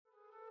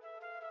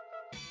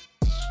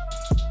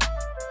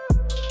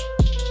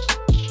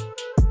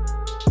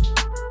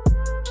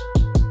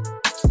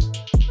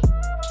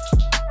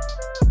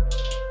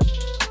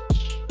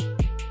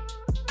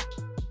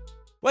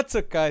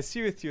What's up, guys?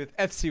 Here with you with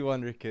FC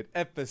Wonderkid,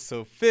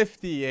 episode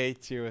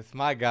 58. Here with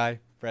my guy,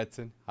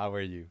 Breton. How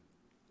are you?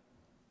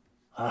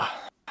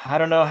 I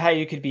don't know how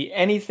you could be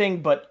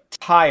anything but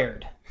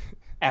tired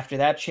after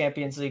that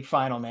Champions League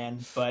final, man.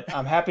 But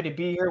I'm happy to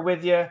be here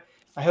with you.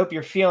 I hope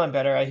you're feeling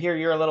better. I hear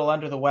you're a little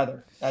under the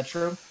weather. That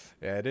true?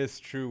 Yeah, it is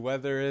true.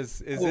 Weather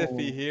is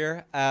iffy Ooh.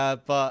 here.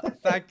 But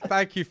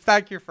thank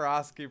you for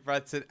asking,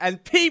 Breton.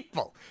 And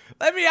people,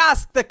 let me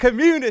ask the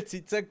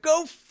community to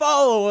go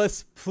follow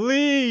us,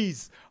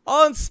 please,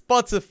 on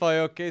Spotify.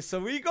 Okay, so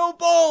we go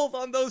bold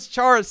on those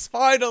charts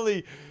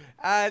finally.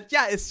 And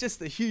yeah, it's just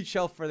a huge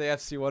help for the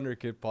FC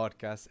Wonderkid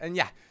podcast. And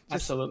yeah,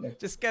 Absolutely.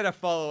 just get a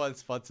follow on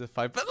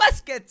Spotify. But let's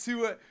get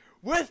to it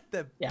with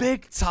the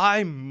big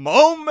time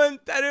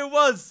moment that it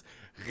was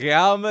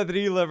Real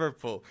Madrid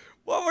Liverpool.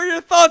 What were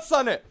your thoughts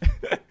on it?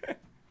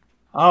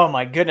 Oh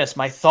my goodness,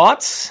 my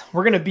thoughts?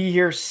 We're going to be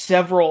here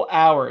several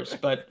hours,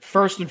 but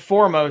first and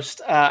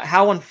foremost,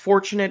 how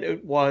unfortunate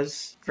it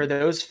was for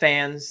those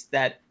fans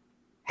that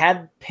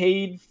had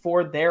paid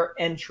for their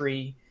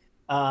entry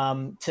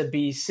to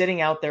be sitting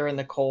out there in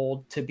the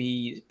cold, to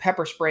be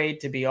pepper sprayed,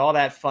 to be all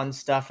that fun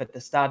stuff at the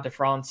Stade de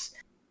France.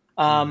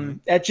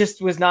 That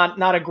just was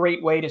not a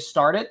great way to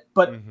start it,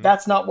 but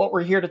that's not what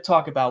we're here to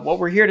talk about. What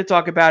we're here to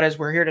talk about is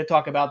we're here to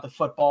talk about the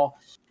football.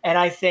 And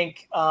I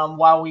think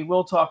while we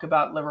will talk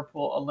about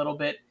Liverpool a little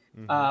bit,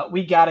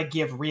 we got to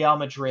give Real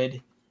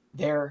Madrid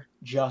their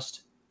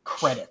just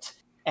credit.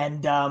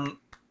 And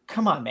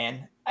come on,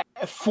 man,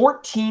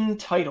 14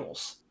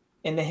 titles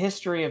in the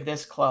history of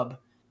this club.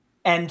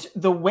 And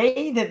the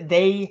way that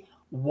they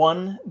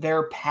won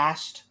their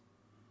past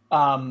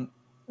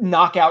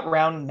knockout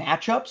round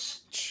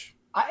matchups,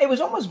 it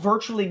was almost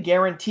virtually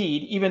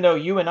guaranteed, even though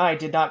you and I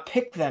did not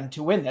pick them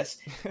to win this.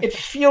 It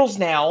feels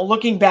now,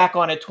 looking back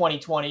on it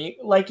 2020,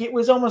 like it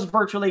was almost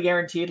virtually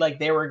guaranteed, like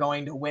they were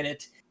going to win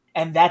it.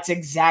 And that's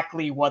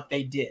exactly what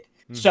they did.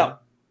 So,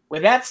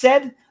 with that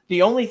said,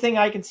 the only thing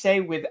I can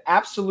say with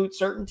absolute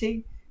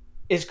certainty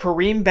is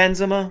Karim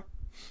Benzema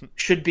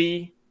should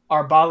be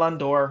our Ballon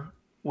d'Or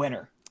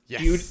winner.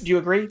 Yes. Do you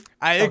agree?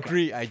 I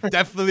agree. I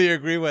definitely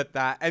agree with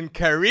that. And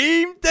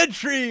Karim the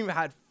Dream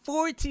had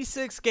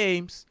 46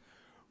 games,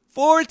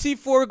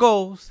 44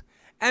 goals,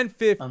 and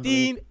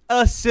 15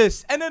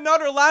 assists. And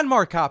another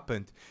landmark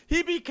happened.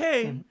 He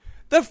became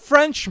the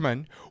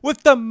Frenchman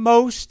with the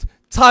most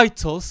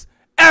titles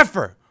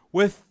ever,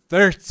 with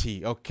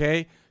 30,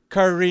 okay?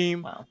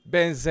 Karim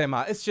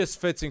Benzema. It's just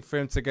fitting for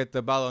him to get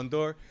the Ballon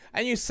d'Or.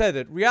 And you said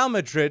it, Real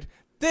Madrid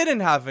didn't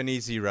have an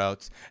easy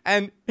route.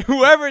 And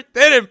whoever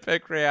didn't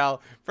pick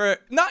Real, for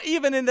not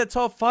even in the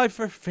top 5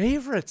 for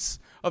favorites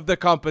of the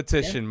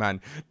competition,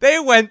 man. They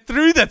went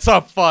through the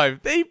top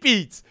 5. They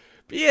beat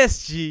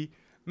PSG,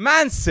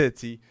 Man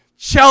City,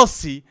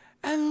 Chelsea,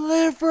 and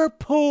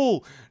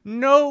Liverpool.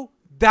 No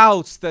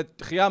doubts that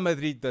Real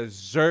Madrid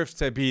deserves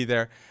to be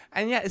there.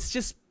 And yeah, it's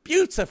just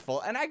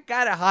beautiful. And I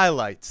gotta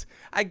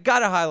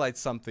highlight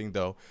something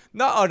though.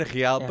 Not on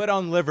Real, but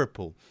on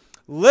Liverpool.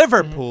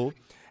 Liverpool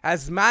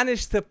has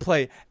managed to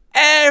play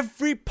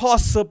every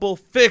possible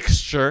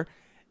fixture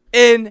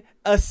in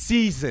a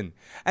season.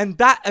 And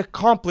that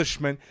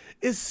accomplishment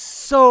is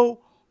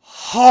so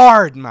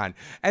hard, man.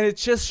 And it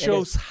just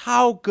shows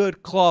how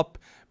good Klopp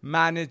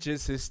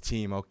manages his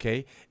team,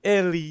 okay?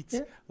 Elite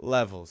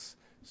levels.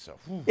 So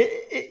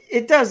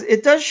it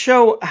does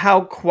show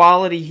how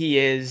quality he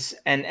is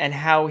and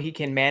how he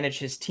can manage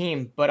his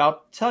team. But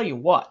I'll tell you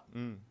what.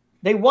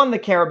 They won the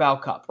Carabao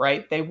Cup,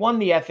 right? They won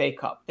the FA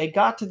Cup. They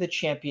got to the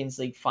Champions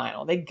League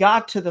final. They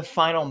got to the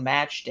final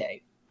match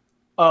day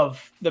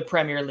of the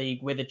Premier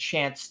League with a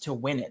chance to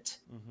win it.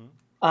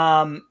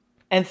 And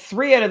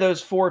 3 out of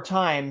those 4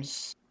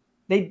 times,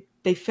 they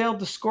failed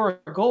to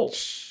score a goal,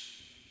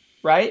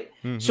 right?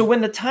 So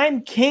when the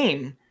time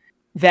came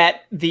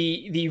that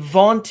the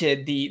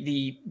vaunted,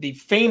 the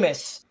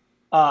famous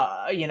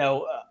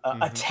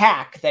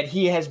attack that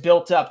he has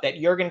built up, that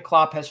Jurgen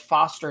Klopp has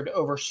fostered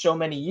over so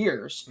many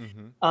years,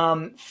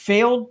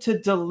 failed to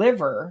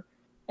deliver.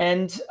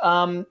 And,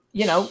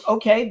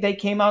 they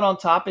came out on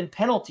top in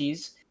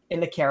penalties in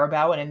the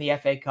Carabao and in the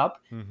FA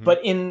Cup. But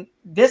in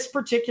this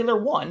particular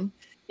one,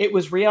 it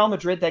was Real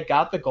Madrid that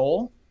got the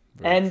goal.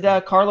 And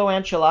Carlo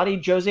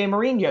Ancelotti, Jose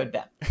Mourinho'd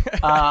them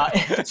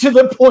to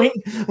the point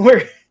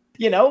where,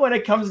 when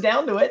it comes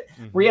down to it,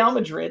 Real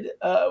Madrid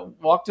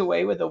walked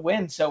away with a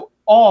win. So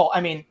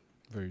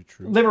very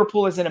true.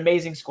 Liverpool is an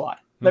amazing squad.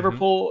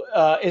 Liverpool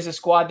is a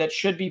squad that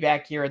should be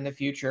back here in the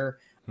future.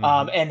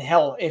 And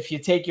hell, if you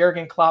take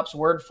Jurgen Klopp's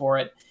word for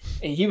it,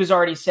 he was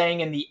already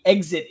saying in the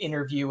exit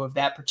interview of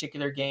that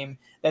particular game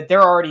that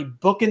they're already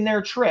booking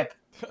their trip,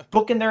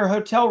 booking their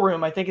hotel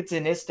room. I think it's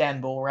in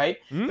Istanbul, right?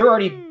 They're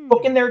already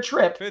booking their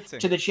trip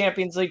to the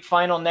Champions League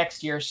final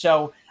next year.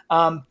 So,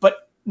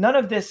 but none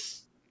of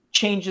this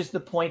changes the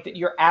point that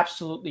you're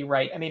absolutely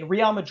right. I mean,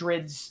 Real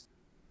Madrid's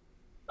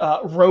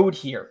road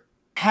here,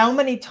 how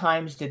many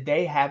times did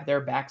they have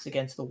their backs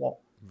against the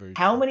wall?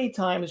 How many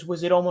times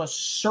was it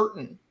almost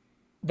certain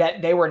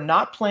that they were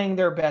not playing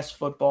their best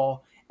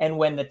football and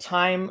when the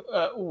time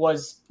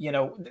was,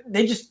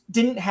 they just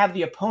didn't have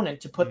the opponent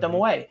to put them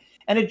away.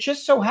 And it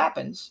just so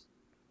happens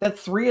that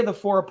 3 of the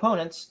 4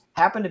 opponents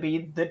happen to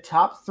be the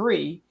top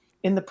 3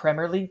 in the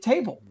Premier League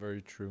table.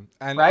 Very true.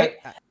 And right?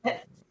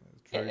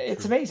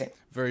 It's amazing.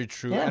 Very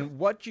true. Yeah. And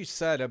what you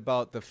said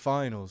about the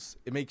finals,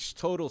 it makes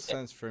total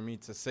sense for me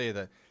to say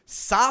that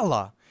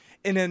Salah,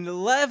 in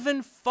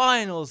 11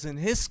 finals in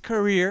his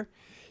career,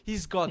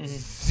 he's got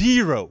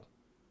 0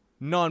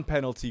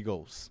 non-penalty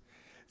goals.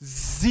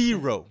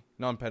 0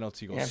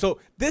 non-penalty goals. Yeah. So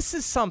this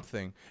is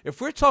something, if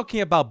we're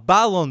talking about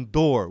Ballon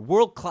d'Or,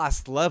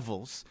 world-class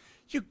levels,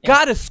 you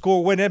got to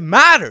score when it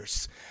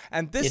matters.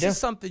 And this is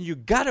something you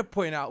got to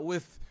point out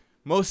with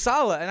Mo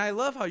Salah. And I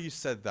love how you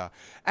said that.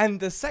 And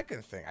the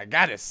second thing, I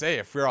got to say,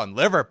 if we're on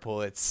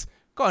Liverpool, it's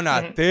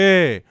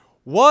Konate.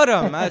 What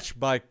a match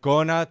by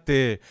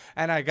Konate.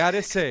 And I got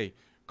to say,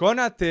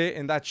 Konate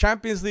in that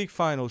Champions League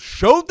final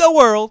showed the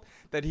world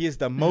that he is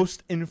the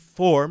most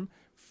informed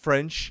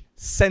French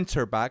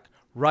centre-back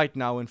right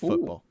now in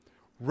football.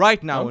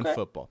 Right now in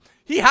football.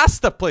 He has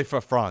to play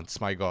for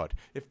France, my God.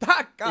 If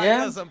that guy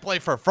doesn't play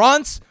for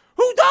France,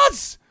 who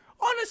does?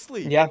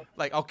 Honestly. Yeah.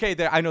 Like, okay,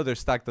 I know they're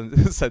stacked on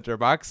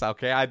centre-backs.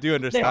 Okay, I do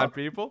understand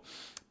people.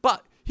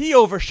 But he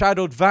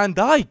overshadowed Van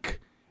Dijk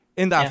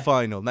in that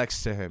final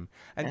next to him.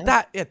 And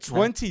that at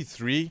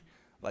 23,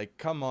 like,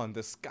 come on,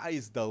 the sky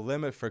is the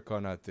limit for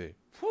Konate.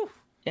 Whew.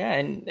 Yeah,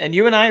 and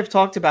you and I have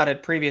talked about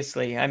it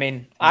previously. I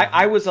mean,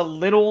 I was a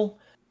little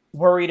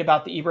worried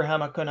about the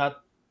Ibrahima Konate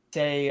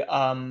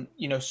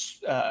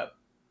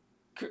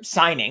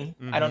signing.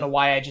 I don't know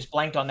why I just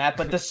blanked on that,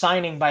 but the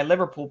signing by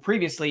Liverpool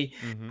previously,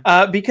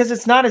 because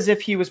it's not as if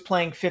he was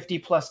playing 50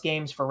 plus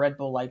games for Red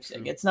Bull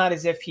Leipzig. It's not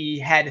as if he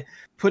had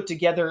put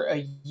together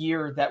a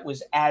year that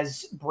was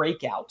as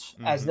breakout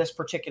as this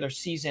particular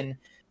season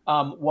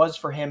was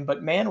for him.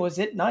 But man, was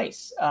it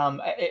nice.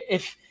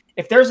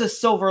 If there's a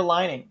silver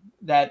lining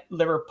that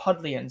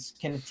Liverpudlians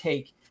can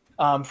take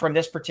from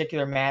this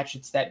particular match,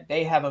 it's that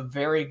they have a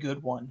very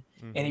good one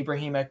in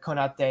Ibrahima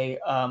Konate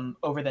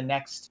over the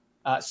next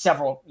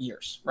several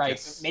years, right?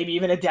 Yes. Maybe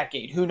even a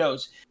decade, who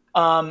knows?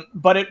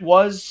 But it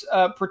was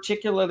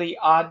particularly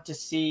odd to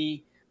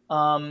see.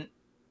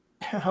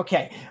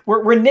 Okay,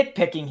 we're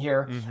nitpicking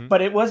here,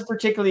 but it was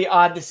particularly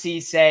odd to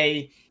see,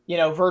 say,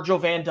 Virgil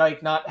van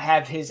Dijk not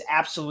have his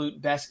absolute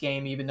best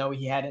game, even though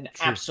he had an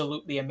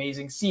absolutely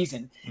amazing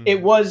season.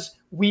 It was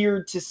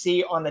weird to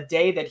see on the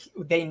day that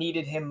they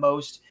needed him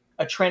most,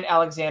 a Trent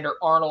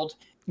Alexander-Arnold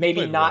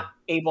maybe not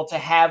able to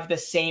have the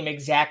same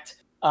exact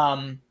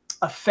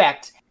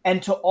effect,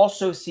 and to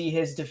also see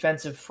his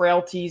defensive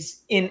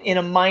frailties in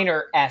a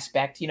minor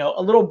aspect,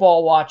 a little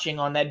ball watching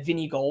on that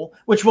Vinny goal,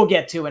 which we'll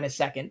get to in a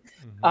second.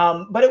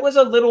 But it was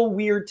a little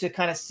weird to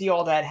kind of see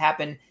all that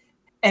happen.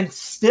 And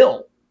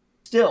still,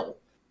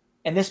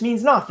 and this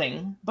means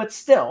nothing, but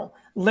still,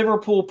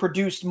 Liverpool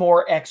produced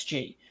more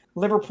XG.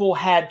 Liverpool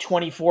had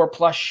 24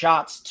 plus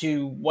shots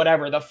to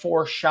whatever, the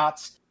 4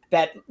 shots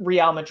that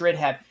Real Madrid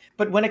had.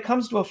 But when it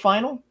comes to a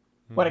final,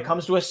 when it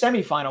comes to a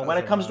semifinal, when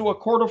it comes to a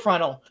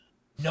quarterfinal,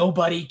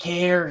 nobody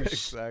cares.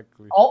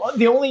 Exactly.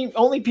 The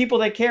only people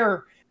that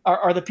care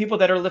are the people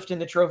that are lifting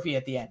the trophy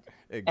at the end.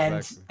 Exactly.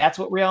 And that's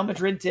what Real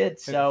Madrid did.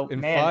 So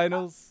in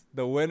finals,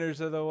 the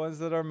winners are the ones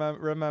that are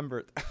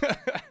remembered.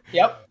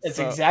 Yep, it's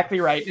exactly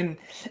right.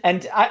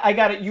 And I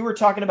got it. You were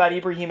talking about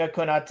Ibrahima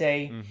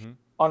Konate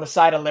on the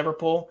side of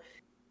Liverpool.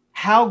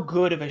 How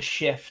good of a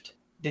shift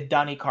did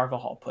Dani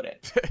Carvajal put in?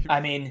 I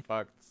mean,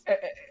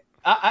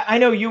 I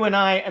know you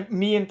and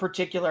me in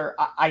particular,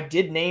 I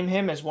did name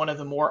him as one of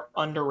the more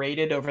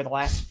underrated over the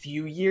last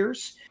few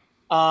years.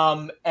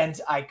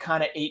 And I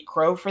kind of ate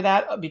crow for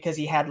that because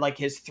he had like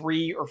his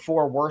 3 or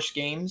 4 worst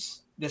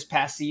games this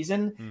past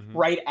season,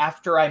 right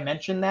after I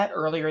mentioned that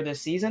earlier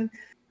this season.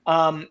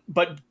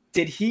 But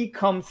did he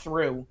come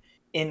through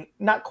in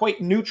not quite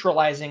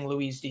neutralizing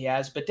Luis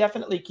Diaz, but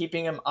definitely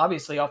keeping him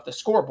obviously off the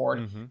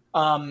scoreboard?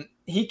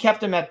 He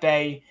kept him at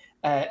bay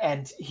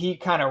and he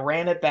kind of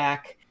ran it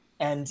back.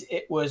 And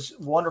it was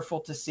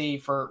wonderful to see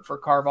for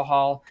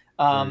Carvajal.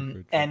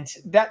 And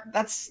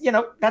that's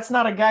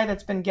not a guy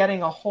that's been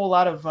getting a whole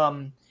lot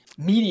of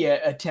media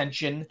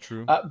attention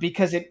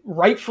because it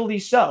rightfully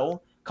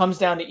so comes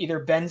down to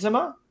either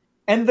Benzema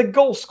and the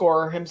goal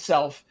scorer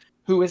himself,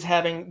 who is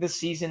having the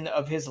season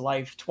of his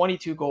life,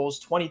 22 goals,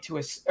 20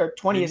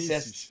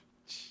 assists.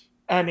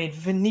 I mean,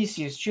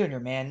 Vinicius Jr.,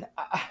 man.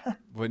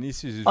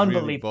 Vinicius is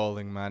really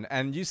balling, man.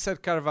 And you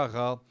said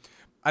Carvajal.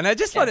 And I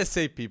just want to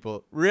say,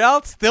 people,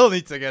 Real still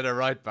needs to get a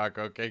right back,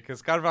 okay?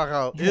 Because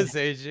Carvajal is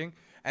aging.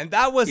 And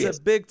that was a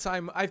big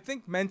time. I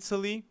think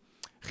mentally,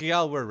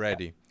 Real were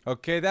ready,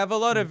 okay? They have a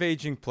lot of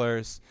aging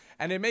players.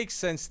 And it makes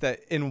sense that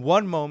in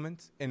one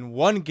moment, in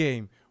one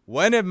game,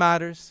 when it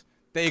matters,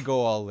 they go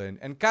all in.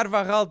 And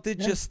Carvajal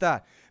did just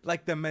that.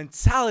 Like the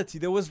mentality.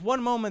 There was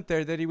one moment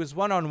there that he was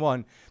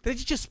one-on-one that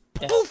he just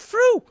pulled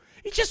through.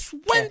 He just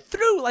went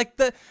through, like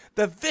the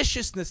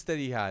viciousness that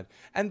he had.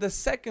 And the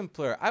second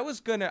player, I was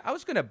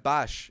gonna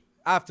bash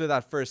after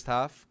that first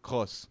half,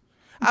 Kroos.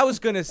 I was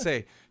gonna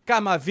say,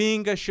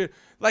 Camavinga should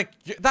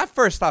that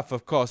first half,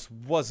 of course,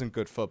 wasn't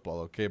good football,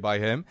 okay, by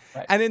him.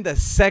 Right. And in the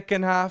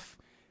second half,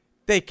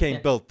 they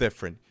came built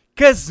different.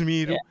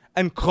 Casemiro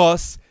and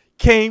Kroos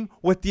came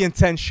with the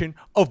intention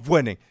of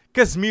winning.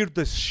 Casemiro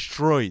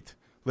destroyed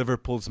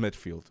Liverpool's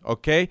midfield,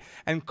 okay?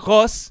 And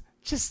Kroos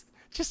just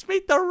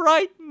made the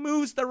right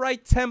moves, the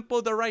right tempo,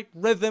 the right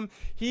rhythm.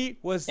 He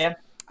was,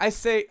 I'd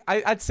say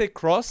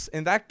Kroos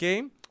in that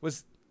game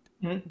was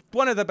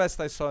one of the best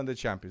I saw in the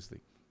Champions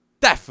League.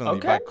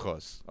 Definitely by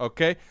Kroos,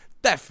 okay?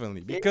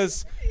 Definitely,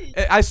 because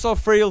I saw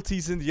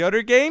frailties in the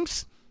other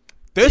games.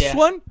 This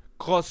one,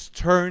 Kroos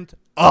turned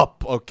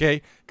up,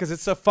 okay? Because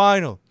it's a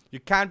final. You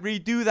can't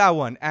redo that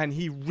one. And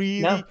he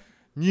really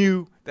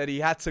knew that he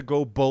had to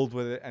go bold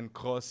with it, and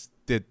Kroos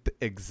did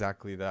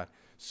exactly that.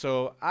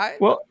 So,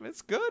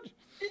 it's good.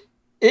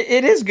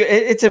 It is good.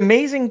 It's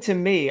amazing to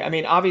me. I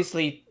mean,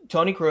 obviously,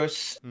 Toni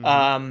Kroos,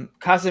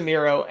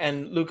 Casemiro,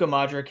 and Luka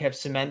Modric have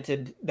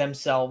cemented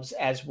themselves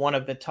as one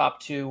of the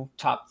top 2,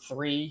 top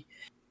 3,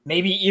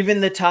 maybe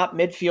even the top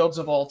midfields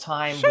of all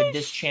time with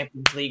this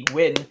Champions League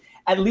win,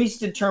 at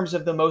least in terms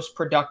of the most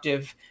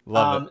productive,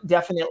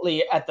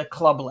 definitely at the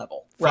club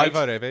level. Right?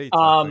 5 out of 8.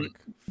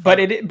 But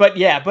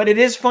it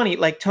is funny.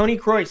 Like Toni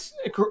Kroos,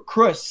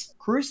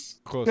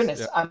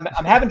 goodness,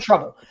 I'm having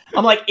trouble.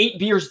 I'm like 8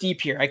 beers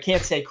deep here. I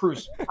can't say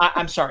Kroos.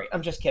 I'm sorry.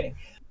 I'm just kidding.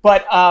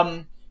 But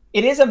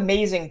it is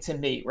amazing to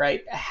me,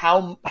 right,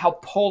 how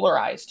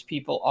polarized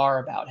people are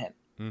about him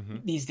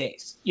these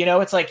days. You know,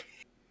 it's like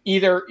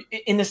either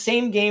in the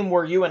same game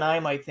where you and I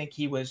might think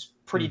he was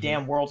pretty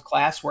damn world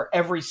class, where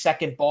every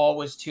second ball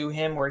was to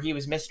him, where he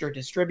was Mr.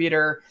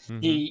 Distributor.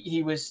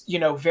 He was,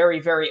 very,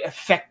 very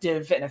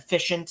effective and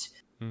efficient.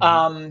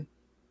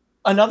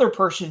 Another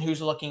person who's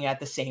looking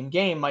at the same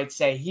game might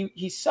say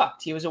he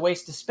sucked. He was a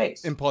waste of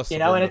space.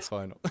 Impossible in the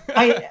final.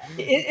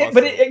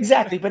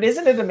 Exactly. But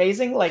isn't it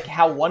amazing, like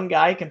how one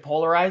guy can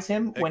polarize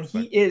him when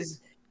he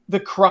is the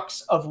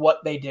crux of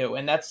what they do,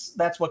 and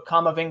that's what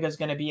Camavinga is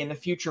going to be in the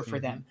future for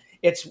them.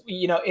 It's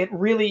it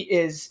really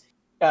is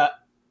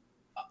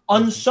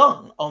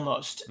unsung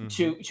almost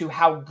to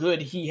how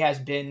good he has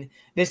been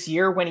this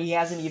year when he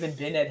hasn't even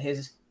been at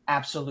his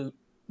absolute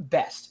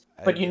best.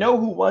 But you know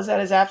who was at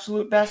his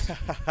absolute best?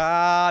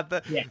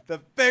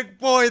 The big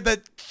boy that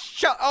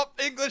shut up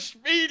English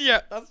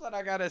media. That's what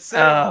I gotta say.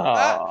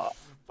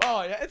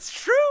 It's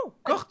true.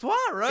 Courtois,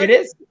 right?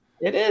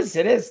 It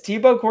is.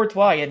 Thibaut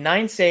Courtois, he had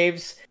 9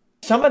 saves.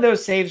 Some of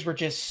those saves were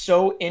just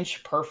so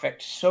inch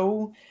perfect,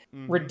 so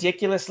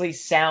ridiculously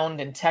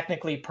sound and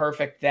technically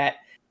perfect that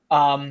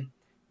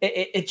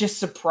it just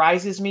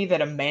surprises me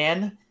that a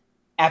man,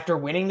 after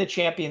winning the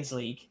Champions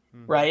League,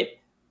 right,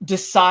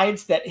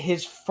 decides that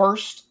his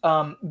first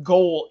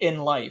goal in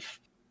life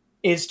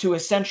is to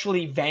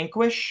essentially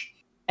vanquish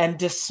and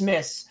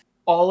dismiss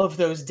all of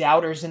those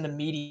doubters in the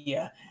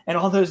media and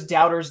all those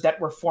doubters that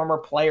were former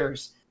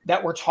players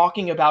that were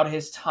talking about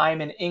his time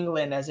in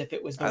England as if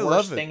it was the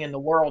worst thing in the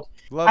world.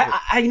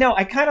 I know.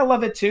 I kind of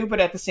love it too, but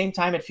at the same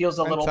time, it feels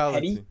a little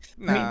petty.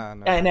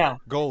 I know.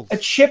 Goals. A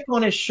chip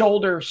on his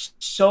shoulder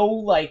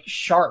so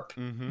sharp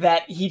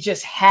that he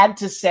just had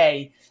to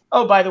say,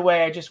 oh, by the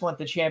way, I just won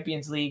the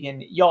Champions League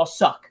and y'all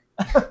suck.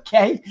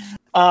 Okay?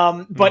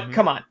 But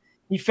come on.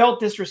 He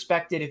felt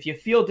disrespected. If you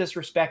feel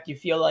disrespect, you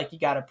feel like you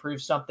got to prove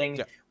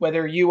something,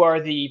 whether you are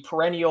the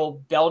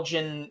perennial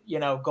Belgian,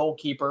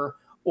 goalkeeper,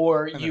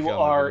 or you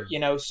are,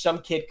 some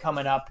kid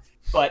coming up.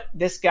 But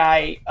this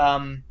guy,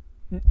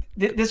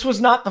 this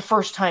was not the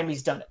first time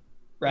he's done it,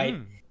 right?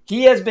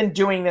 He has been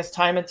doing this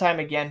time and time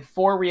again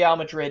for Real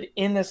Madrid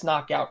in this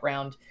knockout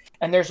round.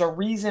 And there's a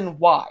reason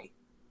why.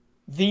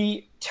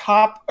 The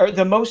top or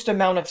the most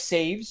amount of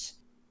saves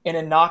in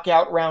a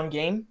knockout round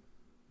game,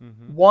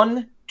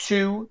 1,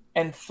 2,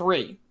 and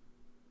 3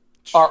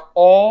 are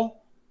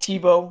all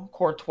Thibaut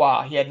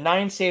Courtois. He had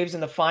 9 saves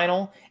in the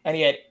final, and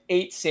he had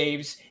 8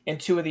 saves in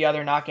 2 of the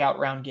other knockout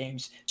round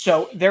games.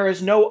 So there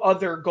is no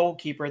other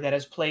goalkeeper that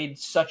has played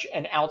such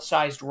an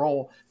outsized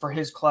role for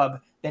his club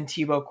than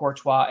Thibaut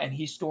Courtois, and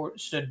he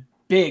stood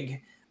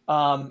big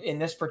in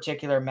this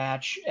particular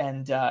match,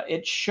 and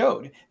it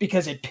showed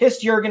because it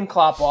pissed Jurgen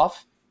Klopp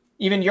off.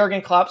 Even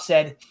Jurgen Klopp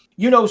said,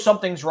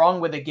 something's wrong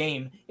with the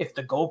game if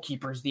the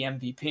goalkeeper's the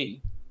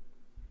MVP.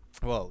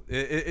 Well,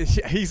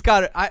 he's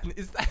got it.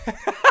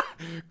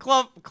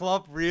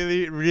 Klopp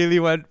really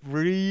went.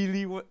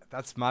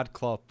 That's mad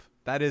Klopp.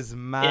 That is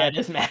mad. Yeah, it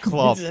is mad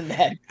Klopp.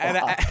 Mad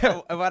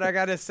Klopp. And what I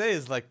gotta say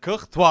is,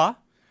 Courtois,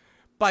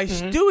 by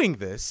doing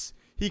this,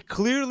 he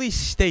clearly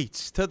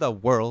states to the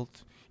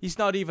world he's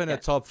not even a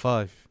top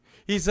 5.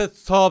 He's a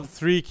top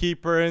 3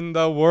 keeper in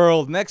the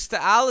world, next to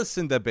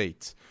Alisson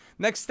debate.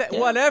 Next to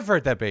whatever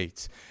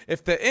debate.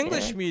 If the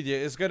English media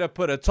is going to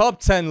put a top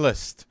 10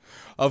 list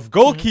of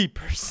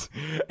goalkeepers,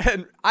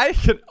 and I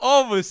can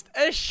almost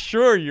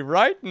assure you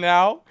right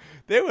now,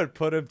 they would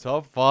put him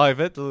top 5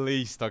 at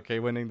least,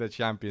 winning the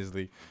Champions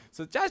League.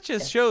 So that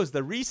just shows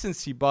the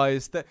recency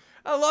bias,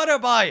 a lot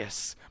of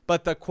bias,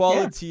 but the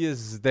quality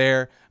is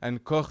there,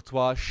 and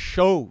Courtois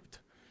showed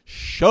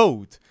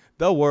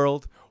the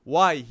world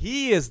why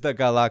he is the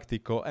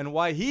Galactico and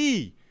why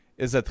he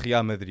is at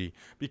Real Madrid.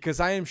 Because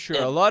I am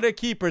sure a lot of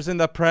keepers in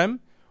the Prem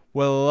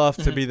will love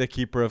to be the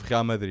keeper of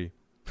Real Madrid.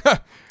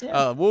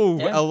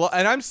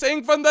 And I'm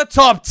saying from the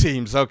top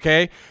teams,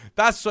 okay?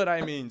 That's what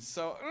I mean.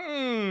 So,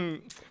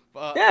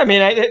 I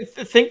mean, I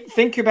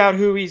think about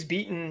who he's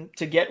beaten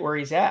to get where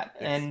he's at.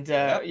 And,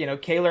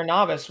 Keylor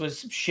Navas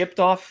was shipped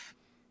off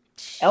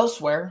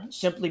elsewhere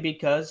simply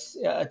because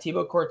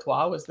Thibaut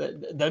Courtois was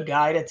the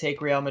guy to take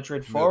Real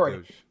Madrid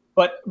forward.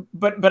 But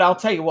I'll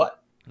tell you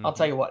what.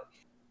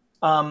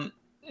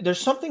 There's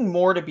something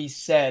more to be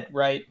said,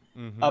 right,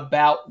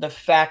 about the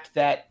fact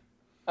that,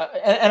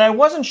 and I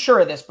wasn't sure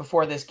of this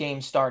before this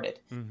game started.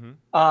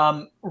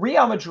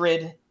 Real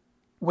Madrid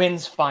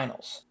wins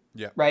finals.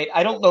 Yeah. Right.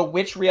 I don't know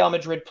which Real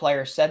Madrid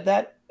player said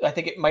that. I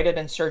think it might have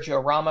been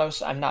Sergio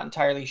Ramos. I'm not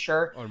entirely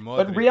sure.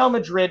 But Real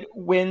Madrid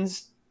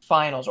wins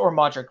finals, or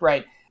MADRID,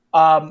 right?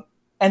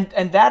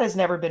 And that has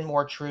never been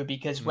more true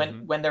because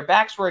when their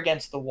backs were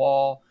against the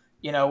wall,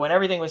 when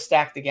everything was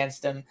stacked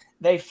against them,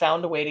 they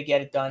found a way to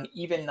get it done,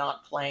 even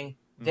not playing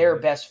their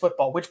best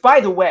football, which, by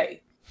the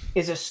way,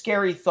 is a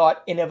scary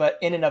thought in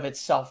and of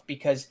itself,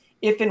 because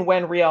if and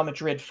when Real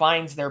Madrid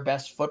finds their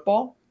best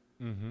football,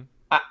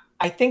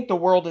 I think the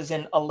world is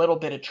in a little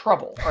bit of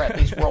trouble, or at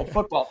least world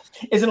football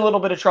is in a little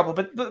bit of trouble.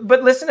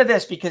 But listen to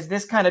this, because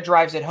this kind of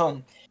drives it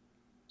home.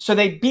 So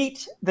they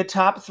beat the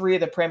top three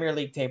of the Premier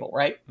League table,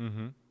 right?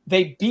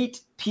 They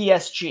beat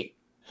PSG,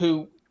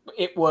 who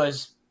it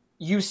was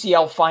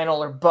UCL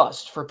final or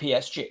bust for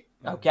PSG,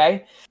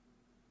 okay?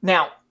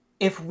 Now,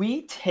 if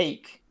we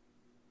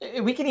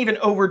can even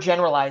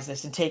overgeneralize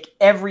this and take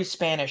every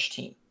Spanish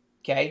team,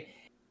 okay?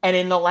 And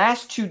in the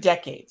last 2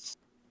 decades,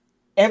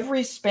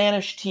 every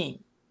Spanish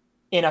team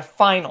in a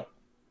final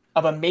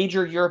of a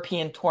major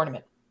European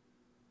tournament,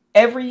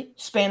 every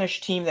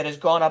Spanish team that has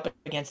gone up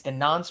against a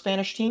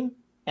non-Spanish team,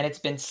 and it's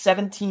been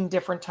 17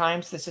 different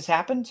times this has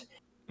happened,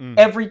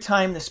 every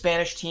time the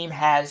Spanish team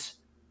has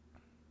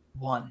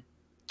won.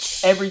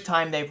 Every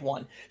time they've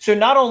won. So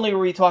not only are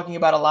we talking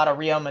about a lot of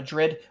Real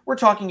Madrid, we're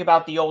talking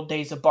about the old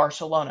days of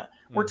Barcelona.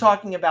 We're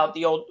talking about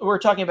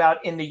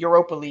in the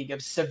Europa League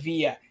of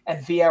Sevilla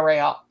and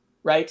Villarreal,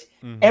 right?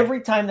 Every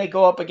time they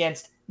go up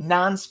against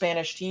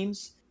non-Spanish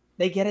teams,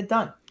 they get it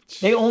done.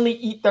 They only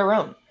eat their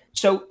own.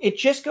 So it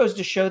just goes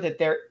to show that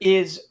there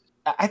is,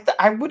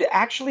 I would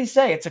actually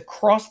say it's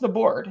across the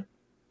board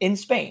in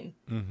Spain.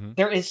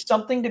 There is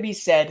something to be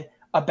said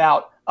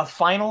about a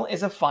final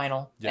is a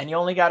final, and you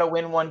only got to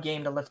win one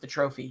game to lift the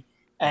trophy.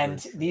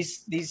 And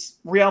these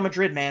Real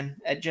Madrid, man,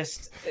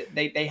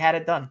 they had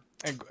it done.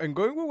 And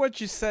going with what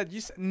you said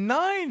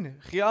 9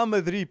 Real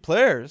Madrid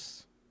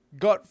players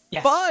got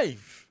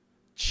 5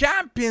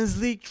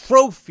 Champions League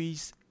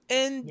trophies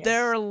in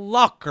their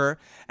locker,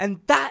 and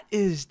that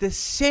is the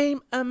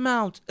same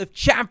amount of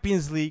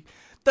Champions League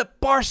that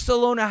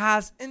Barcelona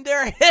has in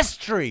their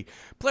history.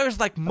 Players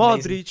like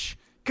Modric,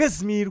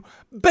 Casemiro,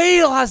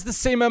 Bale has the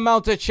same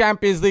amount of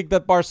Champions League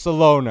that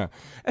Barcelona,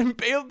 and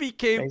Bale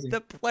became the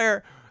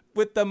player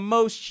with the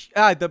most,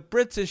 the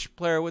British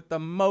player with the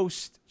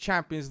most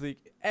Champions League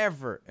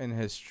ever in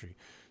history.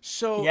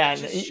 So it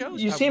just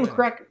shows you see him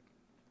crack.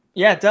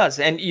 Yeah, it does.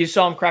 And you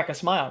saw him crack a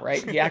smile,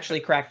 right? He actually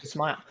cracked a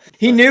smile.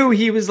 He knew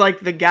he was like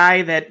the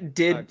guy that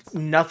did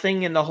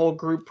nothing in the whole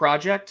group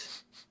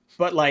project,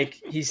 but like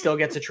he still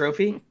gets a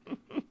trophy.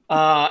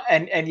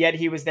 And yet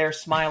he was there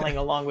smiling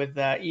along with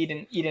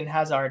Eden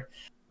Hazard.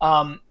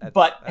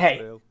 That's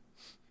Bale.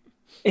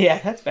 Yeah,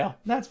 that's Bale.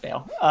 That's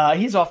Bale.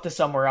 He's off to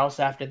somewhere else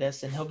after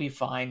this, and he'll be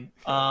fine.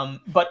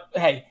 But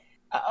hey,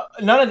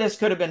 none of this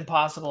could have been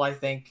possible, I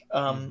think.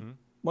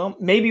 Well,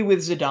 maybe with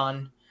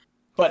Zidane.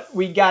 But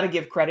we got to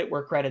give credit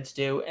where credit's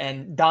due,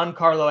 and Don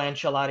Carlo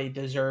Ancelotti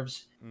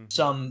deserves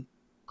some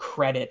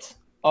credit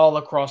all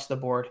across the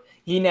board.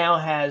 He now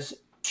has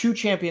 2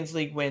 Champions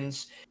League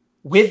wins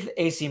with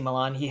AC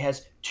Milan. He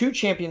has 2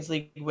 Champions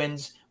League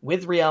wins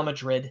with Real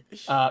Madrid,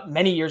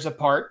 many years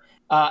apart,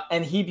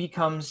 and he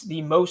becomes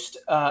the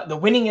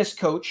winningest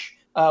coach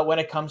when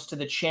it comes to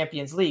the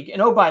Champions League.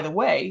 And oh, by the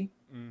way,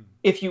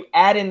 if you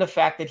add in the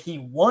fact that he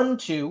won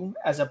 2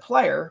 as a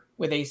player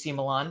with AC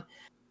Milan,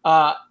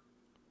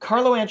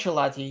 Carlo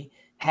Ancelotti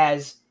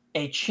has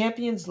a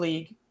Champions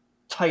League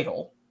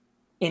title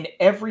in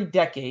every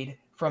decade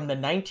from the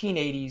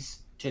 1980s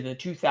to the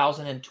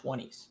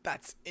 2020s.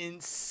 That's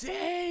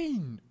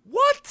insane.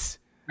 What?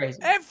 Crazy.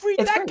 Every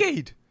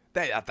decade.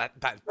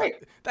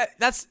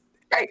 That's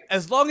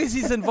as long as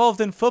he's involved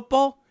in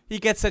football, he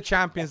gets a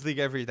Champions League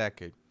every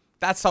decade.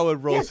 That's how it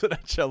rolls with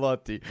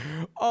Ancelotti.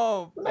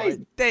 Oh, my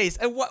days.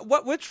 And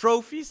what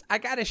trophies? I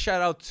got to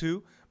shout out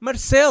to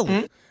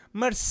Marcelo.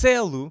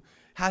 Marcelo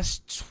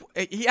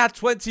he had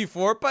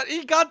 24, but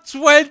he got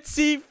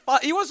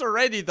 25. He was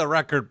already the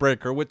record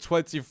breaker with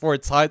 24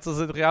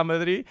 titles at Real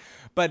Madrid.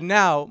 But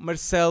now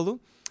Marcelo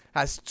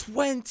has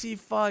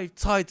 25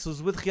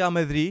 titles with Real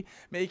Madrid,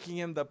 making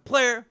him the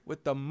player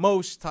with the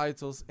most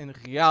titles in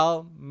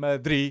Real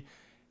Madrid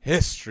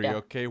history.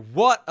 Okay,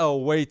 what a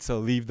way to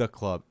leave the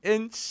club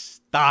in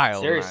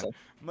style. Seriously.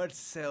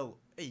 Marcelo.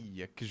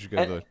 Eia, que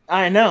jogador.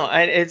 I know.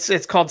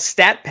 It's called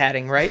stat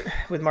padding, right?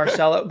 With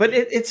Marcelo. But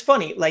it's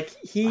funny. Like,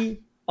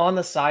 he, on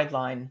the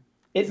sideline,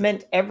 it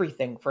meant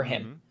everything for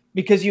him.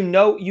 Because you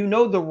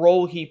know the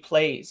role he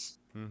plays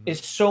is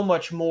so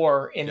much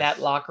more in that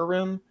locker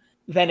room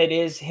than it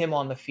is him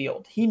on the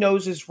field. He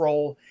knows his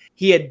role.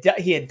 He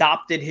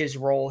adopted his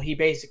role. He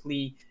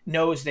basically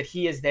knows that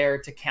he is there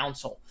to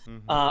counsel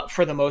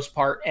for the most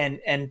part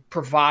and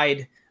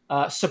provide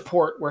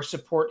support where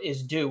support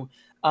is due.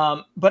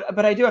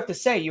 But I do have to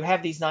say, you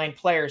have these 9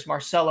 players,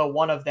 Marcelo,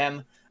 one of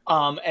them,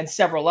 and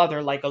several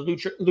other, like a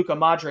Luka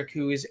Modric,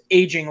 who is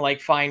aging like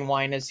fine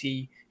wine, as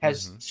he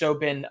has so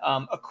been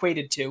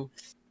equated to.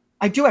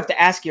 I do have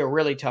to ask you a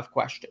really tough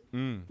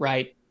question,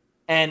 right?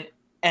 And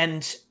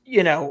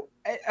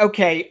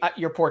okay,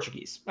 you're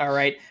Portuguese, all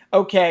right?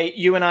 Okay,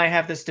 you and I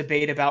have this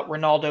debate about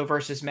Ronaldo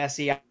versus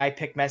Messi. I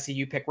pick Messi,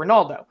 you pick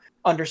Ronaldo.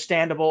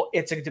 Understandable.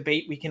 It's a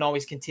debate we can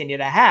always continue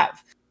to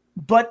have.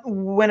 But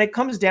when it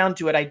comes down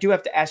to it, I do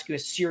have to ask you a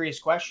serious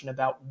question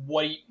about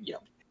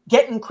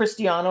get in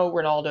Cristiano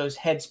Ronaldo's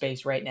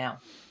headspace right now.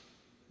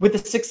 With the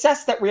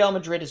success that Real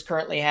Madrid is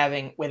currently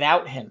having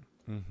without him,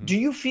 do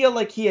you feel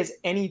like he has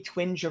any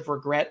twinge of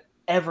regret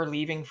ever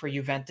leaving for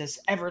Juventus,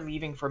 ever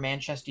leaving for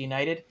Manchester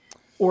United?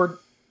 Or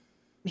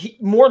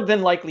more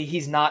than likely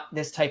he's not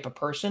this type of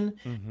person?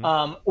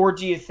 Or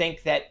do you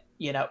think that,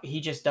 he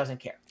just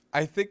doesn't care?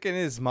 I think in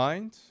his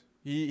mind,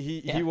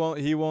 he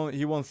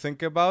won't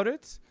think about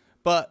it.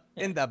 But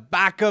in the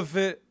back of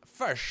it,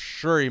 for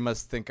sure he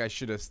must think I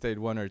should have stayed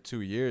 1 or 2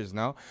 years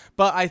now.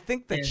 But I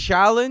think the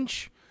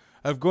challenge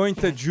of going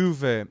to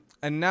Juve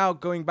and now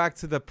going back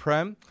to the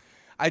Prem,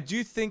 I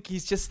do think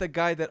he's just the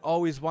guy that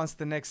always wants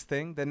the next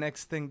thing, the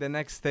next thing, the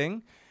next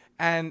thing.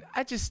 And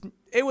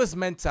it was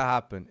meant to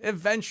happen.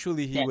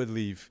 Eventually he would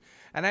leave.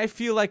 And I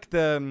feel like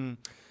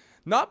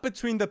not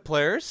between the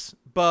players,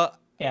 but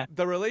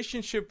the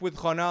relationship with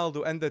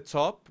Ronaldo and the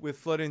top with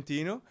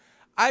Florentino,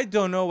 I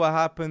don't know what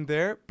happened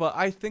there, but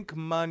I think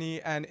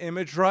money and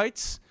image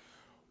rights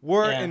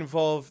were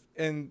involved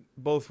in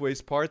both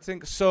ways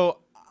parting. So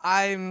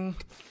I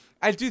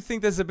do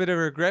think there's a bit of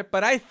regret,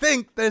 but I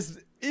think there's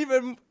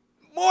even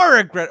more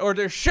regret, or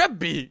there should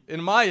be,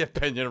 in my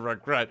opinion,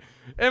 regret.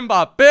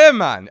 Mbappe,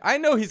 man. I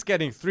know he's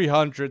getting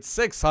 300,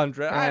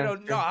 600. I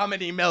don't know how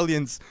many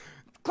millions,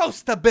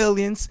 close to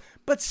billions.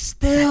 But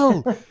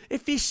still,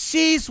 if he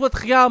sees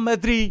what Real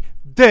Madrid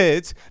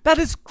did, that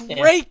is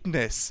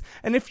greatness.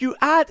 And if you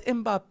add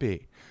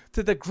Mbappe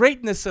to the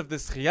greatness of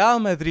this Real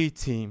Madrid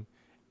team,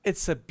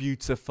 it's a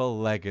beautiful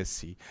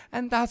legacy.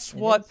 And that's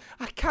what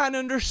I can't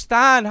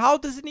understand. How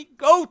doesn't he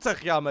go to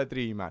Real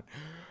Madrid, man?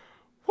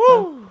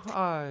 Woo!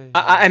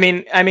 I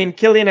mean,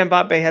 Kylian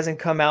Mbappe hasn't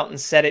come out and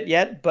said it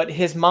yet, but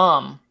his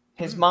mom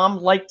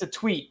liked a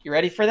tweet. You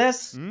ready for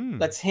this?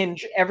 Let's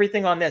hinge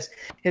everything on this.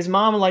 His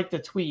mom liked a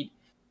tweet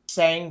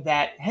saying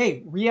that,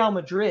 hey, Real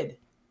Madrid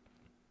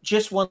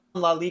just won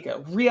La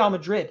Liga. Real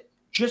Madrid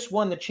just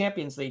won the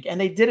Champions League, and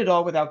they did it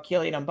all without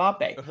Kylian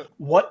Mbappe.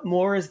 What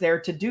more is there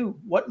to do?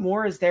 What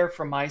more is there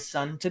for my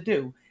son to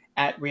do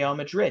at Real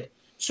Madrid?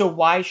 So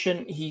why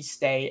shouldn't he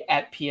stay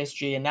at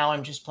PSG? And now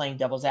I'm just playing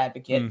devil's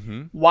advocate.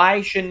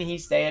 Why shouldn't he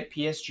stay at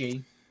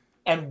PSG?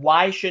 And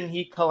why shouldn't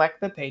he collect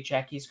the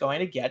paycheck he's going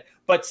to get,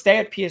 but stay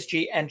at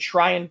PSG and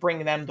try and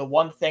bring them the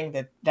one thing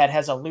that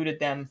has eluded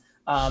them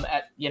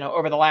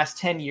over the last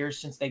 10 years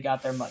since they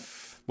got their money?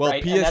 Well,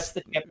 right? And that's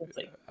the Champions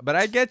League. But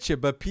I get you.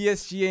 But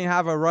PSG ain't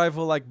have a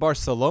rival like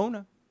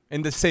Barcelona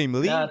in the same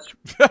league.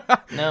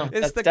 No,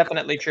 that's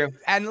definitely true.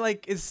 And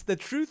the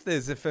truth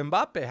is, if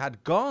Mbappe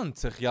had gone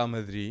to Real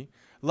Madrid,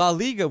 La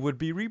Liga would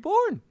be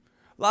reborn.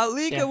 La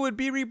Liga would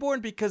be reborn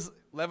because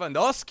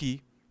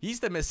Lewandowski, he's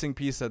the missing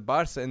piece at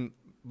Barca, and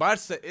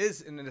Barca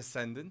is in an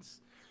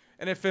ascendance.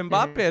 And if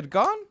Mbappe had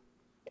gone,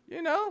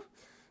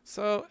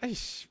 so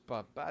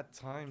but bad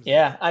times.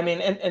 Yeah, I mean,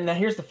 and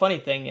here's the funny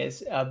thing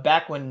is,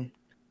 back when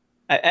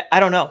I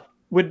don't know,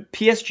 would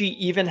PSG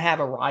even have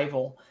a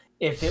rival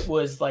if it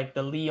was like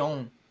the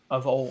Lyon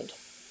of old,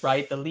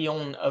 right? The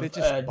Lyon of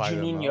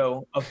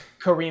Juninho, of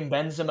Karim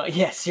Benzema.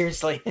 Yeah,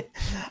 seriously.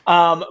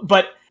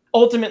 But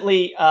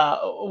ultimately,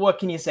 what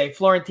can you say?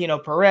 Florentino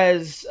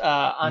Perez,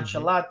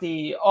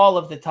 Ancelotti, all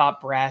of the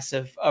top brass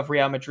of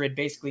Real Madrid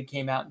basically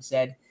came out and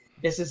said,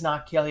 this is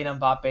not Kylian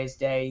Mbappe's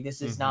day.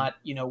 This is not,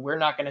 we're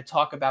not going to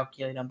talk about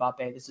Kylian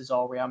Mbappe. This is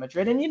all Real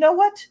Madrid. And you know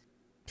what?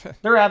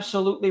 They're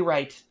absolutely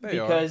right.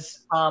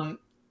 Because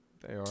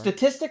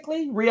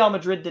statistically, Real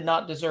Madrid did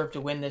not deserve to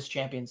win this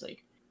Champions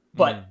League.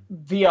 But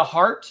via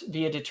heart,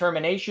 via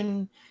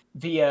determination,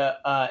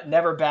 via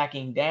never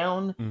backing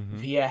down,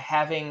 via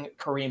having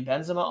Karim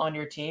Benzema on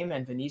your team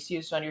and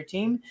Vinicius on your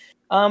team,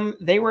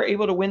 they were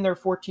able to win their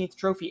 14th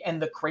trophy.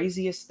 And the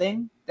craziest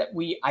thing that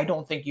I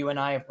don't think you and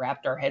I have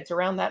wrapped our heads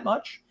around that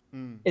much,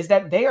 is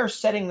that they are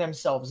setting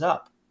themselves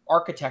up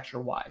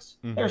architecture-wise.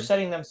 They're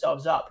setting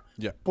themselves up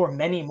for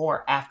many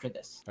more after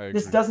this.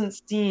 This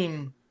doesn't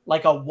seem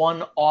like a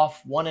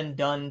one-off,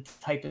 one-and-done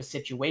type of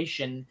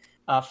situation,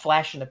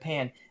 flash in the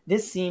pan.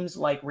 This seems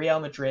like Real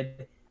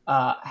Madrid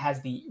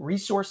has the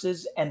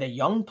resources and the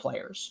young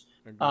players,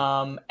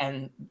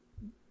 and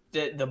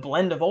the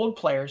blend of old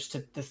players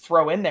to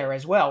throw in there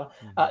as well,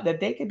 that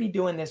they could be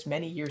doing this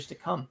many years to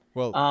come.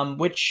 Well,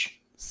 which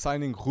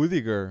signing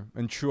Rudiger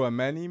and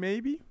Chouameni,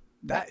 maybe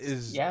that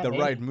is the maybe.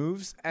 right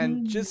moves,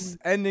 and just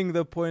ending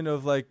the point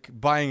of like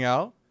buying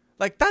out.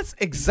 Like that's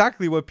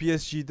exactly what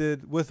PSG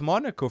did with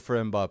Monaco for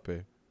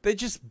Mbappe. They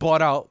just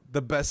bought out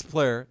the best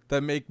player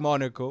that make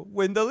Monaco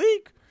win the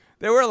league.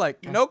 They were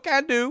like, no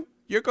can do.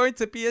 You're going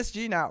to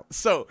PSG now.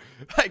 So,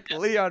 like,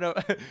 Leon.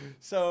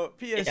 So,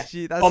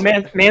 PSG.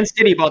 That's Man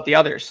City bought the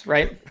others,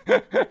 right?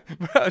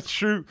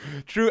 True.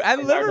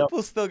 And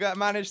Liverpool still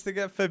managed to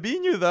get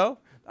Fabinho, though.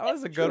 That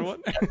was a good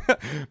one.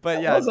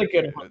 But yeah. That was a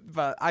good one.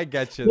 But I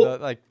get you. Well,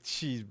 like,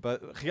 geez.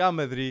 But Real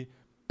Madrid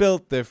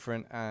built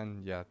different.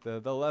 And, yeah,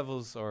 the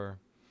levels are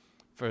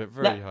very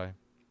high.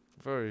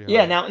 Very high.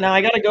 Yeah, now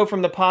I got to go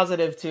from the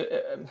positive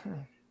to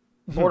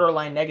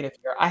borderline negative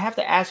here. I have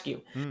to ask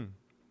you.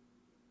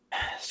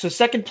 So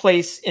second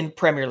place in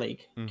Premier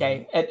League,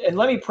 okay? And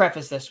let me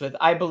preface this with,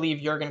 I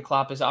believe Jurgen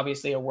Klopp is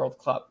obviously a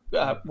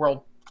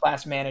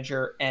world-class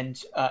manager, and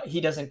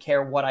he doesn't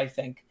care what I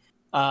think.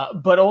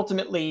 But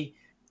ultimately,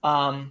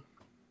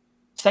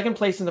 second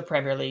place in the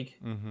Premier League,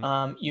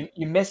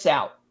 you miss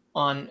out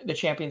on the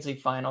Champions League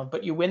final,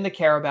 but you win the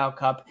Carabao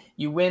Cup,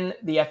 you win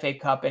the FA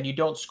Cup, and you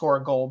don't score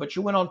a goal, but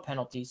you win on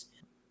penalties.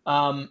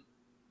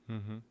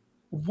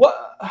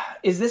 What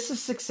is this a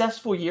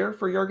successful year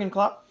for Jurgen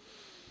Klopp?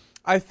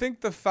 I think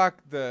the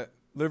fact that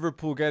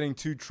Liverpool getting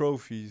 2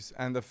 trophies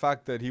and the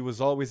fact that he was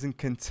always in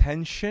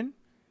contention,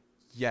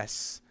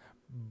 yes.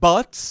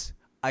 But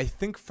I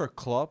think for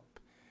Klopp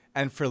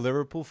and for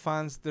Liverpool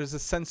fans, there's a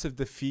sense of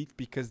defeat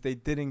because they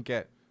didn't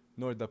get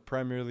nor the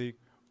Premier League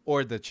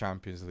or the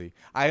Champions League.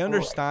 I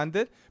understand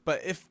it, but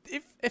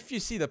if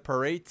you see the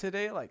parade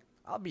today, like,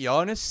 I'll be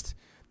honest,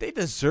 they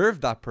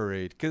deserve that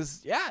parade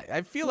because, yeah,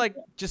 I feel like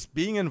just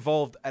being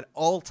involved at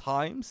all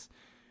times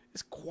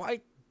is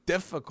quite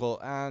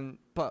difficult,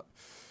 but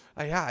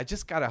I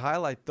just gotta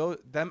highlight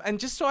them, and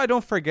just so I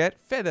don't forget,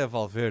 Fede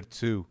Valverde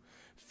too.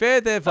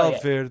 Fede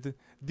Valverde,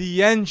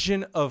 the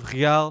engine of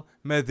Real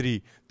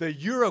Madrid, the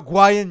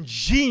Uruguayan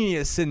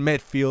genius in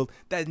midfield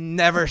that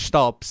never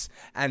stops,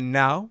 and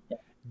now,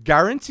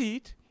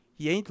 guaranteed,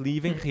 he ain't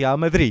leaving Real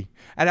Madrid.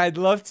 And I'd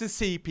love to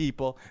see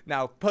people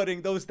now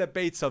putting those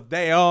debates of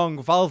De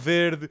Jong,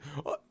 Valverde,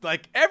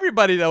 like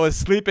everybody that was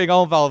sleeping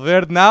on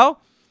Valverde now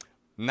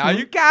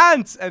you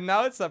can't. And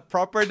now it's a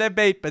proper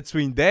debate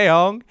between De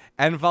Jong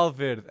and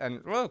Valverde.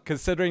 And, well,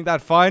 considering that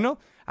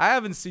final, I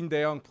haven't seen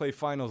De Jong play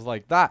finals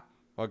like that.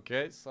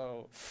 Okay,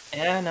 so...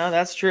 Yeah, no,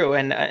 that's true.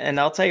 And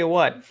I'll tell you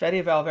what,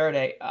 Fede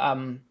Valverde,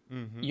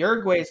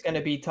 Uruguay is going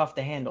to be tough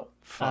to handle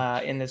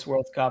in this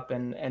World Cup.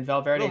 And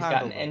Valverde's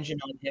got an engine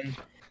on him.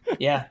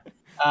 Yeah.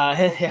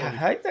 Okay,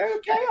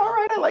 all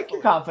right. I like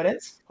your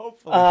confidence.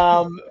 Hopefully.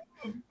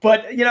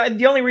 But,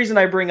 the only reason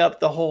I bring up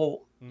the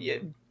whole...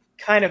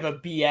 kind of a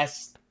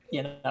BS,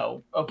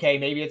 okay,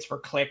 maybe it's for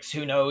clicks,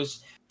 who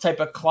knows, type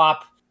of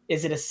Klopp,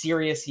 is it a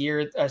serious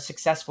year, a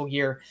successful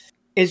year,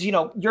 is,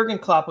 Jurgen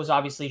Klopp was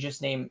obviously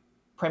just named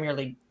Premier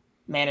League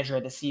Manager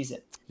of the season.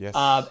 Yes.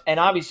 And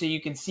obviously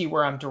you can see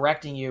where I'm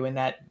directing you in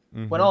that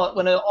when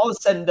all is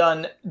said and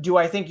done, do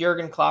I think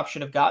Jurgen Klopp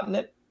should have gotten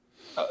it?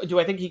 Do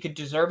I think he could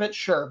deserve it?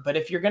 Sure. But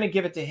if you're going to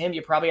give it to him,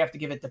 you probably have to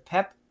give it to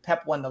Pep.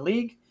 Pep won the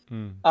league.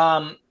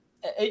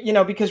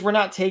 Because we're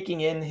not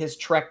taking in his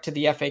trek to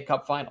the FA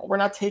Cup final. We're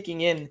not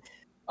taking in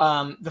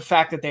the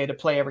fact that they had to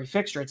play every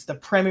fixture. It's the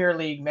Premier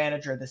League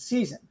Manager of the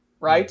season,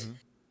 right?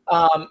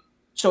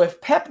 So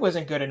if Pep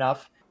wasn't good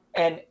enough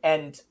and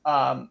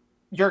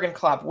Jurgen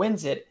Klopp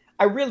wins it,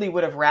 I really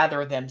would have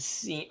rather them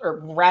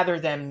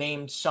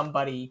named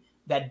somebody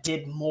that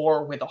did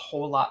more with a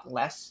whole lot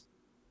less,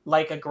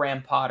 like a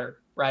Graham Potter,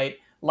 right?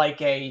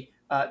 Like a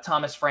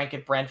Thomas Frank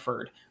at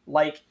Brentford,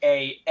 like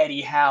a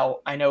Eddie Howe,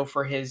 I know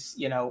for his,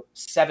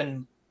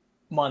 7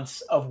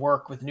 months of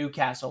work with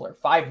Newcastle or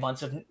 5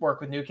 months of work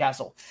with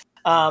Newcastle.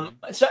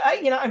 So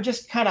I'm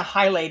just kind of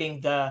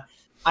highlighting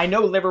I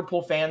know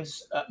Liverpool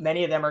fans,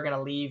 many of them are going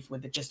to leave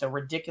with just a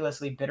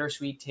ridiculously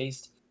bittersweet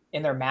taste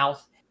in their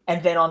mouth.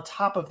 And then on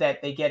top of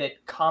that, they get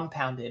it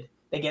compounded.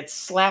 They get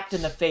slapped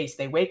in the face.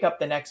 They wake up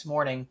the next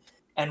morning,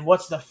 and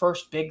what's the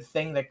first big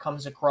thing that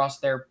comes across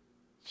their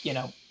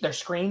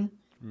screen?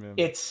 Yeah.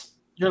 It's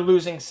you're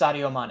losing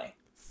Sadio Mane,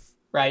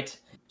 right?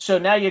 So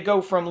now you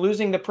go from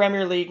losing the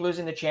Premier League,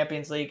 losing the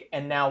Champions League,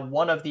 and now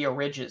one of the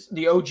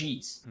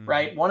OGs,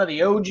 right? One of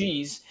the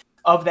OGs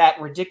of that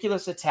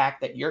ridiculous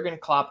attack that Jurgen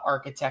Klopp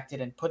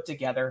architected and put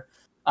together.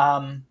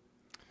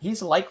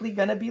 He's likely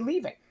going to be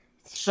leaving.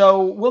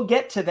 So we'll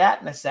get to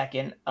that in a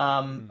second.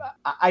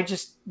 I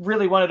just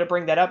really wanted to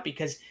bring that up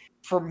because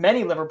for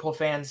many Liverpool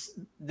fans,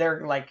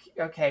 they're like,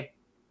 okay,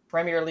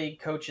 Premier League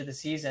coach of the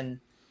season,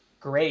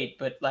 great,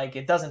 but like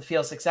it doesn't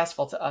feel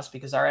successful to us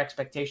because our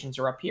expectations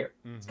are up here.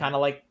 It's kind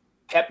of like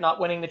Pep not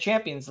winning the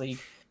Champions League,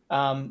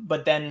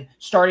 but then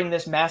starting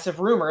this massive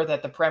rumor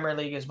that the Premier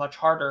League is much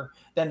harder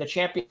than the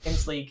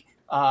Champions League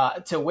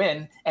to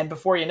win. And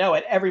before you know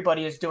it,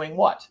 everybody is doing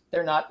what?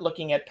 They're not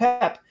looking at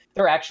Pep.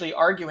 They're actually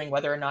arguing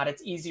whether or not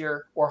it's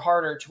easier or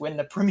harder to win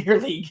the Premier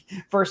League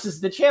versus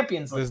the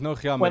Champions League. There's no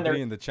Real Madrid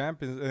in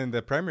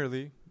the Premier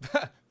League.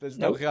 There's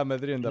no Real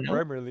Madrid in the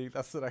Premier League.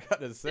 That's what I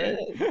gotta say.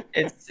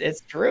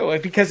 It's true,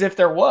 because if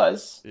there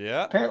was,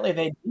 yeah, apparently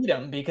they beat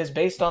them, because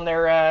based on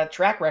their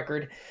track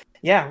record,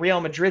 yeah, Real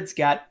Madrid's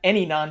got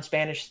any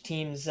non-Spanish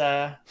team's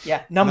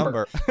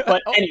number.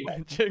 But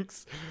anyway,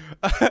 jinx.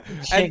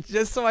 And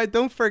just so I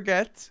don't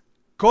forget,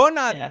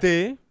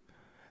 Konate.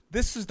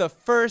 This is the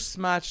first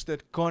match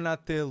that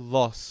Konate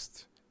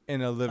lost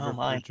in a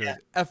Liverpool jersey.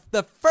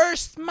 The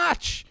first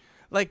match,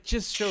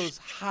 just shows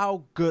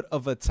how good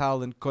of a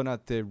talent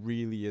Konate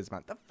really is,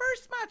 man. The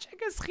first match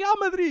against Real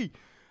Madrid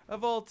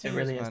of all teams,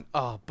 really man.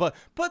 Oh, but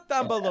put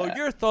down below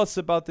your thoughts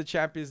about the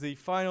Champions League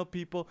final,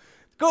 people.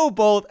 Go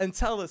bold and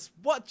tell us,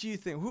 what do you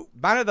think? Who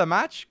man of the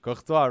match?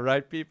 Courtois,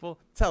 right, people?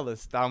 Tell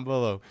us down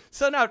below.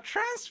 So now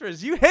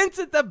transfers. You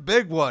hinted the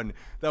big one,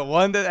 the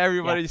one that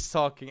everybody's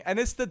talking, and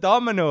it's the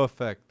domino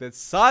effect. That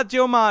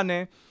Sadio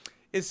Mane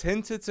is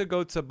hinted to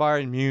go to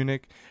Bayern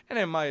Munich, and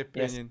in my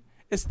opinion,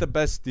 it's the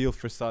best deal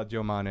for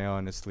Sadio Mane,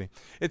 honestly.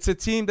 It's a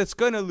team that's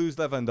going to lose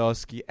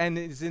Lewandowski and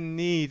is in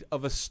need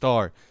of a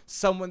star,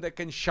 someone that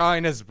can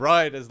shine as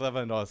bright as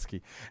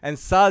Lewandowski. And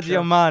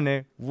Sadio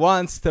Mane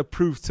wants to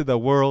prove to the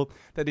world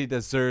that he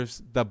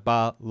deserves the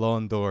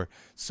Ballon d'Or.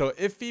 So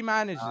if he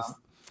manages,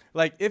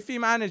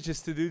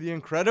 to do the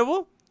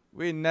incredible,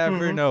 we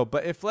never know.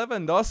 But if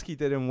Lewandowski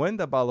didn't win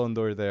the Ballon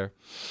d'Or there,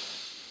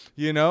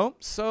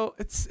 so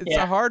it's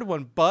a hard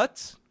one,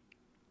 but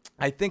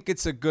I think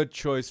it's a good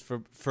choice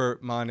for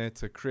Mane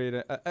to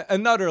create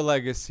another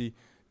legacy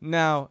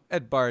now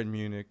at Bayern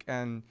Munich.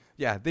 And,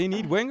 they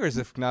need wingers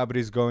if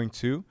Gnabry's going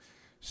too.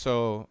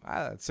 So,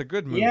 it's a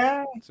good move.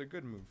 Yeah. It's a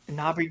good move.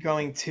 Gnabry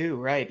going too,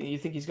 right. You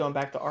think he's going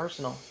back to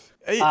Arsenal?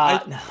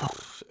 No.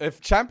 If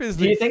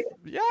Champions League... Do you think?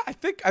 Yeah, I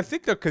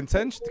think they're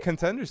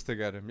contenders to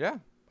get him, yeah.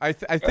 I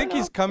think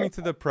he's coming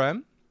to the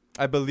Prem.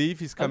 I believe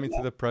he's coming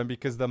to the Prem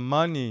because the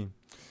money,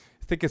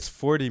 I think it's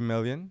 40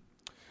 million.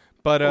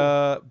 But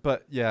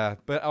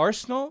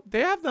Arsenal, they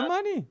have the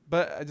money.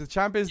 But the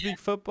Champions League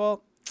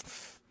football,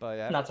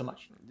 not so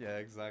much. Yeah,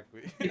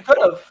 exactly. They could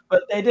have,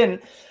 but they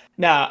didn't.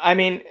 No, I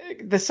mean,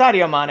 the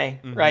Sadio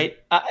Mane, right?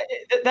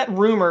 That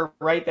rumor,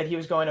 right, that he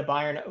was going to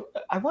Bayern,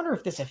 I wonder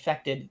if this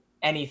affected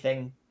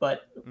anything,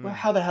 but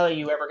how the hell are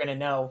you ever going to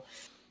know?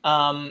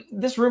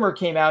 This rumor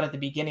came out at the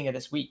beginning of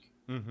this week,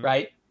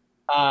 right?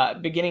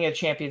 Beginning of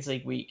Champions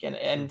League week,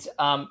 and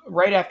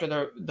right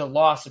after the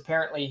loss,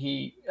 apparently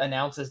he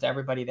announces to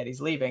everybody that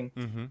he's leaving.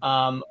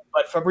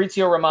 But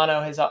Fabrizio Romano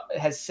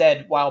has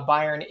said while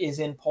Bayern is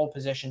in pole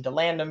position to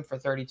land him for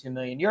 32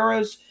 million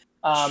euros,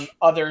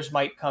 others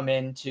might come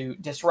in to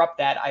disrupt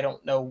that. I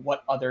don't know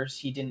what others.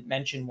 He didn't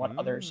mention what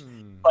others,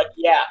 but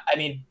I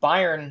mean,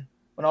 Bayern,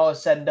 when all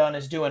is said and done,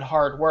 is doing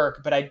hard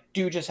work. But I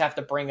do just have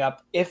to bring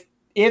up if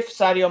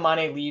Sadio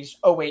Mane leaves.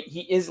 Oh wait,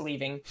 he is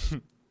leaving.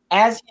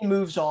 As he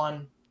moves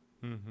on,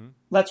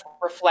 let's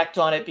reflect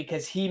on it,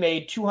 because he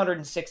made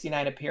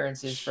 269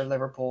 appearances for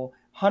Liverpool,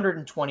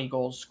 120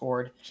 goals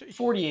scored,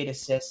 48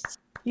 assists.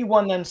 He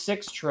won them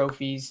 6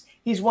 trophies.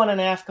 He's won an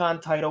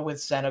AFCON title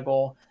with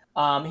Senegal.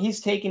 He's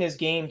taken his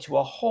game to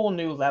a whole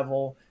new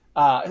level,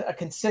 a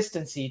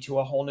consistency to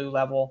a whole new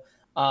level.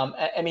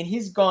 I mean,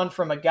 he's gone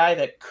from a guy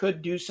that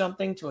could do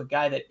something to a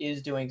guy that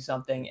is doing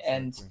something.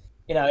 And,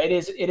 it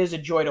is a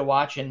joy to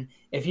watch. And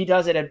if he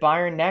does it at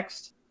Bayern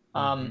next,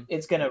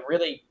 it's going to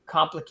really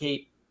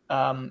complicate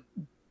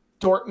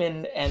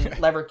Dortmund and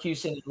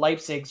Leverkusen and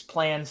Leipzig's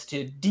plans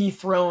to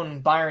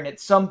dethrone Bayern at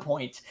some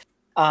point.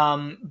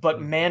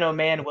 But man, oh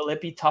man, will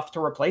it be tough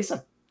to replace him?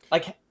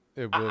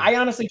 I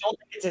honestly don't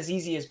think it's as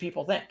easy as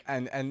people think.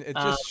 And it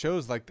just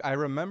shows, I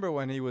remember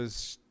when he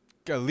was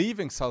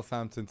leaving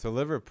Southampton to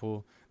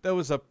Liverpool, there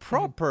was a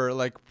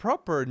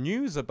proper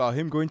news about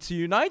him going to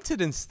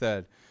United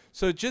instead.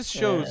 So it just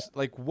shows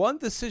one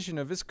decision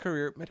of his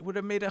career would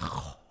have made a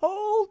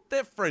whole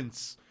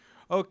difference,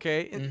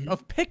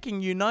 of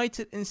picking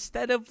United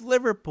instead of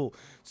Liverpool.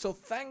 So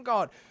thank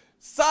God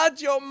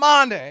Sadio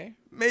Mane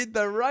made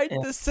the right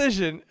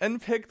decision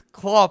and picked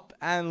Klopp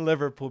and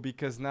Liverpool,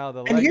 because now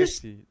the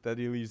legacy that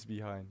he leaves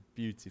behind,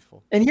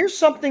 beautiful. And here's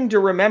something to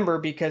remember,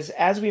 because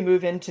as we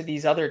move into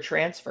these other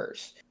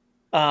transfers,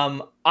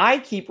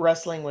 I keep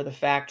wrestling with the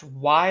fact,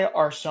 why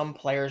are some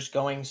players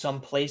going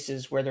some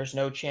places where there's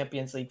no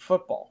Champions League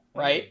football,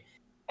 right?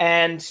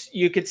 And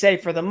you could say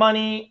for the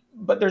money,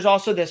 but there's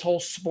also this whole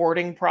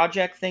sporting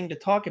project thing to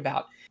talk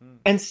about.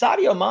 And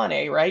Sadio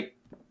Mane, right,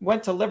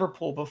 went to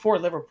Liverpool before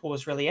Liverpool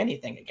was really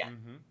anything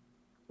again,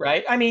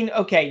 right? I mean,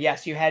 okay,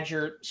 yes, you had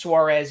your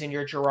Suarez and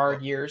your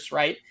Gerrard years,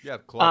 right? Yeah,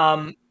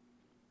 Klopp.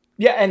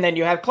 And then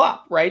you have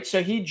Klopp, right?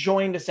 So he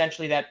joined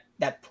essentially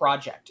that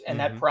project, and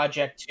that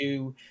project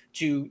to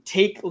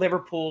take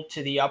Liverpool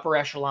to the upper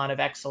echelon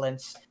of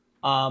excellence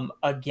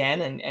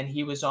again, and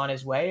he was on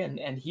his way,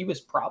 and he was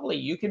probably,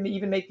 you can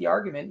even make the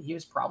argument, he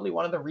was probably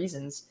one of the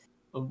reasons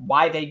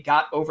why they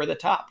got over the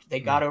top.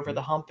 They got over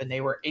the hump, and they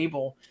were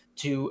able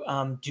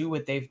to do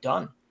what they've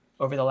done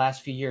over the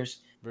last few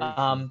years. Very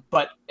true.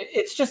 But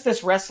it's just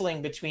this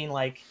wrestling between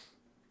like,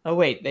 oh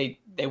wait,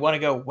 they want to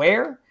go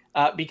where?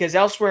 Because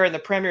elsewhere in the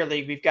Premier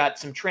League, we've got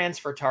some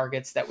transfer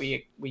targets that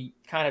we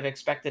kind of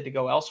expected to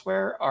go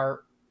elsewhere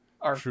are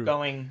True.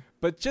 going.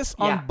 But just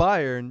on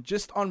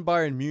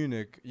Bayern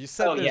Munich, you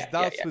said there's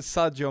doubts with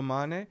Sadio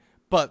Mane,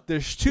 but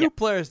there's two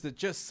players that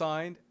just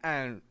signed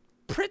and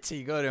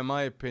pretty good in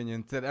my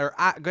opinion that are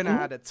going to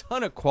add a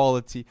ton of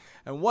quality,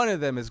 and one of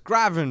them is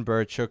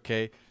Gravenberch,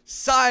 okay,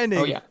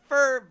 signing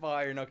for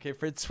Bayern, okay,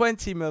 for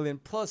 20 million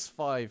plus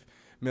 5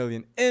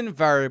 million in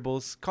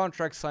variables,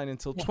 contract signed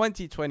until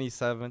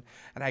 2027,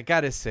 and I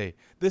gotta say,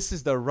 this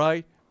is the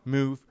right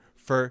move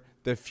for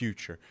the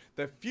future.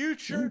 The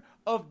future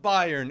of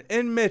Bayern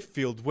in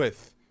midfield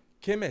with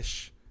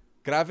Kimmich,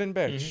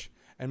 Gravenberch,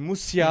 and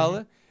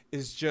Musiala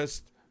is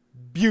just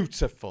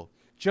beautiful.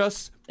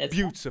 Just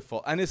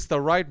beautiful. And it's the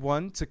right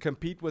one to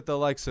compete with the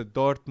likes of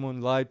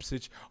Dortmund,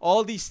 Leipzig.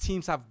 All these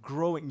teams have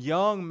growing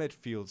young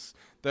midfields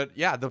that,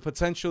 the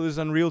potential is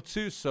unreal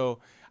too. So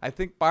I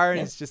think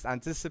Bayern is just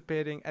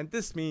anticipating. And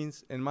this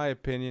means, in my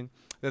opinion,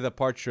 the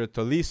departure of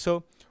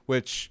Tolisso,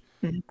 which,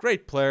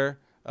 great player.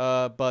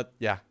 But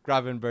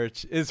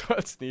Gravenberch is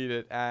what's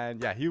needed.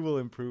 And he will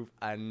improve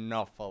an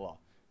awful lot.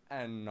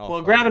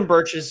 Well,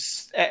 Gravenberch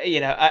is,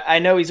 I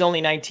know he's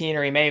only 19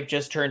 or he may have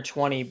just turned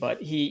 20,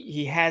 but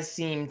he has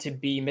seemed to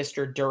be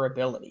Mr.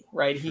 Durability,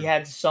 right? He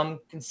had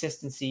some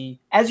consistency,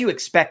 as you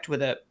expect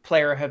with a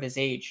player of his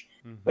age,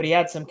 but he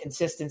had some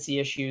consistency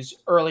issues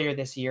earlier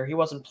this year. He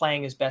wasn't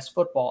playing his best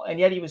football, and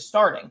yet he was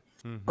starting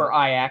for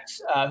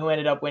Ajax, who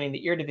ended up winning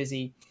the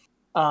Eredivisie.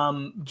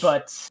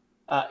 But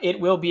it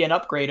will be an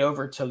upgrade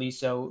over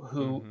Tolisso,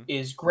 who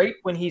is great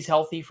when he's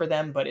healthy for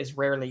them, but is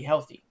rarely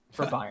healthy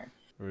for Bayern.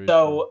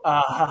 So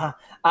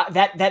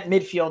that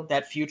midfield,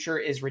 that future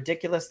is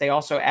ridiculous. They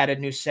also added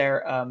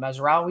Noussair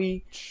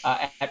Mazraoui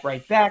at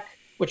right back,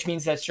 which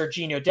means that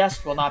Serginho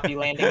Dest will not be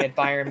landing at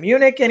Bayern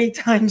Munich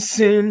anytime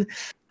soon.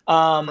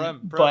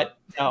 But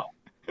no,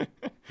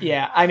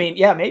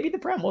 maybe the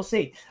Prem. We'll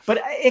see.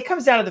 But it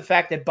comes down to the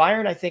fact that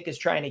Bayern, I think, is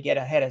trying to get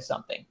ahead of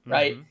something,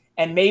 right?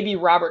 And maybe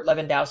Robert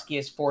Lewandowski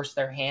has forced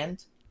their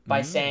hand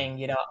by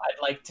saying,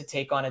 I'd like to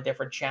take on a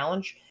different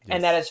challenge,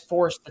 and that has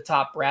forced the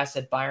top brass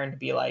at Bayern to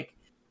be like,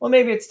 well,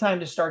 maybe it's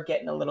time to start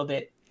getting a little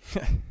bit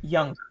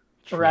younger,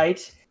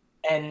 right?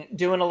 And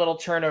doing a little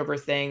turnover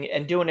thing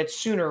and doing it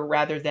sooner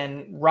rather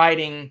than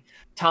riding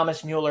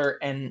Thomas Mueller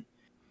and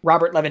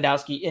Robert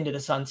Lewandowski into the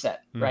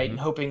sunset, right? And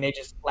hoping they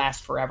just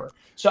last forever.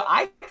 So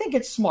I think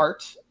it's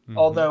smart,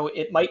 although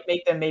it might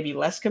make them maybe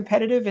less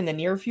competitive in the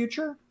near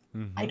future.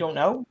 I don't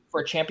know,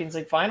 for a Champions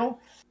League final.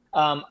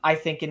 I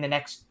think in the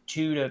next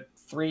 2 to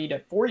 3 to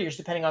 4 years,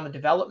 depending on the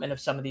development of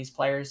some of these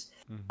players,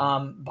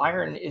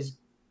 Bayern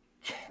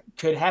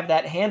could have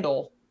that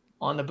handle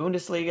on the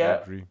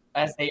Bundesliga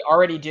as they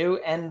already do,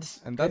 and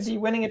could be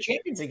winning a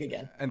Champions League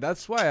again. And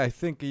that's why I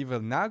think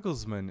even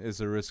Nagelsmann is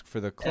a risk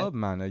for the club,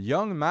 man. A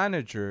young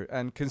manager,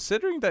 and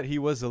considering that he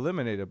was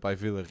eliminated by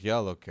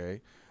Villarreal, okay,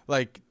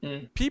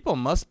 people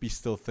must be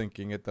still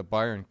thinking at the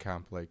Bayern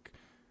camp,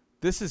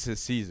 this is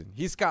his season.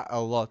 He's got a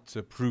lot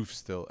to prove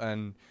still.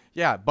 And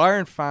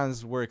Bayern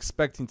fans were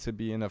expecting to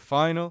be in a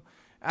final,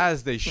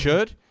 as they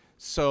should.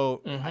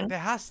 So there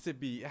has to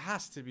be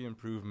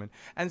improvement.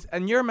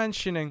 And you're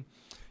mentioning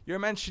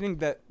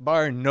that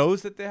Bayern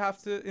knows that they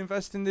have to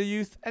invest in the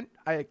youth, and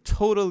I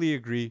totally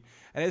agree.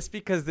 And it's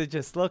because they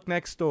just look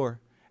next door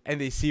and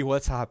they see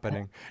what's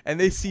happening, and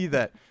they see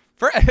that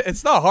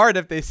it's not hard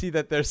if they see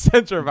that their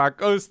center back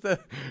goes to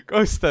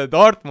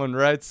Dortmund,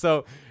 right?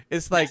 So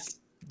it's like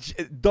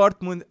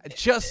Dortmund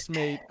just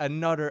made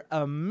another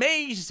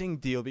amazing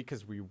deal,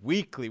 because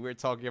we're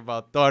talking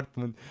about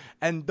Dortmund,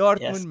 and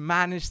Dortmund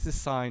managed to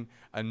sign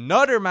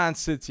another Man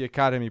City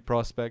Academy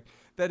prospect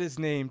that is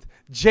named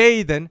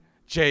Jadon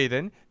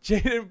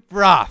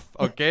Braaf,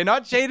 okay,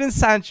 not Jadon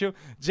Sancho,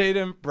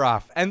 Jadon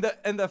Braaf, and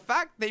the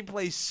fact they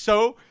play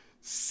so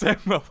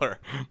similar,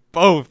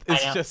 both, is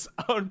just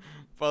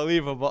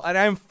unbelievable, and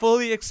I'm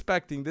fully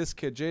expecting this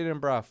kid Jadon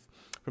Braaf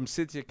from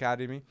City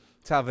Academy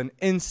to have an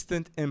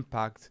instant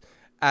impact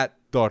at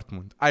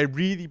Dortmund. I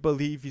really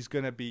believe he's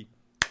going to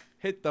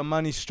hit the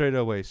money straight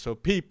away. So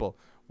people,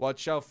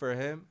 watch out for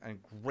him, and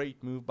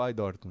great move by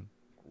Dortmund.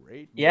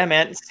 Great move. Yeah,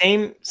 man.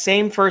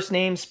 Same first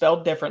name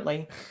spelled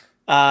differently.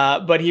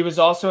 But he was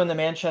also in the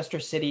Manchester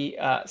City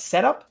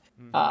setup.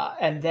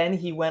 And then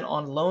he went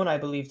on loan, I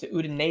believe, to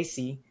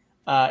Udinese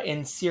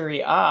in Serie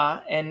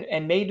A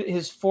and made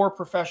his 4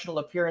 professional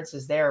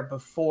appearances there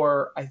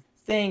before, I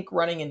think,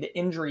 running into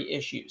injury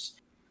issues.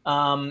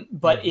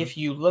 But if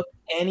you look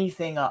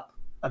anything up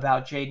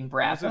about Jadon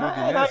Braaf,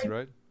 Udinese,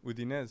 right?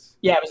 Udinese.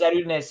 Yeah, it was at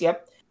Udinese.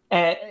 Yep.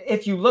 And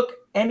if you look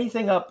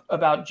anything up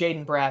about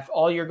Jadon Braaf,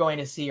 all you're going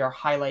to see are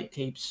highlight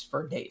tapes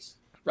for days,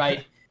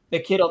 right? The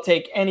kid will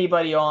take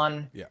anybody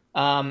on.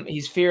 Yeah.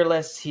 He's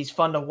fearless. He's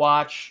fun to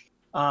watch.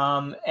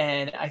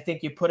 And I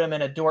think you put him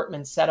in a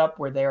Dortmund setup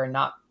where they're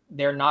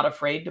not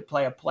afraid to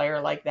play a player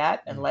like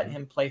that and let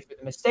him play through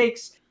the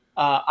mistakes.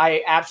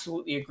 I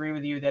absolutely agree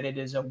with you that it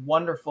is a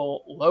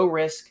wonderful, low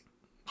risk,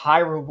 high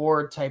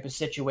reward type of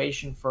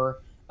situation for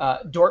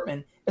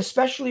Dortmund,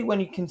 especially when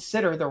you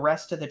consider the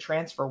rest of the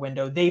transfer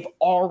window they've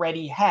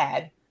already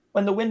had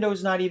when the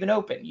window's not even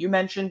open. You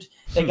mentioned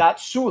they got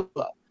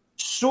Sula.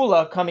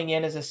 Sula coming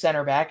in as a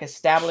center back,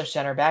 established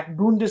center back,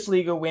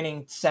 Bundesliga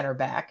winning center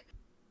back.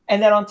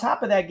 And then on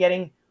top of that,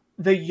 getting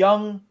the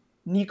young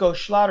Nico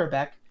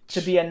Schlotterbeck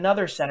to be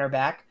another center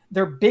back,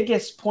 their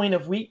biggest point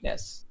of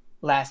weakness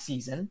last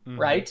season,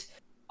 right?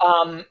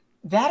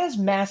 That is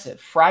massive.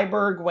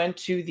 Freiburg went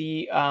to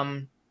the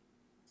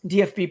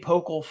DFB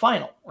Pokal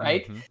final,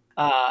 right?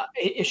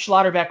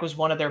 Schlotterbeck was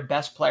one of their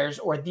best players,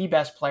 or the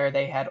best player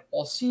they had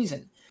all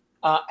season.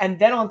 And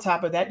then on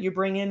top of that, you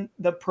bring in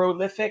the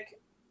prolific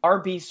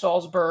RB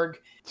Salzburg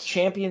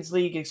Champions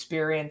League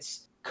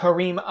experience,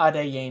 Karim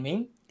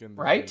Adeyemi,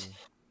 right?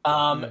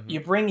 You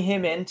bring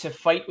him in to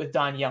fight with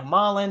Daniel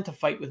Malen, to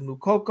fight with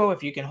Mukoko,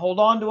 if you can hold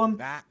on to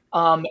him.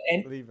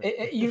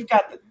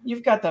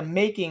 You've got the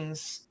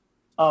makings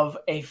of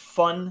a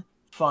fun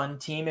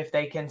team if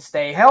they can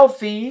stay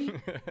healthy.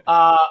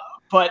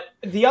 But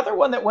the other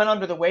one that went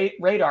under the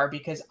radar,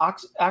 because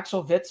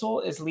Axel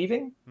Witsel is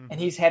leaving and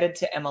he's headed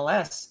to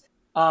MLS.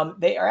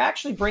 They are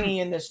actually bringing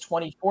in this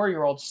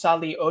 24-year-old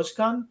Salih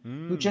Özkan,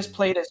 who just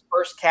played his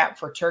first cap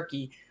for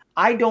Turkey.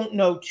 I don't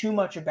know too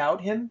much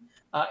about him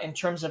in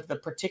terms of the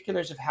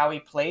particulars of how he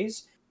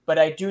plays, but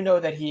I do know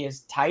that he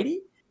is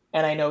tidy,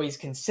 and I know he's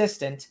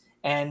consistent.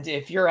 And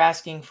if you're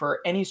asking for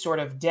any sort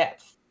of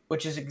depth,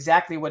 which is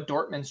exactly what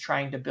Dortmund's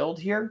trying to build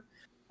here,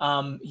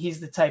 he's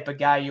the type of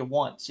guy you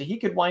want. So he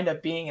could wind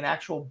up being an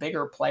actual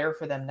bigger player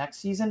for them next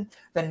season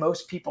than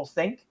most people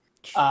think.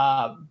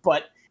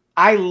 But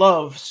I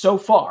love so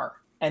far,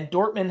 and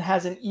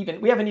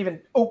Dortmund we haven't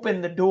even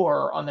opened the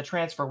door on the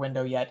transfer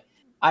window yet.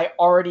 I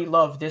already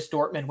love this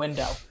Dortmund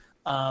window.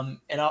 And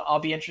I'll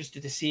be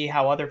interested to see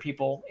how other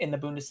people in the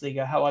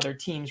Bundesliga, how other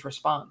teams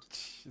respond.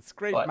 It's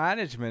great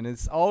management.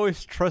 It's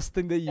always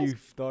trusting the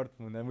youth,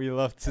 Dortmund, and we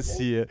love to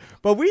see it.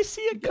 But we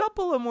see a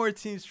couple of more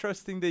teams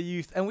trusting the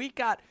youth, and we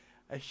got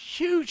a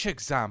huge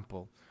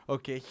example.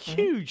 Okay,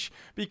 huge,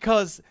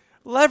 because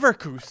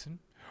Leverkusen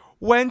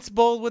went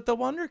bold with the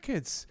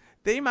Wonderkids.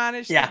 They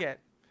managed to get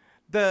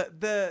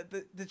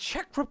the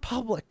Czech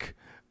Republic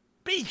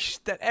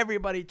beast that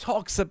everybody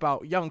talks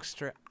about,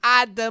 youngster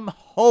Adam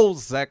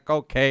Holzek,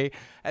 okay,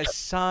 has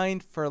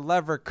signed for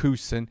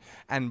Leverkusen,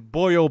 and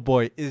boy, oh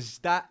boy, is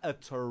that a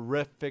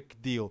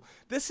terrific deal.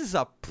 This is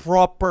a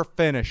proper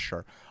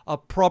finisher,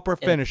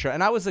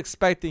 and I was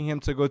expecting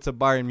him to go to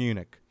Bayern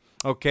Munich,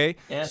 okay?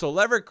 Yeah. So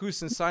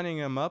Leverkusen signing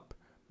him up,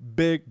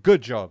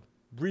 good job,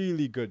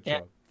 really good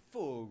job.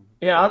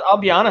 Yeah, I'll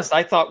be honest.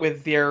 I thought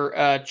with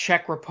their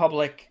Czech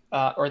Republic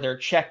or their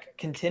Czech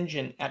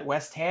contingent at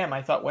West Ham,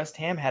 I thought West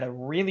Ham had a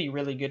really,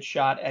 really good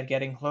shot at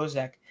getting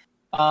Hlozek.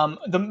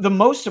 The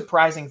most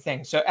surprising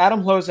thing, so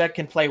Adam Hlozek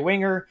can play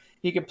winger.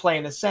 He can play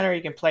in the center.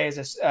 He can play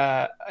as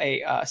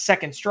a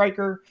second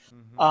striker.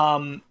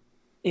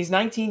 He's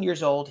 19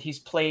 years old. He's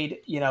played,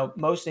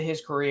 most of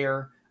his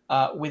career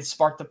with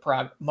Sparta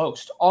Prague.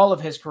 All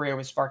of his career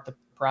with Sparta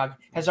Prague,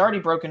 has already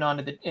broken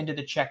into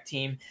the Czech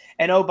team.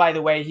 And oh, by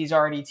the way, he's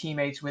already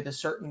teammates with a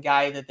certain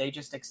guy that they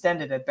just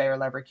extended at Bayer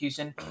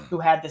Leverkusen, who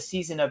had the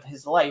season of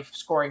his life,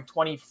 scoring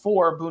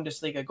 24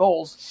 Bundesliga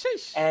goals.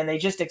 Sheesh. And they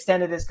just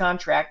extended his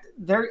contract.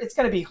 It's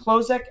going to be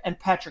Hlozek and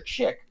Patrick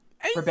Schick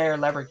for Bayer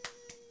Leverkusen.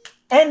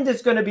 And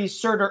it's going to be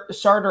Sardar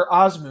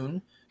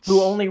Azmoun,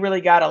 who only really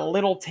got a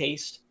little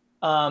taste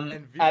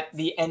at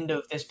the end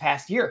of this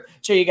past year.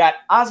 So you got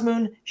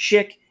Azmoun,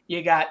 Schick,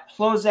 you got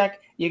Hlozek,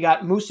 you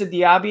got Moussa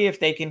Diaby, if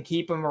they can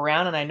keep him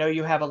around, and I know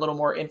you have a little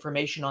more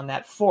information on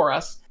that for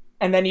us.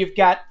 And then you've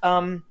got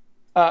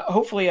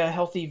hopefully a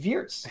healthy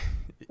Wirtz,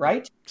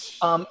 right?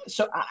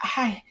 So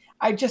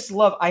I just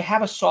love. I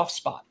have a soft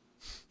spot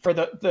for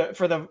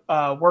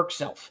the work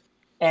self,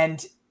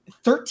 and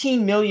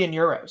 13 million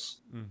euros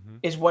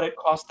is what it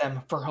cost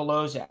them for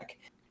Hlozek.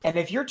 And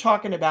if you're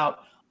talking about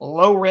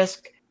low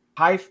risk,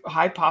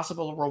 high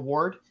possible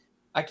reward,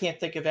 I can't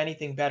think of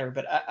anything better.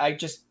 But I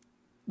just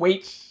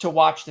wait to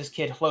watch this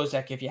kid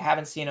Hlozek. If you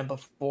haven't seen him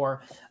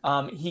before,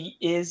 he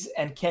is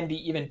and can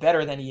be even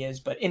better than he is.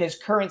 But in his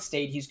current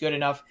state, he's good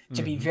enough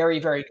to be very,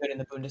 very good in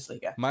the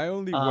Bundesliga. My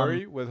only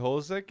worry with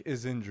Hlozek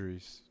is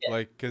injuries,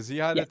 because he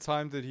had a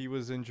time that he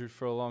was injured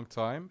for a long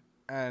time,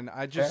 and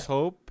I just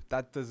hope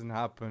that doesn't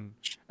happen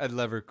at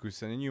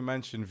Leverkusen. And you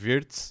mentioned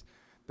Wirtz.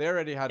 They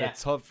already had a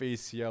tough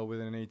ACL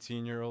with an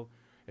 18-year-old.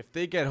 If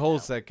they get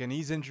Hlozek and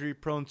he's injury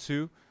prone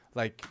too,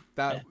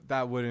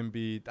 that wouldn't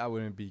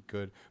be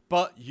good.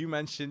 But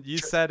you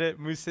said it,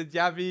 Moussa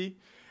Diaby,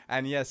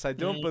 and yes, I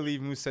don't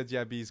believe Moussa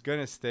Diaby is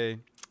gonna stay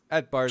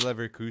at Bayer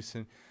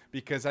Leverkusen,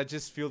 because I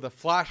just feel the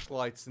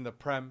flashlights in the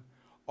Prem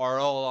are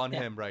all on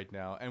him right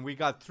now, and we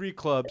got 3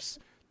 clubs,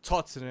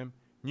 Tottenham,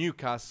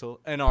 Newcastle,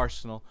 and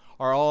Arsenal,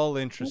 are all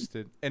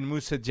interested in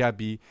Moussa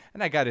Diaby,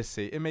 and I gotta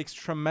say, it makes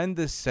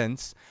tremendous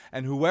sense.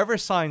 And whoever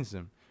signs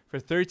him for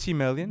 30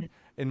 million,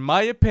 in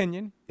my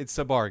opinion, it's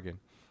a bargain.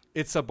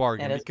 it's a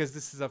bargain It is. because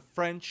this is a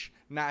French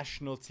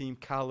national team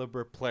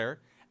caliber player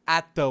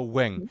at the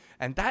wing.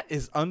 And that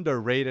is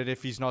underrated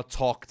if he's not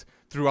talked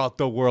throughout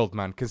the world,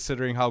 man,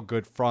 considering how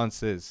good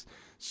France is.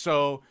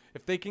 So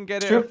if they can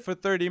get it for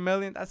 30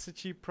 million, that's a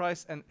cheap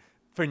price. And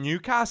for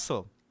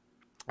Newcastle,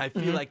 I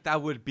feel like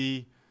that would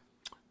be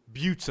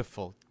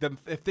beautiful.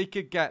 If they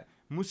could get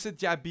Moussa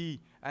Diaby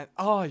and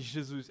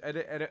Jesus,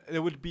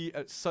 it would be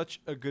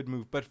such a good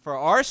move. But for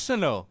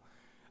Arsenal,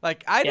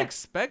 like I'd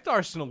expect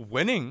Arsenal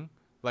winning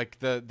like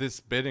this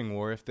bidding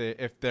war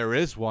if there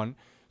is one.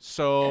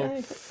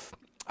 So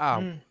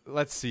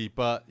let's see.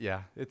 But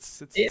yeah,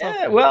 it's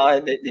tough.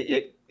 Well,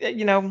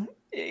 you know,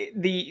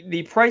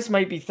 the price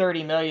might be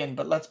 30 million,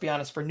 but let's be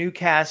honest, for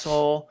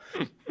Newcastle,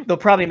 they'll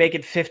probably make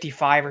it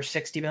 55 or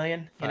 60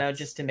 million, you know,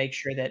 just to make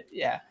sure that,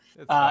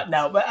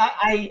 no, but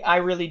I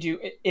really do.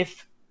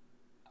 If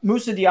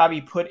Moussa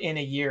Diaby put in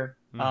a year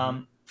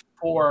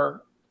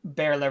for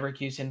Bayer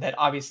Leverkusen, that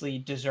obviously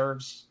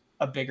deserves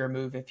a bigger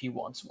move if he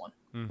wants one,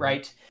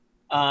 right?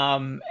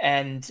 And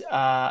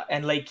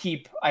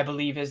L'Equipe, I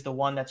believe, is the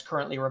one that's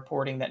currently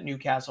reporting that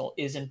Newcastle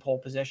is in pole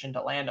position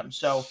to land him.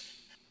 So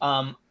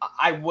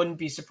I wouldn't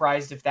be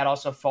surprised if that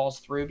also falls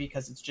through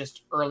because it's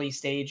just early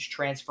stage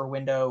transfer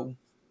window,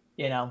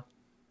 you know,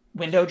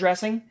 window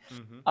dressing.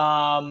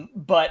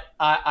 But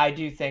I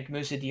do think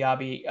Moussa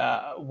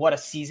Diaby, what a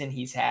season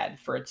he's had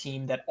for a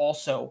team that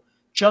also,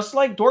 just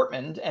like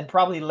Dortmund, and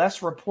probably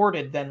less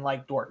reported than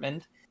like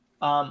Dortmund,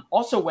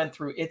 also went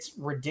through its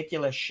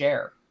ridiculous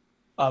share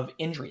of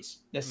injuries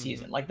this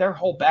season. Like their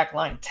whole back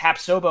line,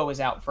 Tapsoba was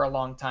out for a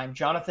long time.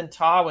 Jonathan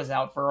Tah was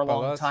out for a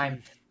long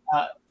time.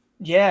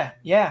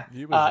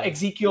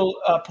 Ezekiel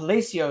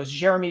Palacios,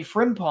 Jeremy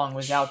Frimpong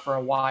was out for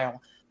a while.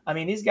 I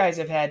mean, these guys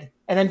have had,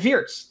 and then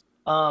Wirtz.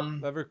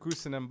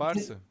 Leverkusen and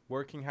Barca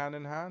working hand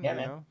in hand. Yeah, you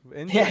man. know?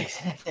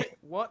 Injuries.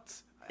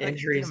 What?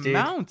 Injuries, the dude.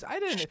 Amount.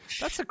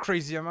 That's a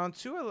crazy amount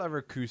too at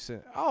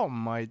Leverkusen. Oh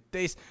my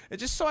days. And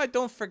just so I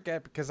don't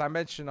forget, because I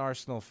mentioned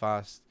Arsenal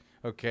fast.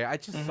 Okay, I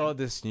just saw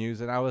this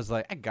news and I was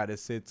like, I gotta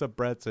say it's a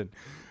Breton.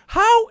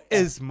 How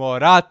is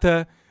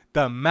Morata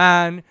the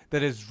man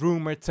that is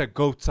rumored to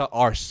go to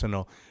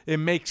Arsenal? It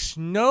makes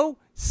no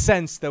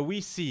sense that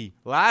we see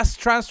last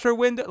transfer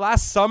window,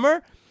 last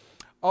summer,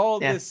 all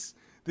this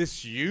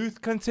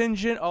youth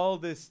contingent, all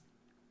this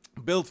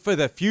built for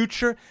the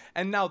future,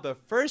 and now the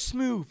first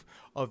move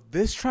of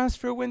this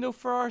transfer window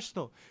for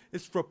Arsenal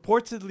is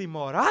reportedly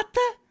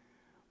Morata?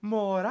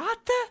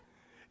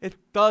 It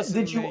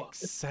doesn't make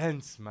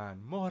sense,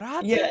 man.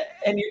 Morata. Yeah,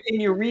 and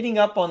you're reading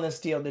up on this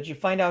deal. Did you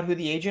find out who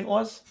the agent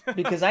was?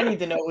 Because I need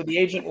to know who the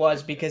agent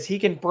was because he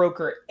can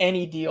broker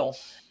any deal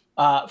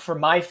for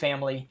my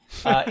family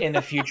in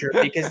the future.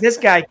 Because this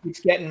guy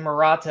keeps getting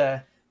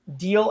Morata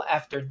deal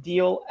after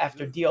deal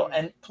after deal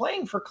and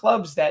playing for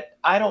clubs that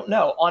I don't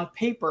know on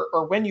paper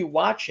or when you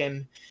watch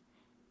him.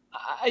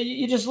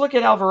 You just look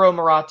at Alvaro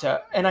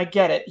Morata, and I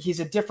get it.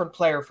 He's a different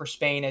player for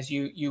Spain, as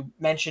you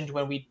mentioned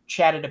when we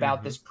chatted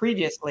about this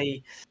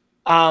previously.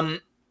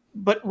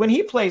 But when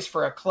he plays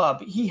for a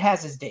club, he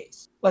has his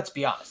days. Let's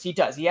be honest. He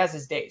does. He has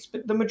his days.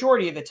 But the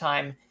majority of the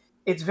time,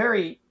 it's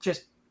very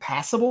just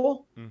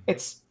passable.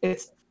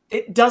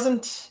 It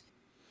doesn't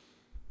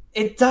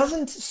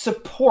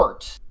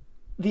support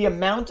the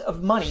amount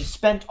of money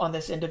spent on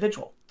this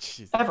individual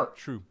ever.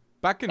 True.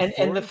 Back and forth.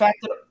 And the fact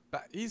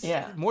that he's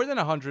more than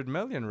 100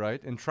 million,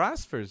 right, in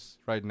transfers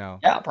right now.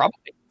 Yeah,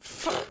 probably.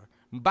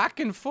 Back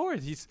and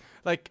forth. He's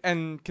like,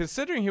 and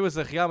considering he was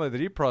a Real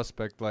Madrid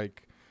prospect,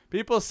 like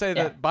people say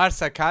that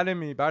Barca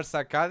Academy, La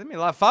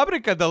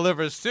Fábrica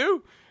delivers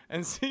too.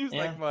 And seems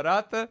like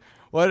Morata,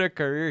 what a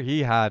career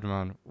he had,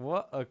 man.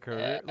 What a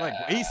career. Like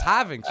he's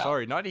having,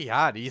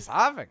 he's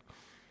having.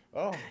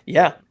 Oh.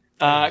 Yeah.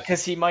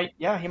 Because he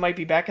might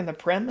be back in the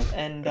Prem,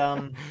 and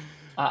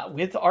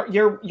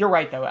you're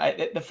right though.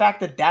 The fact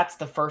that that's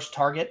the first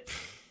target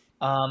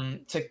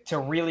to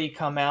really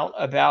come out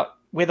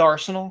with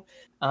Arsenal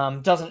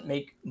doesn't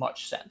make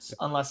much sense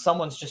unless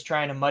someone's just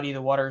trying to muddy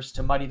the waters.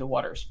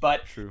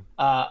 But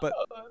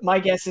my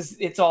guess is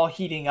it's all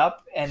heating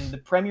up, and the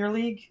Premier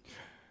League.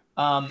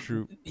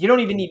 You don't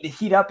even need to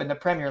heat up in the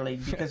Premier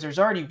League because there's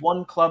already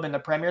one club in the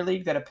Premier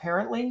League that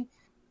apparently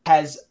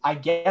has, I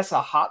guess,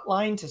 a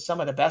hotline to some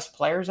of the best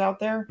players out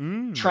there,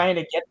 trying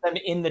to get them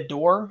in the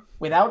door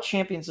without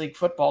Champions League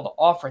football to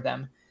offer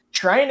them,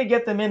 trying to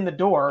get them in the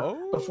door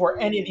before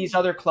any of these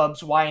other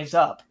clubs wise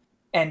up.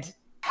 And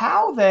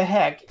how the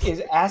heck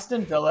is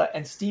Aston Villa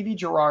and Stevie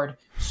Gerrard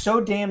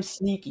so damn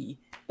sneaky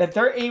that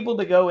they're able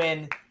to go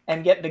in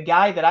and get the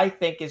guy that I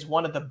think is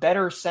one of the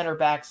better center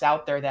backs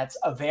out there that's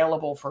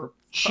available for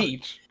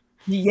cheap,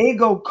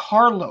 Diego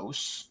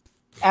Carlos,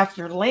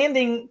 after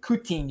landing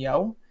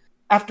Coutinho,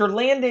 after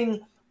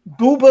landing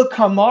Bouba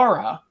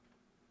Kamara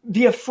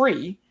via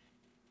free?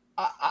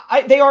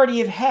 They already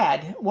have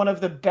had one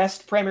of the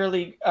best Premier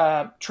League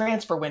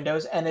transfer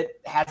windows, and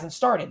it hasn't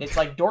started. It's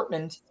like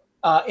Dortmund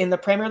in the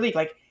Premier League.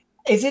 Like,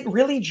 is it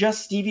really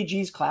just Stevie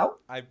G's clout?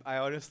 I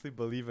honestly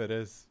believe it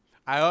is.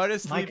 I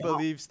honestly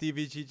believe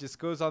Stevie G just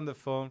goes on the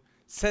phone,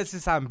 says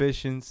his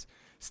ambitions,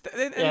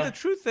 And the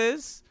truth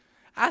is,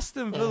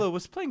 Aston Villa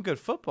was playing good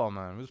football,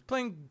 man. Was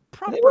playing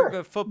proper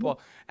good football.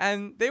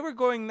 And they were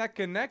going neck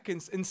and neck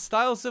in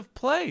styles of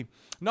play.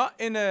 Not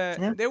in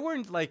a... They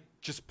weren't like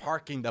just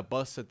parking the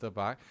bus at the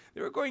back.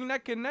 They were going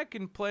neck and neck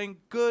and playing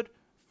good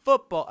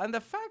football. And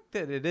the fact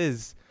that it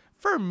is...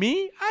 For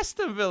me,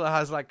 Aston Villa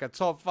has like a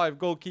top 5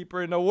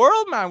 goalkeeper in the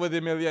world, man, with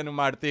Emiliano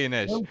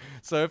Martinez.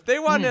 So if they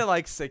want to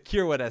like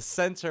secure with a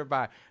center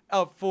back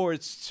up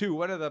forwards too,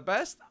 one of the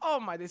best, oh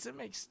my, this it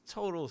makes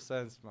total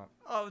sense, man.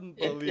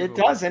 Unbelievable. It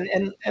does,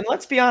 and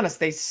let's be honest,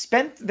 they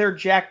spent their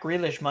Jack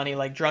Grealish money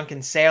like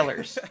drunken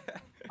sailors.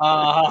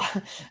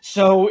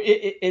 So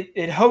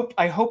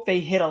I hope they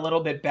hit a little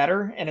bit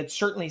better, and it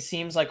certainly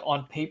seems like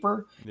on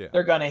paper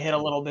they're going to hit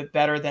a little bit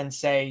better than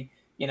say.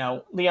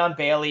 Leon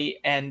Bailey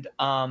and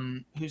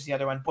who's the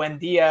other one?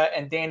 Buendia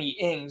and Danny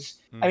Ings.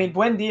 I mean,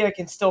 Buendia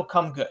can still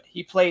come good.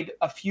 He played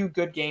a few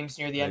good games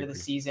near the end of the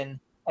season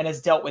and has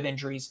dealt with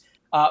injuries.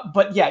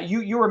 But yeah,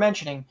 you were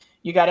mentioning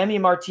you got Emi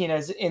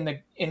Martinez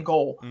in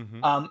goal.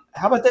 How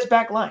about this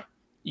back line?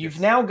 You've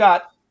now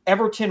got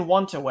Everton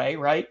Wantaway,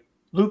 right?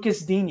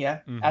 Lucas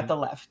Digne at the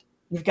left.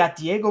 You've got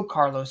Diego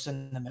Carlos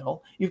in the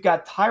middle. You've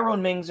got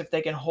Tyrone Mings if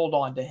they can hold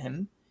on to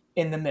him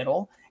in the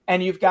middle,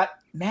 and you've got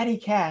Matty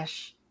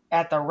Cash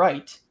at the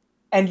right,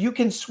 and you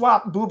can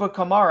swap Bouba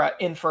Kamara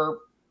in for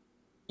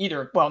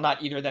either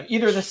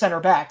the center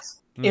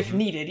backs if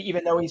needed,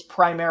 even though he's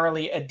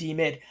primarily a D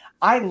mid.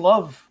 I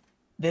love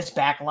this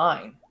back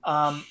line.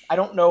 I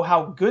don't know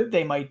how good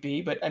they might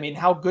be, but I mean,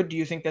 how good do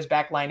you think this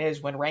back line is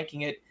when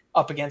ranking it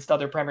up against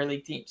other Premier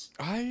League teams?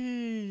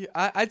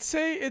 I'd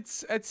say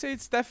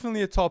it's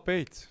definitely a top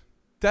 8.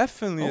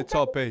 Definitely a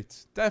top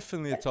 8.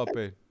 Definitely a top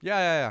 8.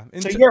 Yeah.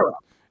 So Euro.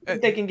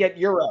 They can get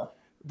Euro.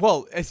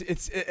 Well, it's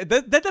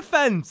the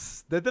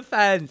defense.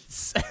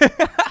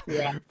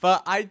 Yeah.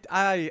 But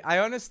I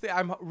honestly,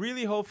 I'm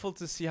really hopeful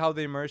to see how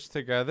they merge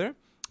together,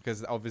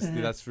 because obviously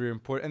that's very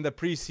important in the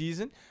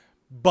preseason.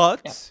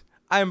 But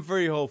I'm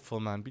very hopeful,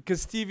 man,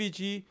 because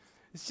TVG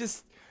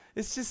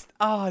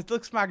it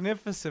looks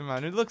magnificent,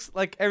 man. It looks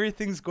like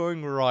everything's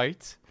going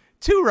right.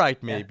 Too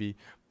right, maybe.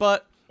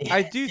 But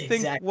I do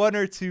think one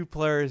or two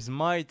players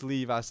might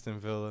leave Aston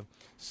Villa.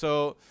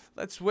 So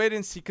let's wait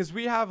and see, because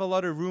we have a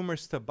lot of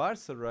rumors to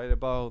Barca, right?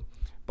 About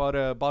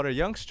a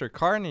youngster,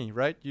 Carney,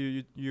 right?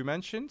 You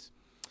mentioned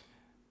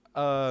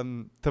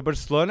to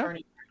Barcelona.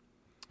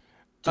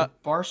 To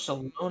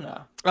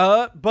Barcelona.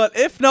 But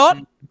if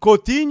not,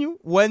 Coutinho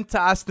went to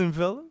Aston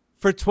Villa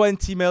for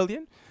 20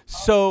 million.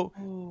 So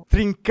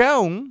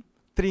Trincão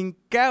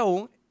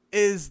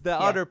is the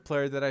other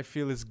player that I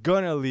feel is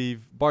gonna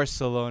leave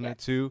Barcelona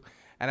too.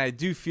 And I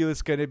do feel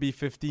it's going to be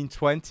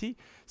 15-20.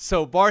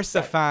 So,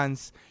 Barca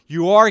fans,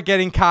 you are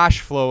getting cash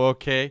flow,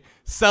 okay?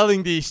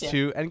 Selling these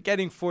two and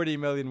getting 40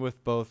 million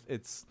with both.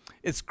 It's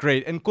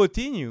great. And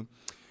Coutinho,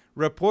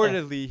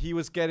 reportedly, he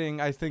was getting,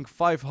 I think,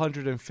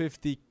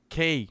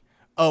 550K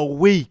a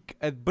week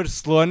at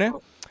Barcelona.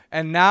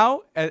 And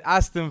now, at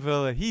Aston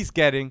Villa, he's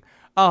getting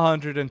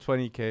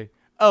 120K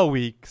a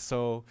week.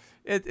 So,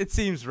 it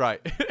seems right.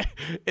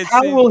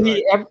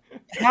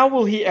 How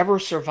will he ever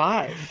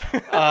survive?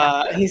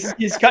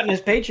 He's cutting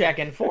his paycheck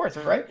in fourth,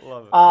 right?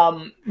 Love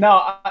it.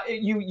 No,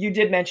 you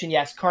did mention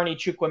Carney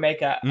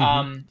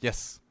Chukwuemeka.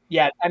 Yes.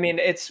 Yeah, I mean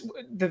it's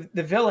the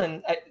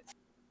villain.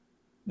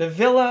 The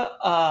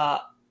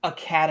Villa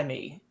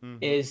Academy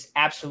is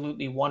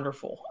absolutely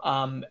wonderful.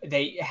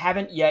 They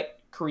haven't yet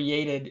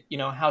created,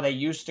 how they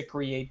used to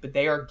create, but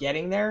they are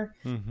getting there.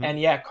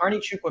 And Carney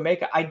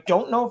Chukwuemeka, I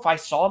don't know if I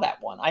saw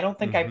that one. I don't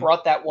think I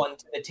brought that one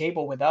to the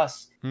table with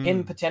us,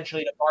 him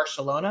potentially to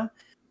Barcelona.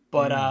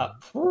 But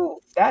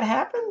that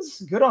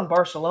happens. Good on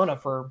Barcelona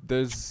for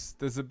there's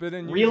a bit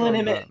of news reeling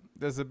him in.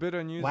 There's a bit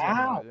of news.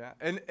 Wow. On that,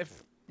 and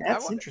if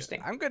that's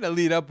interesting. I'm gonna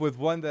lead up with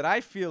one that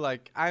I feel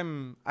like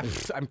I'm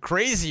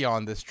crazy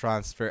on this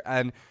transfer,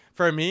 and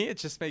for me it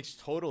just makes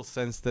total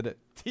sense that a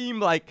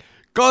team like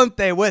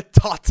Conte with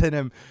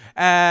Tottenham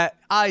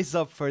eyes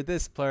up for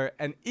this player,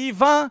 and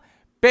Ivan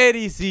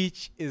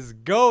Perisic is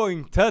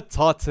going to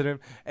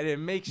Tottenham, and it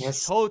makes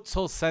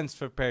total sense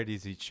for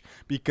Perisic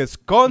because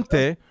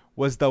Conte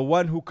was the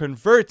one who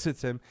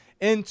converted him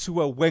into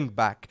a wing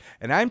back.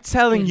 And I'm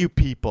telling you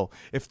people,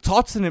 if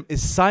Tottenham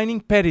is signing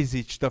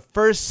Perisic, the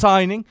first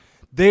signing,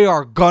 they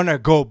are gonna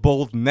go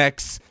bold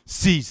next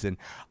season.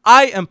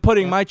 I am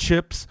putting my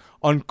chips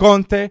on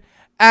Conte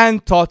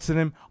and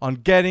Tottenham on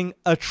getting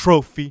a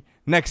trophy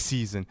next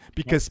season,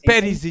 because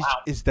Perisic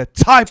is the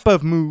type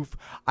of move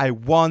I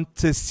want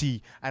to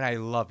see, and I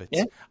love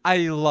it. I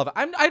love it.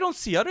 I don't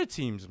see other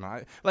teams,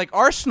 man, like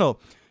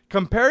Arsenal.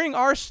 Comparing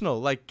Arsenal,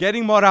 like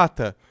getting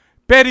Morata,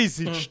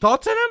 Perisic,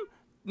 Tottenham,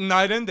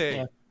 night and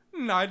day,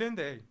 night and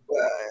day.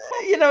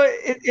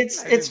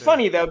 It's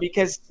funny though,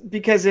 because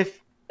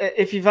if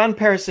Ivan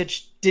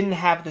Perisic didn't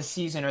have the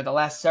season or the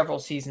last several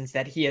seasons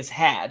that he has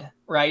had,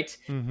 right?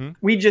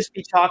 We'd just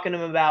be talking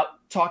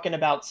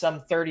about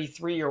some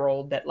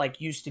 33-year-old that like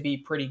used to be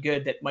pretty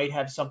good that might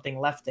have something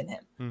left in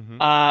him.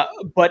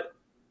 But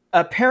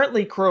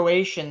apparently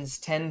Croatians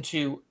tend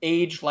to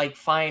age like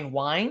fine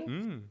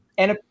wine.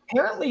 And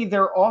apparently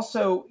they're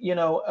also,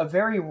 a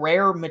very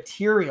rare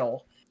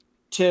material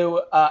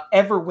to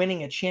ever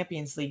winning a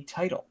Champions League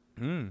title.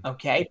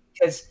 Okay?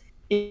 Because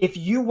if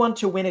you want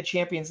to win a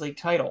Champions League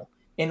title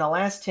in the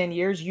last 10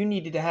 years, you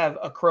needed to have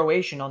a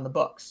Croatian on the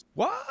books.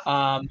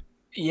 What?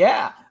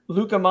 Yeah.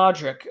 Luka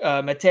Modric,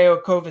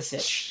 Mateo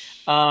Kovacic.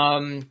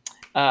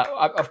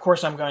 Of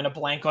course, I'm going to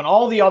blank on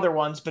all the other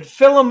ones, but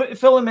fill them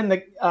in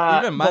the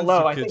even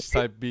below. Mandzukic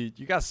type beat.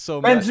 You got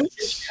so much,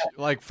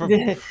 like from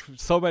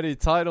so many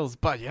titles.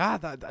 But yeah,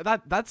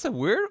 that's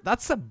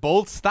a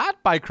bold stat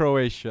by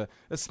Croatia.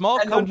 A small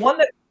country. The one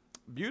that,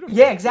 beautiful.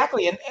 Yeah,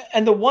 exactly.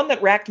 And the one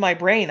that racked my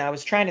brain, I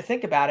was trying to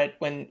think about it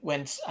when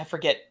I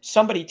forget,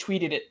 somebody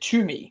tweeted it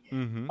to me.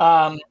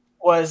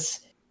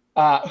 Was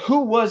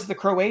who was the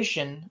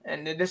Croatian?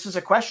 And this is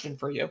a question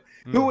for you.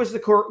 Who was the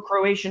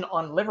Croatian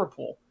on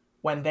Liverpool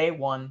when they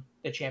won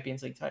the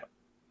Champions League title?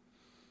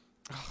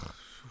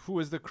 Who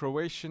was the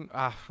Croatian?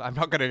 I'm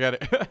not gonna get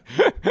it.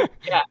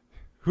 Yeah.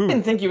 Who? I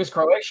didn't think he was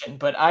Croatian,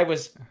 but I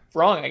was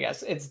wrong, I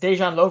guess. It's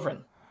Dejan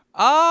Lovren.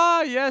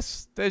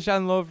 Yes,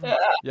 Dejan Lovren.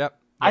 Yep.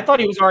 I thought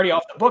he was already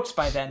off the books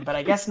by then, but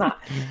I guess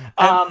not.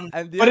 But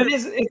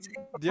it's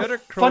the other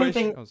funny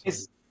Croatian thing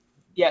is,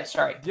 yeah,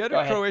 sorry. The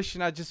other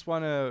Croatian I just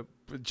want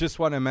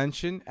to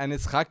mention, and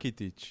it's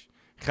Rakitic.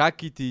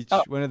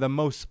 Rakitic, one of the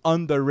most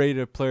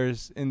underrated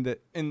players in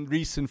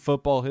recent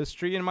football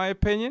history, in my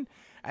opinion.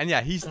 And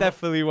yeah, he's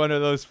definitely one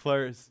of those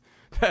players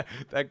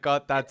that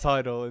got that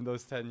title in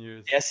those 10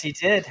 years. Yes, he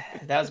did.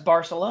 That was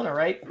Barcelona,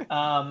 right?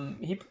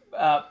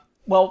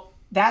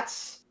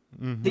 That's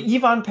the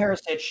Ivan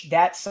Perisic,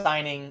 that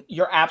signing.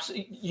 You're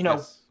absolutely,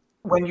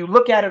 when you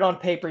look at it on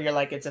paper, you're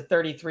like, it's a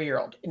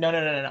 33-year-old.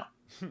 No.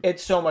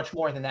 It's so much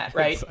more than that,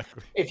 right?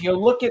 Exactly. If you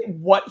look at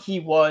what he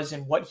was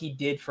and what he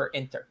did for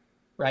Inter,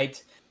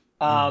 right?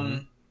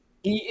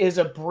 He is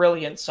a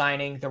brilliant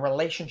signing. The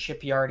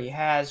relationship he already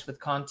has with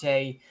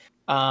Conte,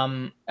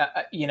 how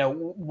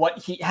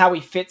he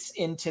fits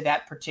into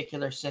that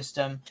particular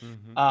system.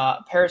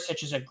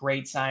 Perisic is a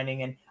great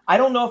signing, and I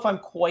don't know if I'm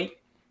quite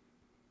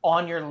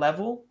on your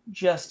level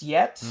just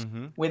yet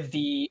with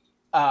the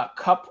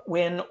cup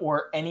win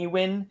or any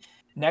win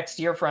next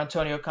year for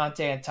Antonio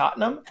Conte and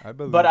Tottenham.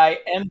 But I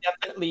am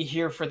definitely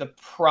here for the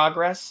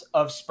progress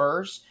of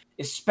Spurs,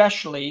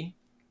 especially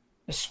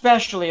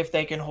if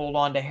they can hold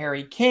on to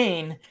Harry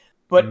Kane.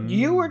 But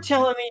you were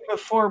telling me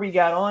before we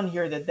got on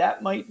here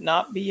that might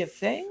not be a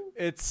thing.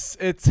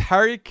 It's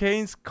Harry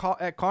Kane's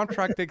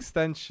contract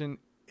extension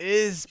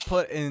is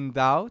put in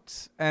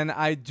doubt, and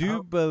I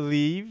do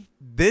believe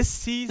this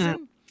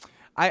season,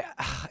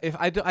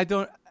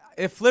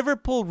 if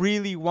Liverpool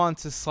really want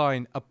to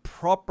sign a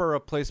proper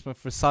replacement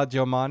for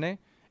Sadio Mane,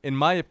 in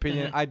my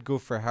opinion, I'd go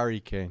for Harry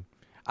Kane.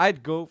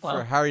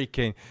 Harry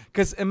Kane.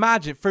 Because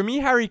imagine, for me,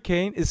 Harry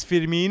Kane is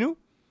Firmino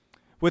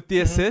with the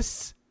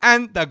assists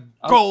and the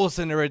goals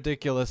in a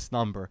ridiculous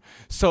number.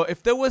 So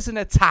if there was an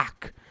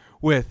attack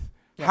with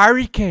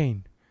Harry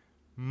Kane,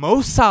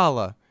 Mo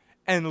Salah,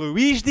 and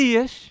Luis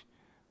Diaz,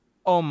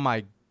 oh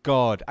my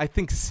God, I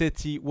think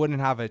City wouldn't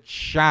have a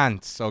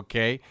chance,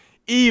 okay?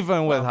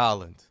 Even with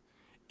Haaland.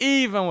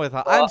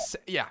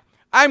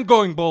 I'm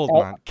going bold,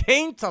 man.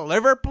 Kane to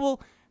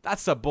Liverpool,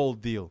 that's a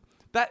bold deal.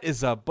 That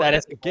is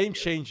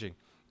game-changing.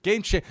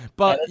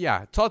 But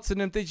yeah,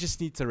 Tottenham, they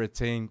just need to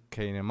retain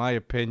Kane, in my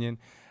opinion.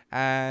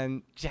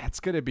 And yeah, it's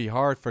going to be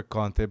hard for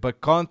Conte.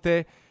 But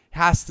Conte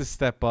has to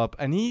step up.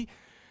 And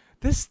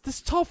this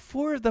top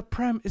four of the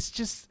Prem is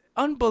just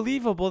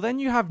unbelievable. Then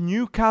you have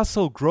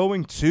Newcastle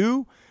growing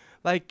too.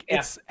 Like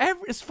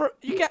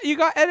you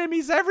got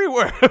enemies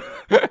everywhere.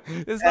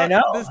 It's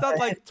not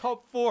like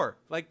top four,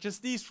 like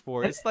just these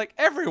four. It's like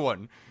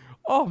everyone.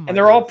 Oh my! And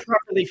they're all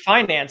properly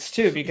financed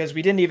too, because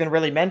we didn't even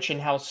really mention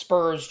how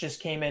Spurs just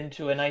came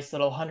into a nice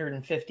little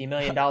 $150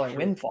 million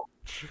windfall,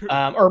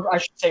 or I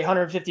should say,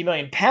 £150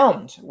 million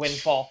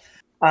windfall.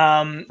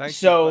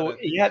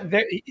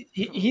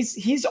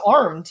 He's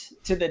armed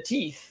to the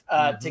teeth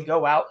to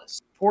go out and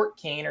support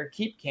Kane or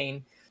keep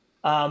Kane.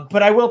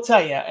 But I will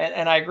tell you,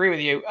 and I agree with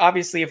you,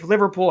 obviously, if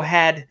Liverpool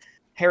had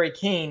Harry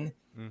Kane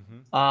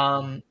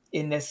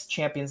in this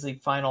Champions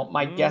League final,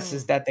 my guess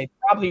is that they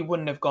probably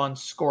wouldn't have gone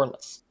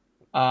scoreless.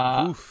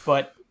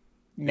 But,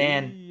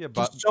 man,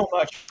 so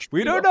much.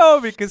 We don't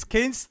know, because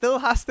Kane still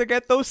has to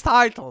get those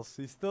titles.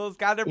 He still's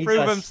got to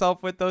prove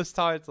himself with those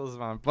titles,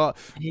 man. But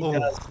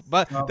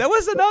there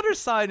was another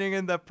signing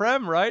in the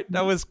Prem, right?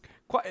 That was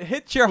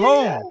hit your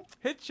home.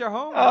 Hit your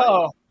home.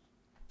 Oh.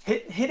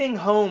 Right? Hitting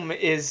home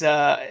is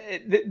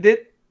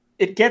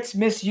it gets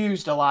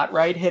misused a lot,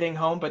 right? Hitting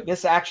home, but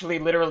this actually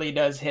literally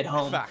does hit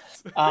home.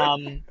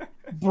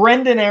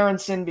 Brendan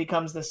Aronson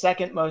becomes the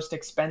second most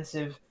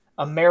expensive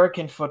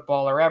American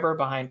footballer ever,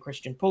 behind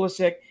Christian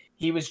Pulisic.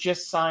 He was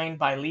just signed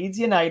by Leeds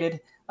United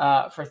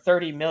for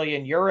 30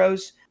 million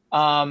euros.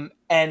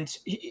 And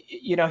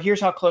here's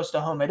how close to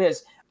home it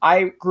is.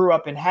 I grew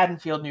up in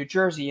Haddonfield, New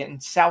Jersey, in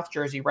South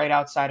Jersey, right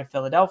outside of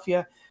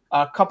Philadelphia.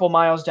 A couple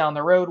miles down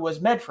the road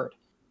was Medford,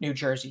 New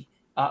Jersey.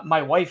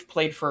 My wife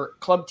played for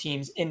club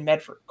teams in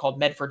Medford called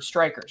Medford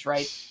Strikers,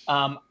 right?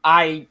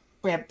 I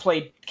have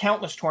played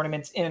countless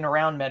tournaments in and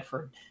around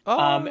Medford. We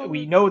Oh,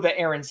 know the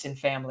Aronson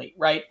family,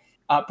 right?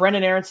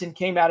 Brendan Aronson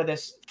came out of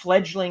this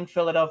fledgling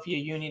Philadelphia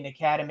Union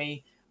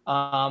Academy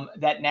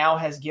that now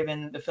has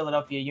given the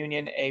Philadelphia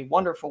Union a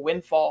wonderful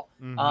windfall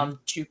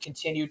to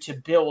continue to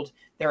build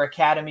their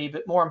academy.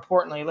 But more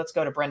importantly, let's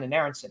go to Brendan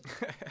Aronson.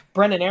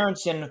 Brendan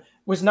Aronson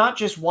was not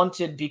just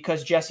wanted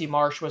because Jesse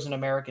Marsh was an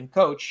American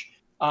coach.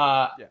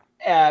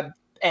 yeah.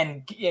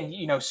 And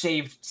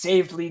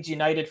saved Leeds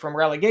United from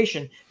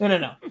relegation.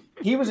 No.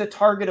 He was a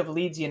target of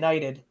Leeds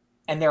United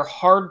and their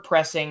hard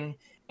pressing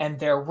and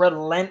their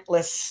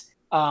relentless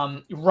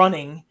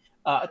running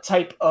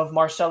type of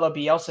Marcelo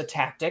Bielsa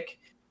tactic.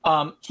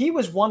 He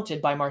was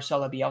wanted by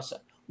Marcelo Bielsa.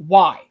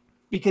 Why?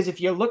 Because if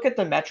you look at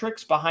the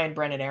metrics behind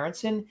Brendan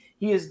Aronson,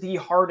 he is the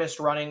hardest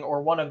running,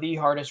 or one of the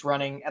hardest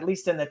running, at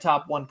least in the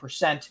top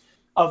 1%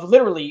 of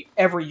literally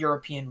every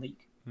European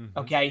league.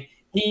 Okay.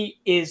 He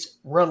is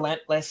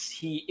relentless.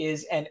 He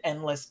is an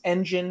endless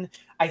engine.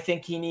 I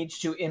think he needs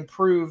to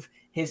improve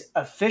his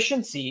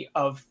efficiency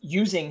of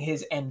using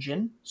his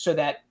engine so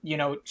that,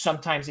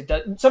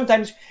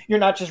 sometimes you're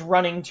not just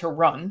running to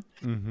run.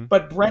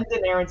 But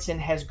Brendan Aronson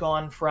has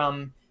gone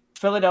from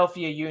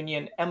Philadelphia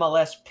Union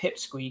MLS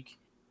pipsqueak,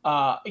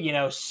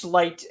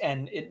 slight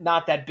and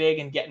not that big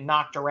and getting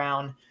knocked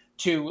around,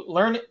 to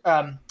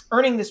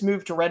earning this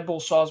move to Red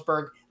Bull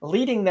Salzburg,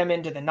 leading them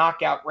into the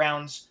knockout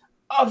rounds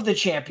of the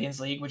Champions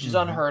League, which is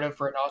unheard of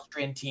for an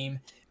Austrian team,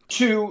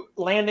 to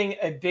landing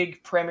a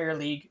big Premier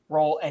League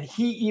role. And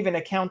he even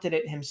accounted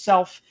it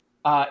himself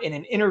in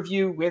an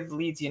interview with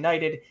Leeds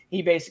United.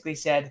 He basically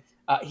said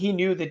he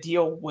knew the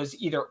deal was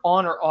either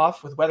on or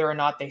off with whether or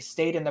not they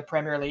stayed in the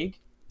Premier League.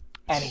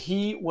 And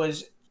he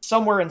was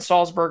somewhere in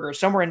Salzburg or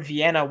somewhere in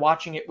Vienna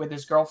watching it with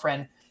his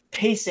girlfriend,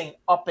 pacing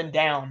up and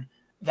down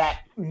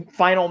that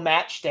final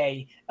match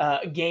day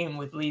game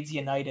with Leeds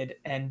United.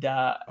 And,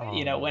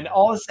 when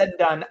all is said and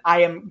done,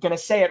 I am going to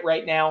say it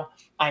right now.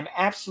 I'm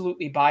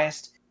absolutely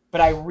biased, but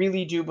I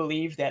really do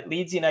believe that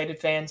Leeds United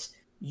fans,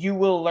 you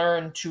will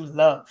learn to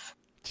love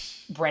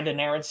Brendan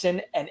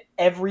Aronson and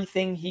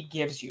everything he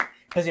gives you.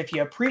 Because if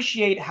you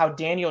appreciate how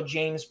Daniel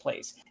James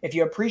plays, if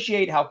you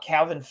appreciate how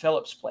Calvin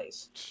Phillips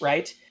plays,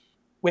 right,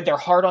 with their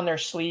heart on their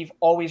sleeve,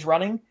 always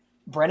running,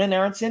 Brendan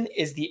Aronson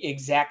is the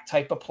exact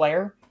type of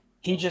player.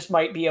 He just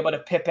might be able to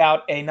pip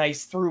out a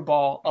nice through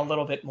ball a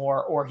little bit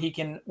more, or he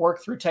can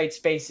work through tight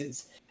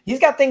spaces. He's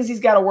got things he's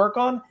got to work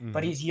on,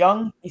 but he's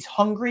young, he's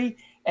hungry,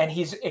 and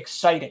he's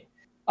exciting.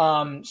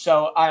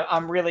 So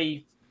I'm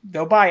really,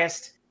 though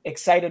biased,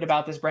 excited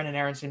about this Brendan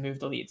Aronson move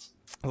to Leeds.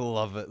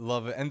 Love it.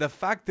 And the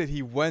fact that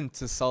he went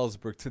to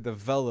Salzburg to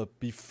develop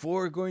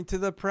before going to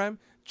the Prem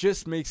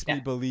just makes me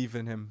believe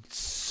in him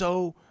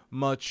so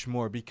much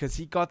more, because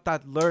he got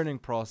that learning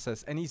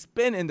process and he's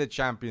been in the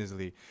Champions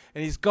League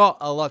and he's got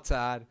a lot to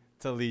add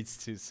to Leeds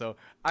too. So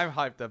I'm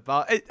hyped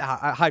about it.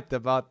 Hyped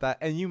about that.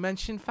 And you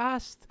mentioned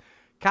fast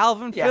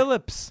Calvin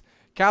Phillips.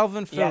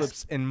 Calvin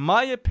Phillips, in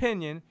my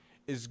opinion,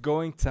 is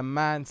going to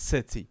Man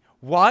City.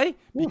 Why?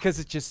 Because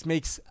it just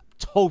makes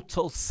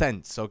total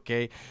sense,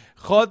 okay?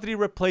 Rodri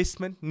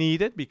replacement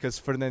needed because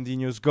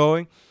Fernandinho's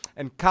going,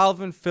 and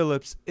Calvin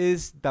Phillips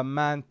is the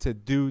man to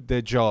do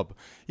the job.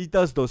 He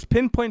does those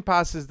pinpoint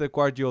passes that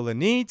Guardiola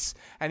needs,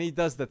 and he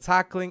does the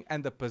tackling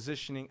and the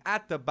positioning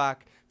at the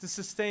back to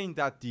sustain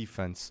that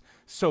defense.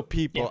 So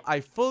people, I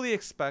fully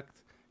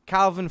expect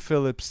Calvin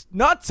Phillips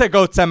not to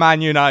go to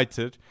Man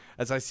United,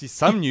 as I see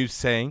some news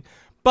saying,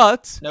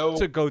 but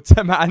to go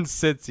to Man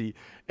City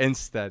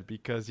instead,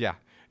 because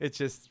it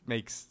just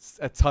makes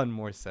a ton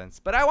more sense.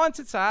 But I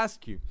wanted to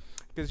ask you,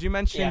 because you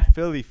mentioned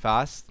Philly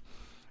fast,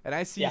 and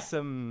I see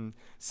some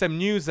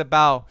news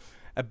about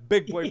a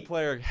big boy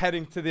player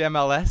heading to the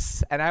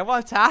MLS, and I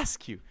want to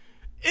ask you,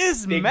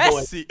 is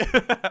Messi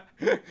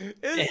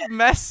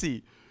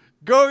Messi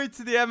going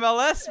to the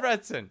MLS,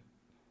 Breton?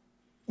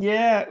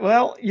 Yeah,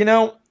 well,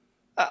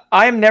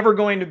 I'm never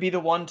going to be the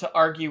one to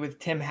argue with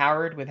Tim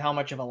Howard with how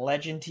much of a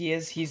legend he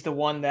is. He's the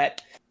one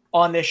that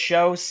on this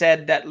show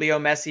said that Leo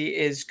Messi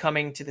is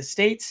coming to the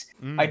States.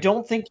 I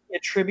don't think he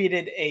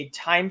attributed a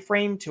time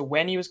frame to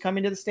when he was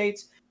coming to the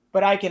States,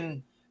 but I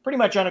can pretty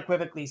much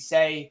unequivocally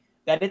say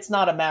that it's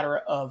not a matter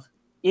of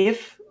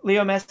if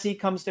Leo Messi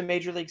comes to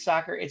Major League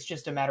Soccer, it's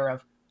just a matter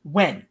of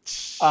when.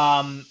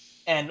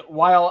 And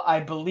while I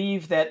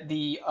believe that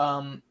the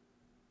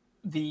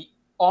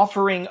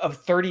offering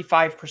of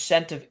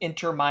 35% of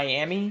Inter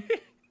Miami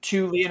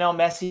to Lionel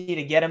Messi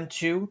to get him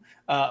to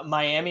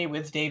Miami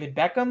with David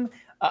Beckham,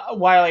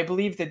 while I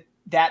believe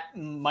that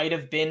might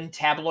have been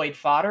tabloid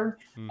fodder,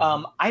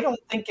 I don't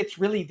think it's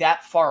really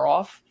that far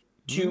off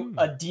to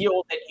a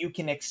deal that you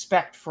can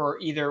expect for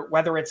either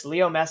whether it's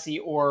Leo Messi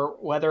or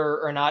whether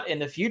or not in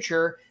the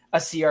future a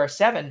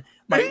CR7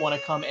 might want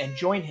to come and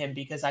join him,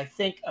 because I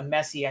think a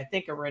Messi, I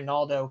think a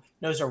Ronaldo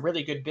knows a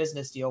really good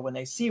business deal when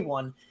they see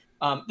one.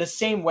 The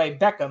same way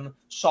Beckham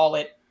saw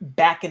it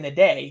back in the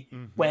day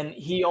when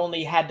he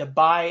only had to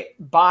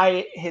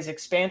buy his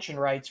expansion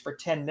rights for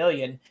 10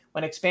 million,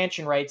 when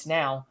expansion rights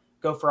now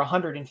go for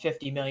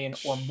 150 million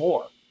or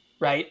more,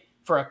 right?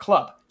 for a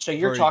club. So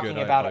you're Very talking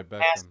good, about I a bet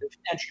massive them.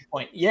 entry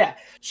point. Yeah.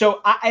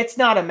 So it's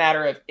not a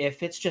matter of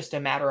if, it's just a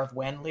matter of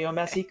when Leo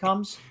Messi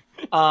comes.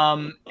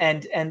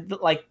 And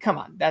like, come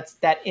on,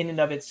 that in and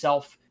of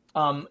itself.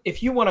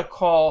 If you want to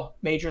call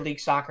Major League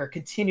Soccer,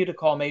 continue to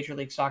call Major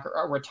League Soccer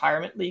a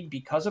retirement league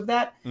because of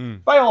that,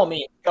 by all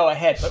means, go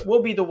ahead. But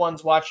we'll be the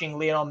ones watching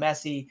Lionel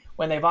Messi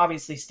when they've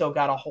obviously still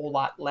got a whole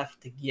lot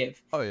left to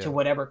give to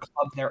whatever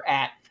club they're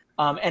at.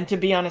 And to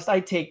be honest,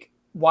 I take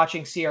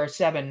watching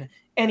CR7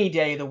 any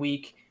day of the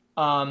week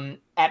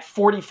at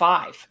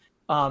 45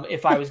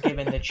 if I was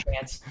given the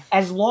chance,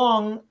 as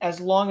long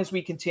as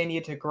we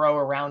continue to grow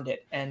around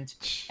it. And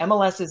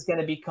MLS is going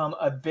to become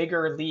a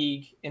bigger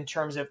league in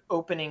terms of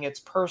opening its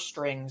purse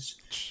strings.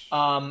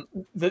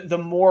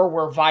 The more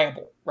we're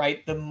viable,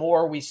 right? The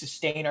more we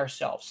sustain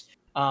ourselves.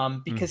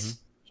 Because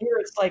here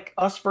it's like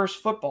us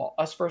versus football,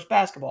 us versus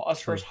basketball,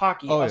 us versus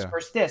hockey, us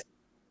versus this.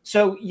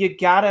 So you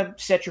gotta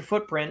set your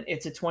footprint.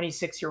 It's a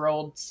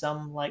 26-year-old,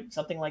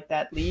 something like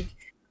that league.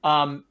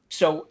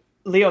 So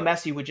Leo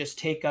Messi would just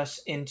take us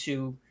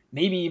into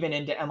maybe even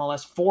into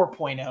MLS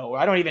 4.0.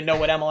 I don't even know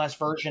what MLS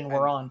version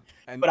we're on,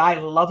 but I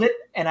love it.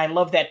 And I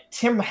love that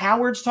Tim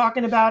Howard's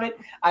talking about it.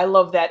 I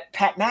love that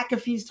Pat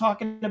McAfee's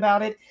talking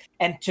about it.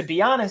 And to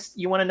be honest,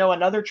 you want to know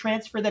another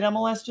transfer that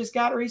MLS just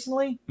got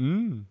recently?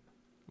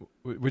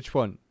 Which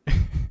one?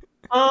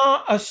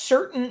 A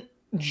certain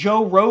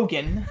Joe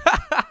Rogan.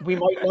 We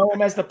might know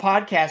him as the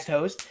podcast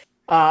host.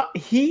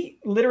 He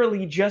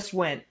literally just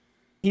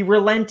he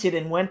relented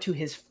and went to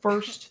his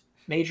first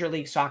Major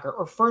League Soccer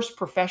or first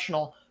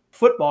professional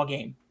football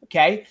game.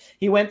 Okay.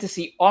 He went to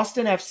see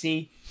Austin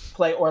FC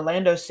play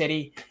Orlando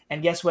City.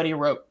 And guess what he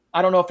wrote?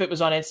 I don't know if it was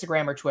on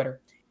Instagram or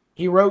Twitter.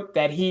 He wrote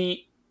that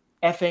he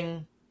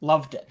effing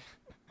loved it.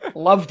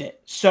 Loved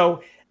it.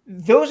 So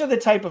those are the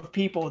type of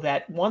people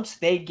that once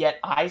they get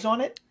eyes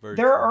on it,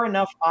 there are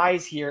enough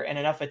eyes here and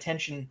enough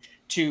attention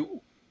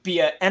to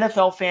be an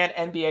NFL fan,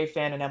 NBA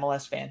fan, and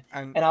MLS fan.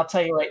 And I'll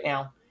tell you right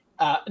now,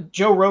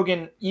 Joe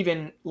Rogan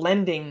even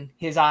lending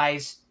his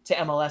eyes to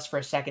MLS for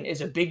a second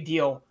is a big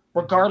deal,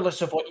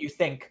 regardless of what you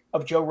think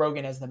of Joe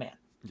Rogan as the man.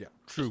 Yeah,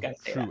 true.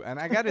 And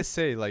I got to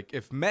say, like,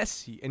 if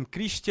Messi and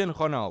Cristiano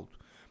Ronaldo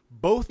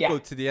both go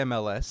to the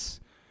MLS,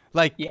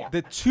 like,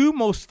 the two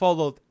most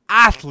followed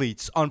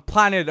athletes on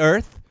planet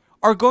Earth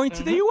are going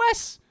to the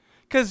U.S.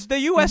 Because the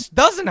U.S.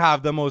 doesn't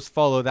have the most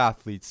followed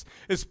athletes.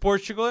 It's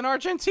Portugal and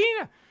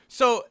Argentina.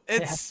 So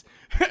it's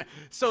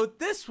so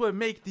this would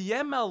make the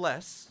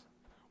MLS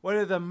one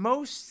of the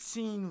most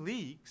seen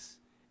leagues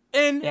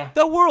in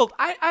the world.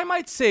 I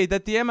might say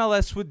that the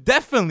MLS would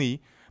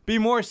definitely be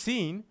more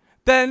seen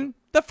than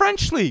the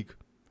French league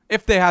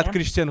if they had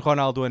Cristiano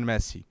Ronaldo and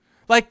Messi.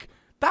 Like,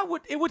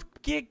 it would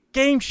get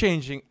game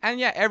changing.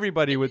 And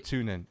everybody would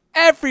tune in.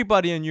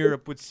 Everybody in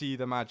Europe would see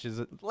the matches,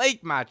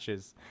 late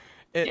matches.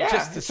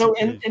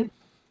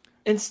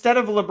 Instead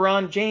of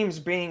LeBron James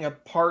being a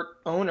part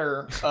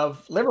owner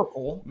of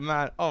Liverpool,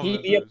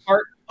 he'd be a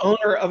part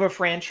owner of a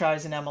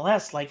franchise in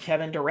MLS, like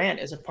Kevin Durant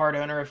is a part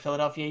owner of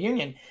Philadelphia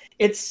Union.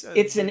 It's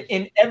an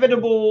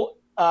inevitable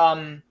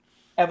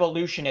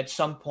evolution at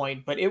some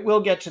point, but it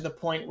will get to the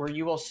point where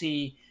you will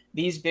see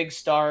these big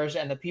stars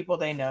and the people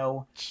they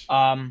know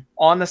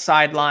on the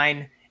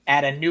sideline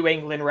at a New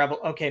England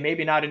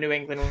maybe not a New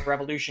England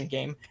Revolution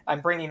game. I'm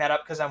bringing that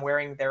up because I'm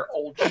wearing their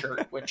old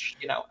shirt, which,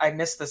 I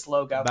miss this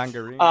logo.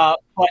 Bangarine.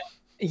 But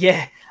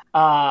yeah.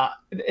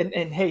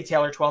 And hey,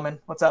 Taylor Twellman,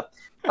 what's up?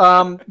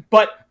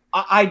 But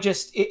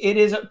it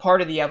is a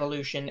part of the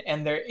evolution,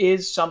 and there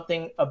is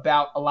something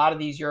about a lot of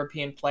these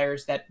European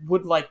players that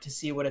would like to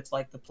see what it's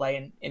like to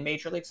play in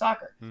Major League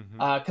Soccer.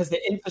 Because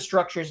the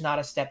infrastructure is not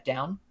a step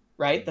down,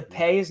 right? The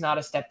pay is not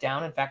a step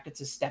down. In fact,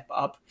 it's a step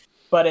up.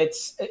 But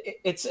it's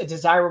a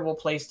desirable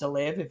place to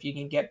live if you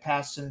can get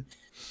past some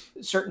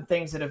certain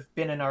things that have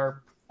been in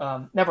our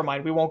never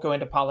mind, we won't go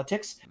into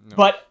politics. No.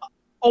 But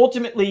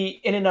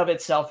ultimately, in and of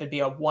itself, it'd be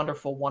a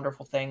wonderful,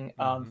 wonderful thing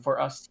for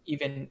us to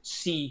even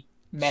see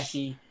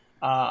Messi,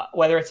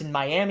 whether it's in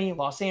Miami,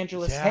 Los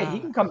Angeles. Hey,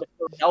 he can come to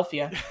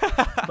Philadelphia.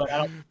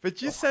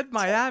 But you said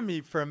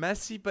Miami for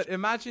Messi, but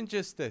imagine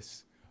just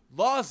this.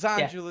 Los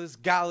Angeles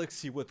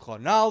Galaxy with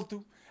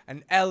Ronaldo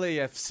and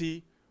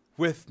LAFC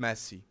with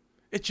Messi.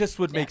 It just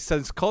would make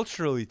sense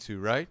culturally too,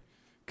 right?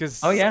 Because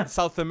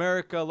South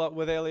America, a lot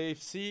with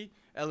LAFC,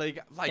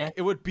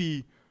 it would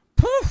be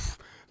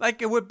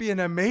it would be an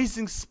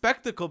amazing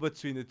spectacle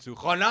between the two.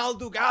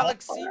 Ronaldo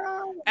Galaxy,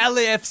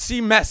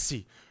 LAFC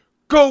Messi.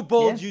 Go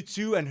bold, you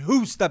two, and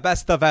who's the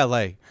best of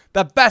LA?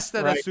 The best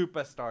of the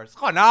superstars.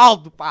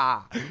 Ronaldo,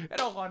 pa.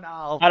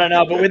 Ronaldo. I don't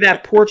know, but with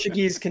that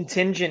Portuguese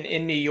contingent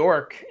in New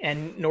York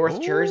and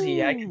North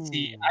Jersey, I could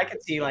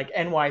see like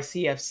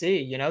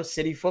NYCFC,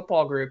 City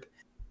Football Group.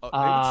 They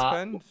would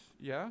spend,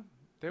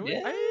 they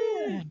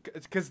would,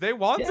 because they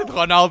wanted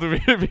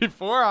Ronaldo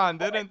beforehand,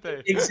 didn't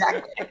they?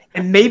 Exactly,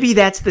 and maybe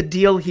that's the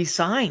deal he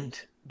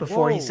signed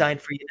before he signed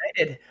for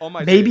United.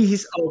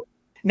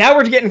 Now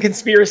we're getting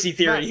conspiracy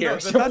theory here.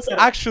 So that's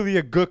actually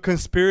a good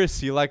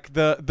conspiracy. Like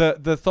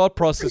the thought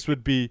process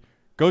would be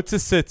go to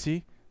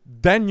City,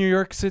 then New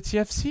York City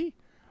FC.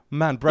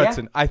 man,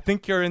 Breton, I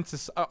think you're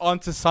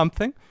onto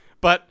something.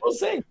 But we'll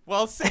see.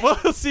 We'll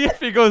see if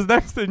he goes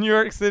next to New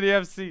York City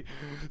FC.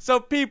 So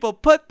people,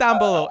 put down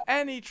below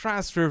any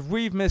transfer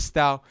we've missed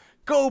out.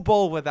 Go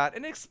bold with that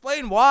and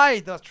explain why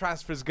the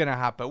transfer is gonna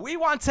happen. We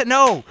want to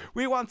know.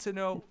 We want to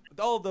know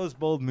all those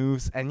bold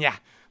moves. And yeah,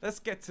 let's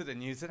get to the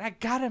news. And I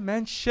gotta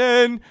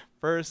mention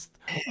first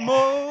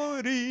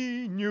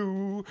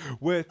Mourinho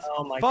with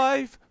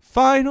 5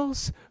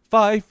 finals,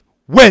 5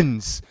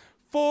 wins,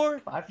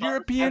 4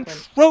 European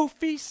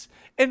trophies,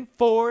 and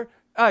 4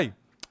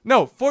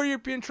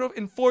 European trophies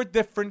in 4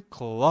 different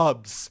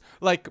clubs.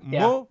 Like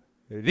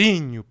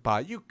Mourinho, pa.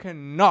 You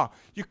cannot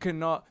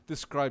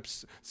describe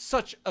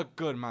such a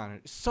good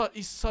manager.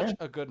 He's such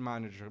a good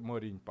manager,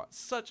 Mourinho, pa.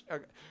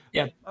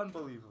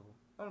 Unbelievable.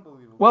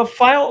 Well,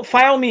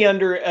 file me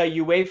under a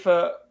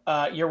UEFA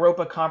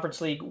Europa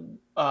Conference League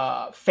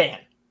fan.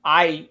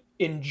 I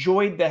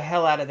enjoyed the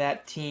hell out of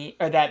that team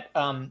or that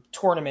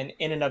tournament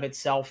in and of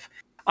itself.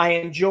 I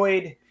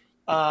enjoyed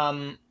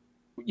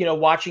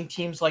watching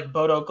teams like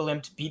Bodo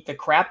Glimt beat the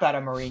crap out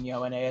of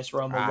Mourinho and AS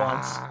Roma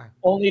once,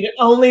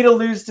 only to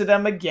lose to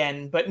them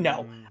again. But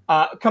no,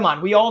 come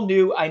on. We all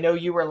knew. I know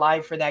you were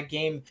live for that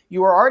game.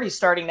 You were already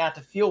starting not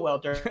to feel well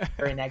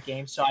during that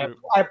game. So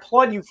I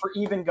applaud you for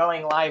even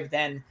going live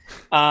then,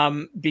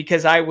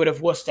 because I would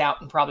have wussed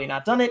out and probably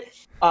not done it.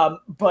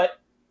 But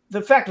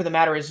the fact of the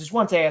matter is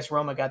once AS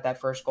Roma got that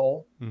first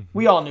goal,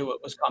 we all knew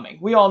it was coming.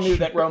 We all knew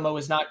that Roma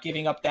was not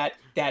giving up that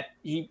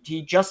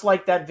he just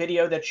like that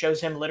video that shows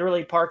him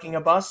literally parking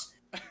a bus.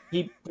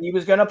 He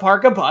was going to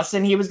park a bus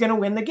and he was going to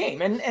win the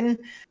game. And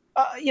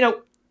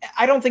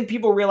I don't think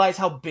people realize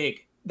how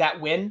big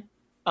that win.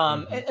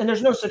 And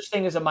there's no such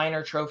thing as a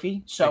minor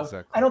trophy.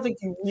 So I don't think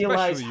you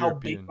realize how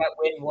big that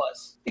win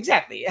was.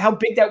 Exactly. How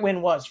big that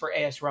win was for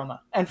AS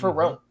Roma and for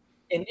Rome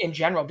in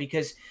general,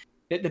 because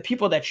the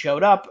people that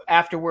showed up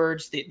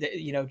afterwards,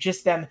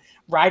 just them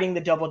riding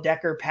the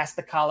double-decker past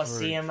the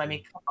Coliseum. I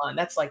mean, come on,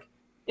 that's like,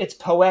 it's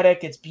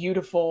poetic, it's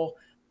beautiful.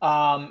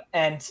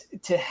 And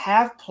to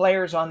have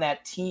players on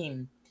that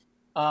team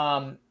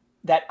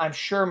that I'm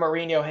sure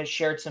Mourinho has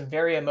shared some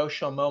very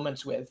emotional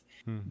moments with,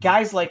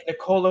 guys like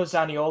Nicolo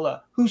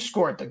Zaniolo, who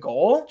scored the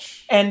goal,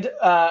 and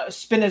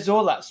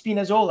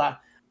Spinazzola,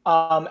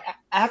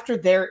 after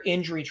their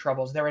injury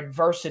troubles, their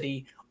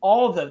adversity,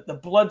 all the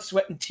blood,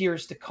 sweat, and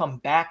tears to come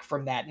back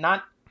from that,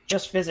 not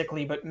just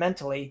physically, but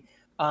mentally.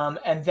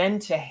 And then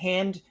to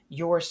hand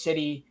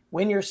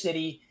win your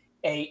city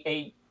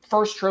a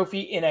first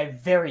trophy in a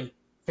very,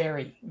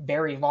 very,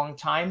 very long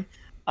time.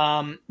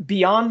 Beyond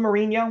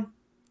Mourinho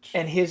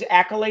and his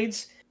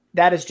accolades,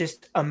 that is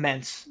just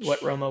immense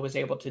what Roma was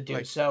able to do.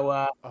 Hats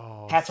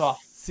off.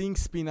 Seeing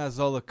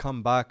Spinazzola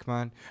come back,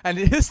 man. And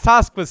his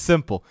task was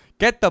simple.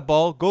 Get the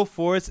ball, go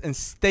forwards, and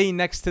stay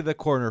next to the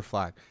corner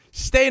flag.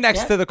 Stay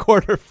next to the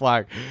corner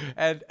flag.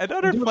 And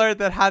another player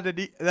that had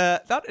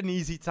not an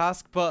easy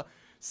task, but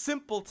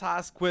simple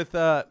task with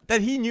that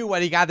he knew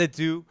what he got to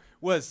do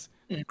was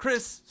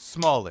Chris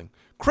Smalling.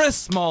 Chris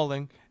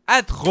Smalling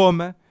at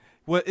Roma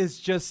is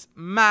just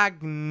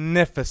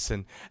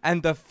magnificent.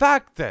 And the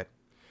fact that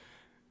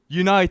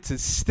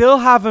United still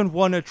haven't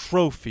won a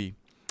trophy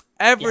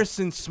ever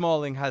since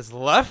Smalling has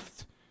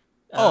left,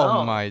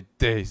 oh my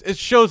days. It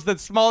shows that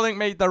Smalling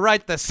made the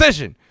right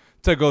decision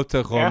to go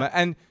to Roma.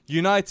 And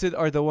United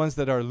are the ones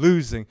that are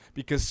losing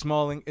because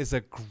Smalling is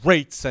a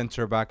great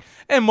center back.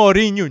 And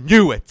Mourinho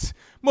knew it.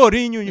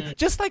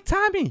 Just like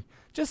Tammy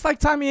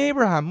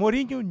Abraham.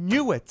 Mourinho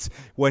knew it.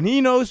 When he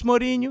knows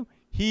Mourinho,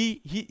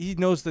 he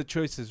knows the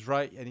choice is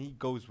right and he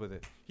goes with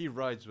it. He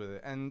rides with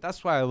it. And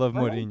that's why I love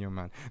Mourinho,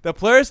 man. The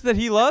players that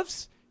he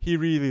loves, he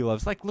really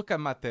loves. Like, look at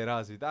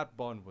Materazzi. That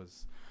bond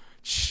was...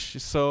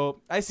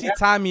 So, I see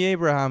Tammy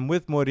Abraham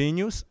with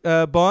Mourinho's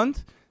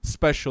bond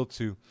special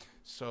too.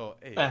 So,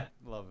 hey,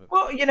 love it.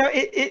 Well,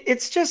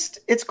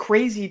 it's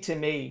crazy to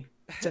me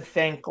to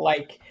think,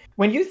 like,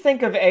 when you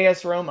think of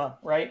AS Roma,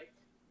 right?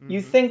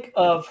 You think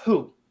of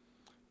who?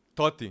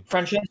 Totti.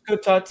 Francesco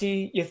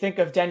Totti. You think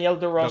of Daniele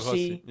De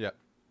Rossi. Yeah.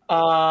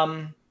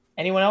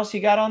 Anyone else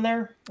you got on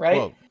there,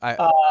 right?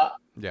 Well,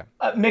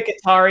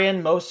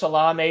 Mkhitaryan, Mo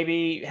Salah,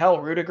 maybe. Hell,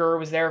 Rudiger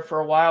was there for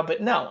a while,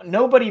 but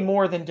nobody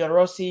more than De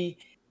Rossi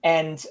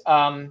and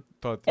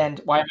Totti.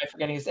 And why am I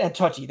forgetting his and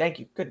Totti? Thank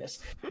you, goodness.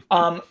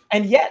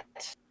 And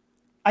yet,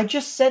 I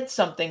just said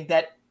something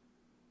that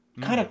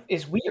kind of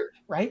is weird,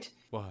 right?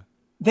 What?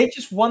 They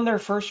just won their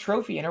first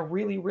trophy in a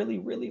really, really,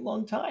 really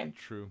long time.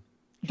 True.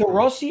 De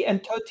Rossi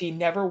and Totti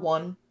never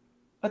won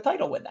a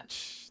title with them.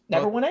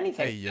 Never won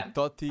anything. Hey,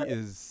 Totti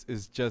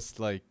is just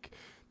like...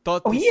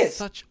 Totti is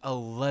such a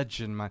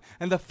legend, man.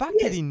 And the fact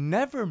that he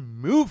never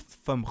moved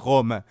from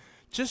Roma,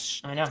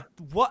 I know.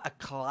 What a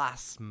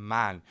class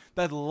man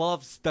that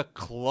loves the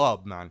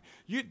club, man.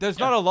 There's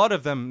not a lot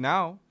of them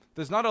now.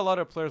 There's not a lot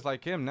of players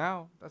like him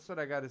now. That's what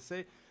I got to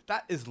say.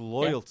 That is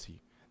loyalty.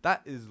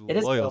 That is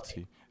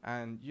loyalty.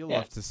 And you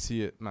love to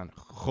see it, man.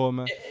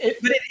 Roma.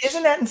 But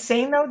isn't that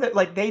insane, though, that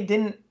like they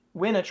didn't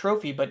win a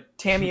trophy, but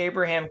Tammy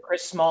Abraham,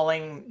 Chris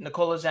Smalling,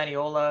 Nicolo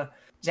Zaniolo,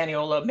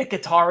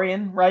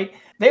 Mkhitaryan, right?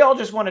 They all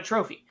just won a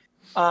trophy.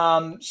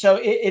 So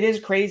it is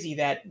crazy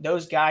that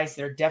those guys,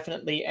 they're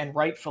definitely and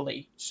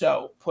rightfully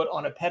so put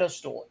on a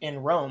pedestal in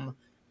Rome,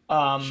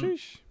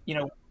 Sheesh. you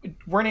know,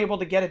 weren't able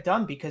to get it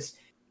done because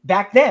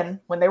back then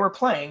when they were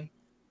playing,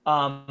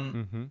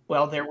 Mm-hmm.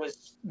 well, there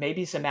was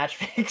maybe some match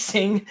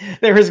fixing,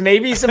 there was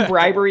maybe some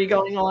bribery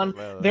going on.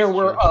 Well, There that's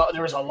were true.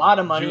 there was a lot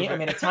of money. I Juve.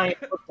 mean, Italian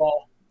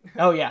football.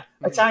 Oh yeah,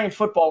 Italian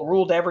football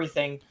ruled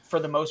everything for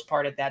the most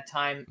part at that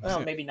time. Well,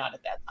 maybe not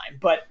at that time,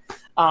 but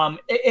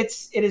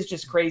it is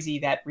just crazy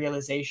that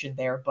realization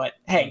there. But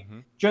hey, Mm-hmm.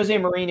 Jose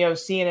Mourinho,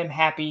 seeing him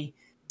happy,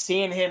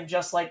 seeing him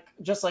just like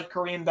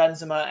Karim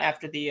Benzema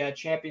after the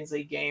Champions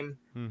League game,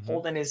 Mm-hmm.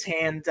 holding his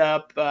hand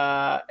up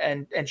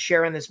and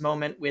sharing this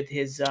moment with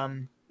his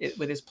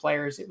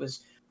players. It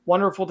was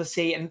wonderful to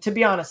see. And to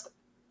be honest,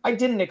 I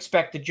didn't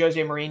expect the Jose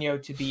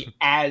Mourinho to be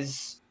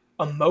as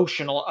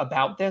emotional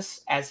about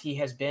this as he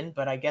has been,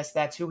 but I guess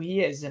that's who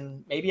he is.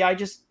 And maybe I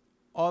just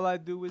All I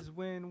do is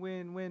win,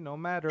 win, win, no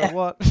matter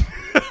what.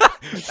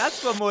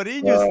 That's what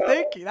Mourinho's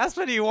thinking. That's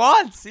what he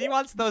wants. He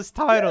wants those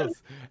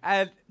titles.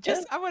 And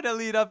just, I want to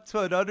lead up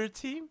to another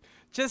team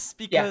just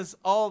because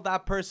all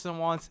that person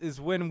wants is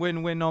win,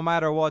 win, win, no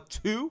matter what,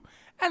 too.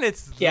 And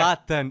it's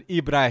Zlatan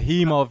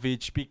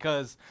Ibrahimovic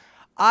because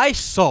I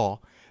saw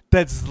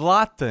that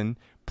Zlatan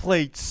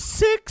played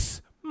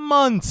 6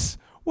 months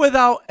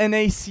without an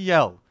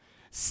ACL.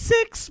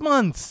 6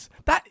 months.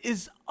 That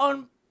is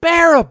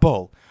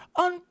unbearable.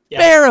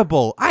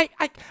 Unbearable. I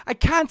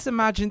can't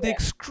imagine the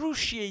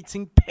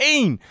excruciating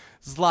pain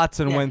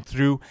Zlatan went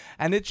through.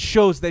 And it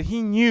shows that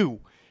he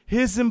knew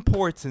his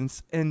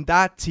importance in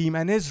that team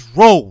and his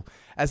role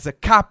as a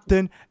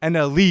captain and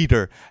a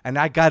leader. And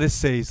I got to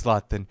say,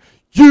 Zlatan,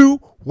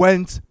 you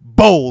went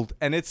bold.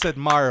 And it's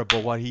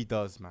admirable what he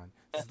does, man.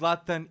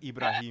 Zlatan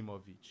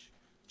Ibrahimovic.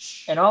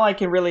 And all I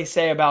can really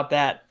say about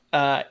that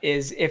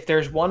is if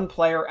there's one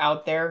player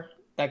out there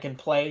that can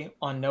play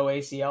on no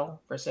ACL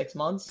for 6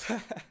 months,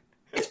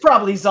 it's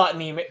probably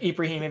Zlatan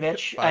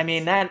Ibrahimovic. I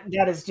mean, that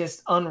is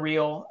just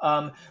unreal.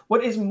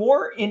 What is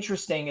more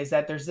interesting is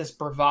that there's this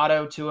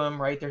bravado to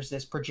him, right? There's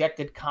this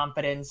projected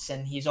confidence,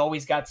 and he's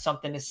always got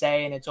something to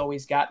say, and it's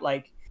always got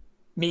like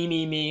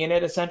me in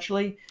it,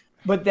 essentially.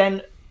 But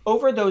then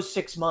over those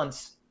 6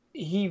 months,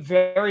 he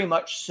very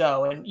much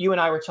so, and you and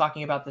I were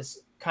talking about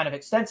this kind of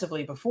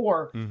extensively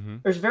before,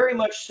 there's very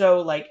much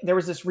so like there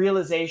was this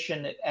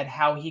realization at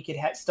how he could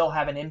still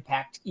have an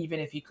impact even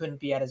if he couldn't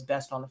be at his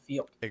best on the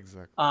field.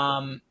 Exactly.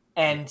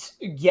 And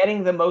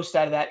getting the most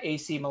out of that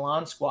AC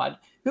Milan squad,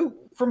 who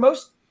for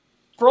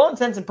all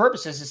intents and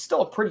purposes is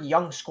still a pretty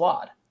young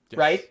squad,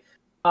 right?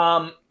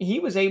 He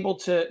was able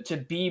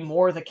to be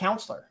more the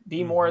counselor,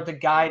 be more the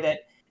guy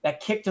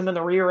that kicked him in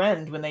the rear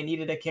end when they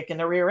needed a kick in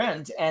the rear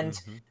end, and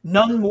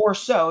none more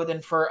so than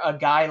for a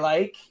guy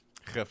like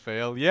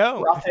Rafael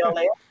Leão.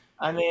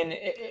 I mean,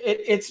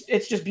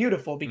 it's just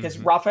beautiful because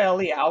Rafael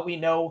Leão, we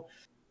know,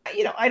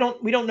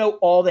 we don't know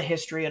all the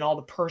history and all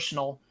the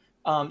personal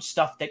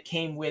stuff that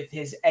came with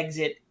his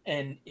exit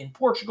in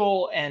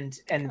Portugal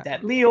and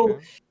that Lille,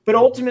 but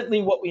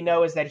ultimately what we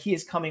know is that he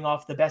is coming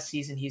off the best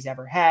season he's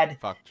ever had.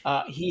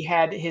 He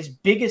had his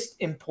biggest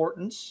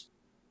importance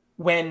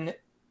when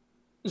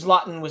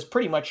Zlatan was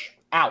pretty much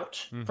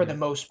out for the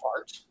most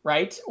part,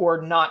 right?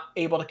 Or not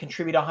able to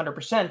contribute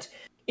 100%.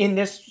 In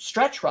this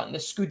stretch run,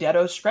 this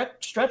Scudetto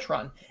stretch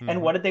run.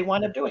 And what did they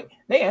wind up doing?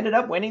 They ended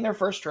up winning their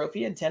first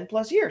trophy in 10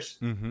 plus years.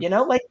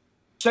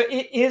 So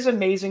it is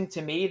amazing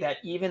to me that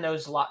even though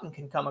Zlatan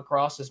can come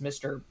across as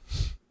Mr.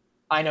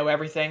 I know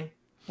everything,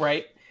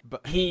 right?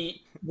 But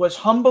he was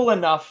humble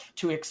enough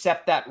to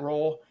accept that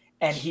role.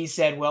 And he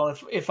said, well,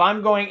 if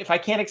I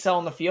can't excel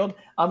on the field,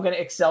 I'm going to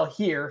excel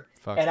here.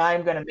 And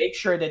I'm going to make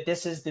sure that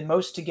this is the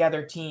most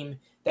together team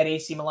that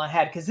AC Milan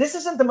had, because this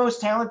isn't the most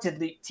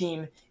talented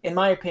team, in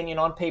my opinion,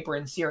 on paper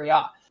in Serie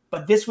A,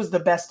 but this was the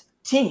best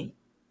team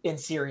in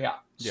Serie A.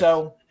 Yes.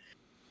 So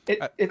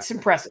it's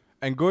impressive.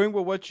 And going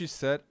with what you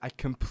said, I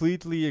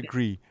completely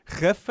agree.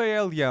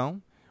 Rafael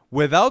Leão,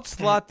 without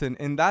Zlatan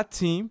in that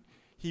team,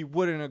 he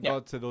wouldn't have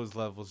got to those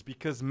levels,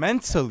 because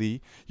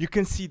mentally, you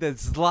can see that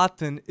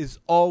Zlatan is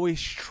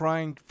always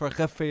trying for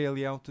Rafael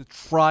Leão to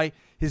try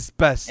his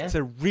best,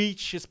 to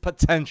reach his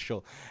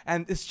potential.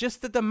 And it's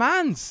just the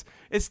demands.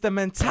 It's the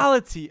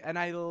mentality, and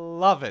I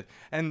love it.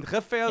 And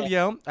Rafael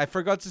Leão, I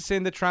forgot to say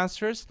in the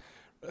transfers,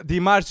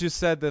 Dimars, you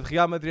said that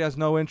Real Madrid has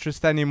no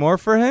interest anymore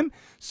for him.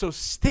 So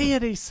stay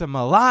at AC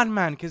Milan,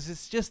 man, because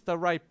it's just the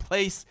right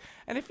place.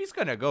 And if he's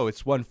going to go,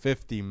 it's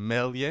 150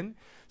 million.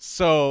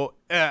 So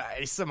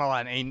AC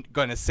Milan ain't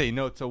going to say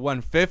no to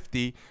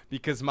 150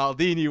 because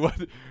Maldini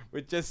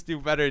would just do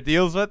better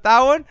deals with that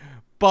one.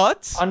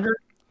 But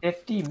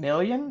 150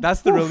 million?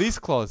 That's the release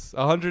clause.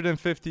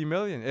 150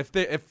 million.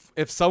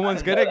 If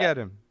someone's going to get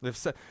him.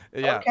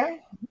 Okay.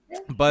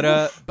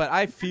 But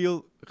I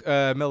feel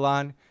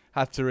Milan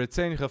had to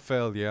retain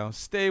Rafael Leão,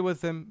 stay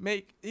with him,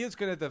 he's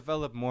going to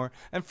develop more.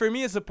 And for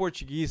me as a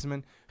Portuguese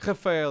man,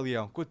 Rafael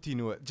Leão,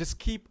 continue. Just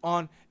keep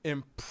on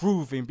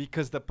improving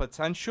because the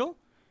potential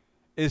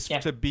is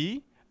to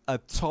be a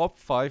top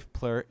 5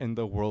 player in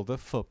the world of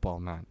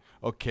football, man.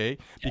 Okay?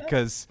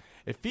 Because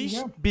If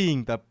he's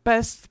being the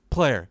best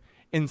player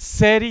in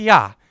Serie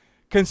A,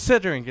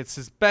 considering it's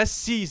his best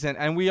season,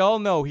 and we all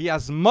know he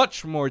has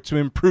much more to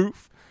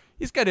improve,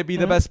 he's going to be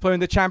the best player in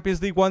the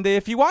Champions League one day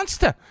if he wants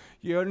to.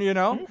 You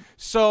know?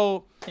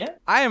 So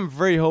I am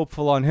very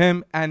hopeful on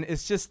him, and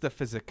it's just the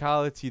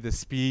physicality, the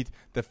speed,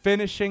 the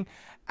finishing,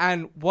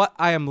 and what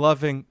I am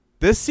loving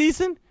this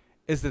season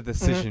is the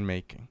decision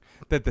making.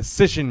 The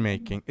decision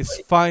making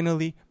is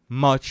finally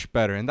much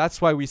better, and that's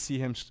why we see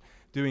him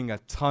doing a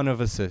ton of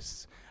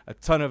assists.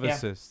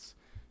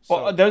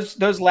 So, well,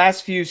 those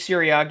last few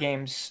Serie A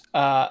games,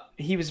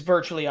 he was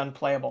virtually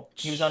unplayable.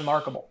 He was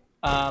unmarkable.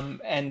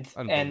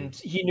 And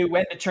he knew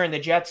when to turn the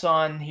jets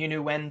on. He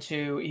knew when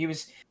to.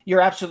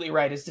 You're absolutely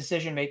right. His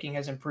decision making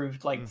has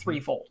improved like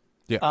threefold.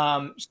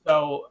 Yeah.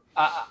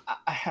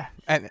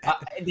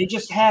 They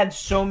just had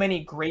so many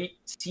great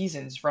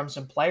seasons from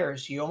some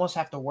players. You almost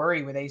have to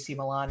worry with AC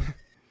Milan.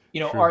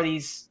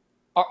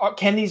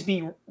 Can these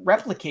be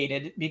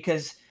replicated?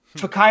 Because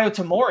Fikayo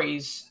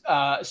Tomori's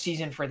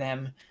season for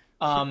them,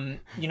 and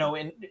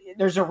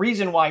there's a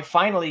reason why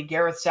finally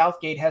Gareth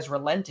Southgate has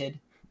relented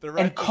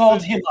and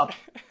called him up.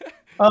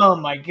 Oh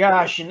my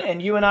gosh.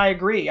 And you and I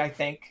agree, I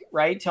think,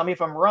 right? Tell me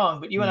if I'm wrong,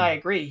 but you and I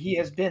agree. He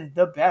has been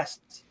the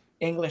best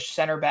English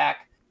center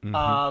back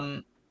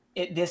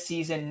this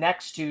season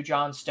next to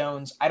John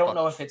Stones. I don't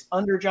know if it's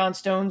under John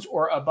Stones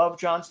or above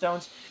John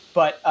Stones,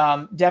 but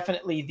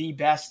definitely the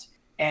best.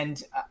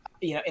 And,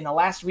 in the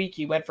last week,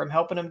 he went from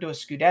helping him to a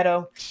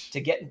Scudetto to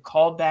getting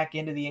called back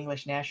into the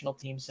English national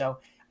team. So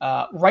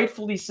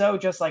rightfully so,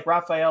 just like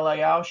Rafael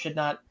Leao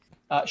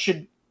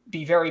should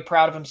be very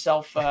proud of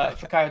himself.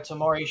 Fikayo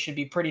Tomori should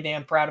be pretty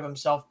damn proud of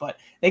himself, but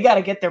they got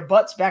to get their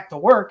butts back to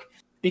work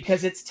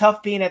because it's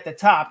tough being at the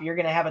top. You're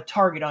going to have a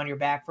target on your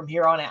back from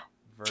here on out.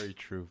 Very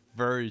true.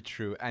 Very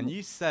true. And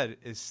you said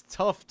it's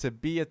tough to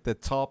be at the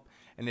top.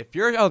 And if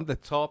you're on the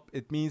top,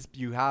 it means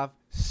you have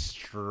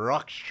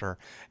structure.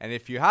 And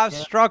if you have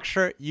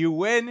structure, you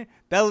win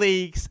the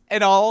leagues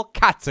in all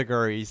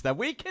categories that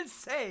we can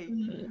say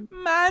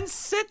Man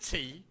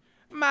City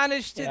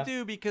managed to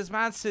do, because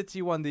Man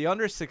City won the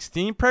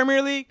under-16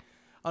 Premier League,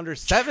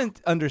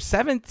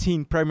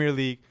 under-17 Premier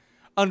League,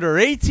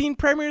 under-18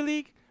 Premier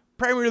League,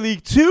 Premier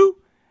League 2,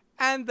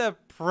 and the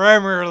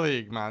Premier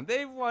League, man.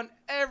 They've won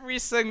every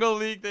single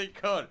league they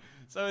could.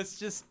 So it's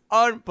just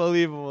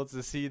unbelievable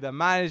to see the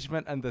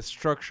management and the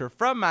structure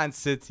from Man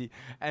City.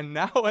 And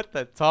now at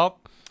the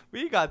top,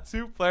 we got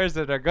two players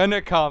that are going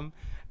to come,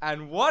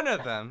 and one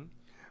of them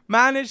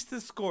managed to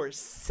score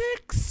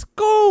 6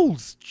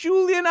 goals.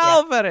 Julian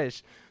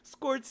Alvarez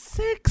scored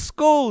 6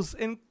 goals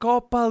in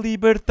Copa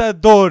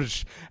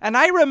Libertadores. And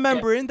I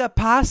remember in the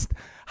past,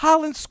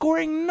 Haaland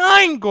scoring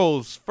 9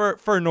 goals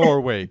for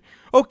Norway.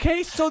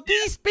 Okay, so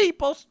these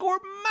people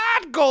scored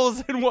mad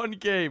goals in one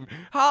game.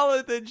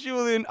 Haaland and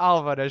Julian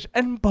Alvarez,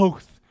 and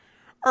both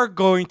are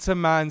going to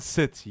Man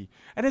City.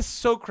 And it's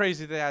so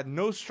crazy they had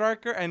no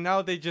striker, and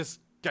now they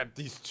just get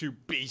these two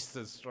beasts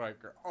as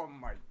striker. Oh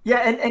my. Yeah,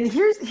 and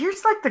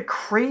here's like the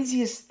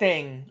craziest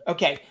thing.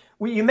 Okay,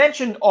 you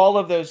mentioned all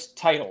of those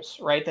titles,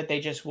 right, that they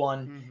just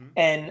won,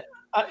 and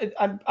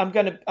I'm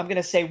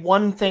gonna say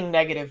one thing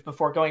negative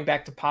before going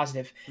back to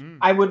positive.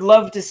 I would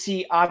love to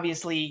see,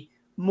 obviously,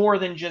 more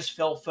than just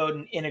Phil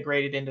Foden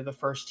integrated into the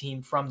first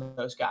team from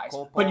those guys.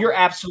 But you're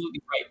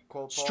absolutely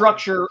right.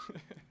 Structure.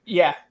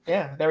 Yeah,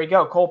 there we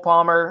go. Cole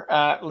Palmer,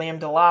 Liam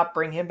Delap,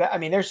 bring him back. I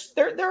mean,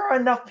 there are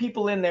enough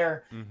people in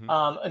there,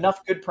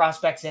 enough good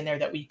prospects in there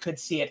that we could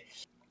see it.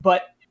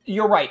 But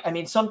you're right. I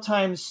mean,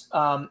 sometimes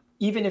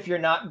even if you're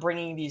not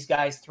bringing these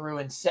guys through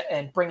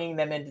and bringing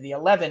them into the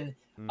 11,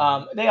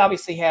 they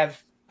obviously have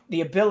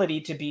the ability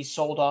to be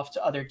sold off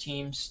to other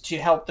teams to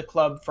help the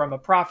club from a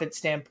profit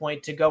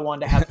standpoint to go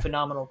on to have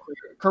phenomenal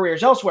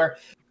careers elsewhere.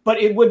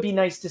 But it would be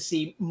nice to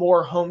see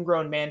more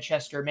homegrown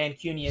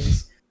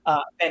Mancunians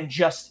than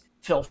just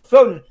Phil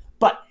Foden.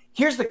 But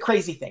here's the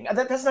crazy thing.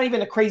 That's not even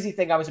the crazy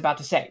thing I was about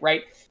to say,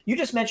 right? You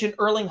just mentioned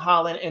Erling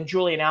Haaland and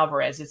Julian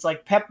Alvarez. It's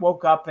like Pep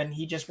woke up and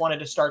he just wanted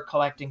to start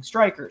collecting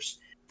strikers.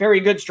 Very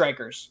good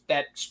strikers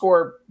that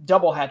score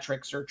double hat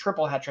tricks or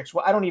triple hat tricks.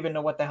 Well, I don't even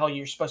know what the hell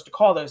you're supposed to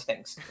call those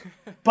things.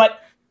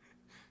 But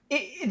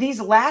these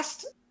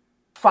last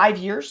 5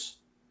 years,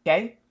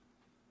 okay,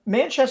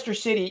 Manchester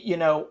City,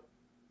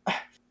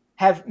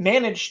 have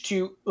managed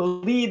to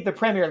lead the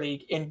Premier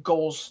League in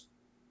goals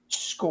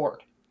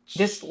scored.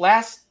 This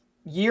last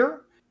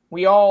year,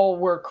 we all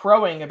were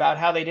crowing about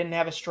how they didn't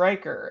have a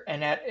striker,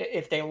 and that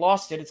if they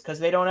lost it, it's because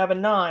they don't have a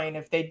 9.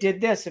 If they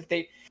did this,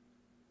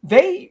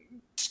 they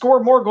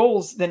score more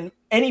goals than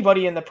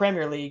anybody in the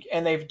Premier League,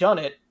 and they've done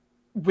it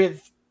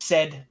with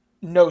said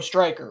no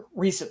striker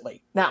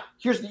recently. Now,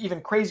 here's the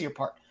even crazier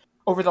part.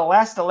 Over the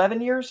last 11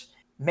 years,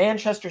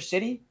 Manchester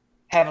City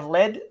have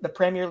led the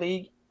Premier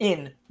League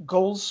in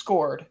goals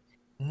scored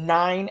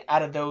 9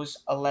 out of those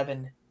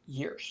 11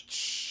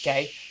 years.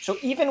 Okay? So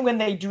even when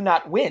they do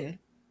not win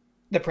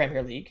the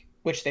Premier League,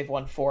 which they've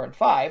won 4 and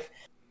 5,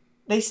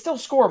 they still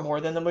score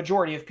more than the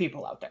majority of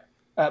people out there,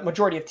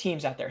 majority of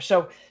teams out there.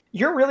 So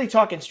you're really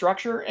talking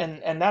structure,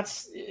 and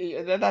that's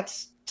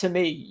to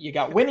me. You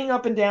got winning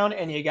up and down,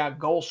 and you got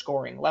goal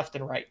scoring left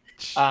and right.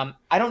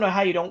 I don't know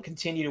how you don't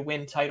continue to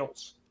win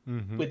titles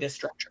with this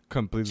structure.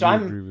 Completely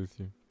agree with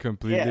you.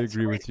 Completely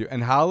agree with you.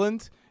 And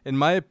Haaland, in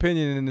my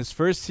opinion, in his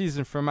first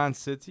season for Man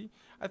City,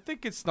 I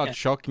think it's not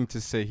shocking to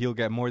say he'll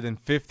get more than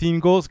 15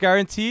 goals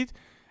guaranteed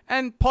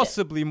and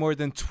possibly more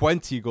than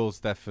 20 goals,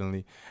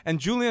 definitely. And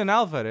Julian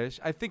Alvarez,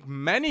 I think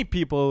many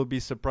people will be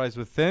surprised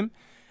with him.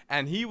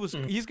 And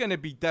he's going to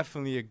be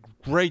definitely a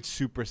great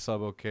super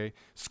sub, okay?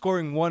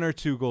 Scoring 1 or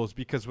 2 goals,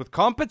 because with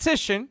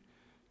competition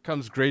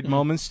comes great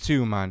moments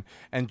too, man.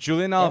 And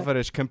Julian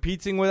Alvarez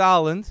competing with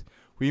Haaland,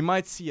 we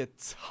might see a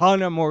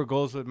ton of more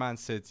goals with Man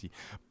City.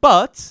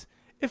 But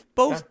if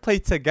both play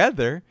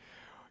together,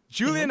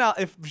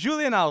 if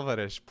Julian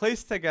Alvarez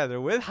plays together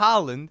with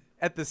Haaland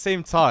at the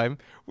same time,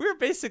 we're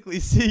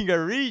basically seeing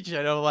a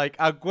region of like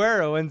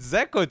Aguero and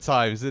Zeko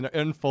times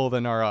unfold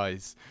in our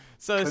eyes.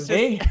 So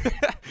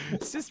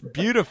it's just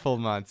beautiful,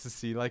 man, to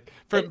see.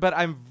 But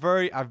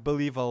I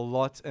believe a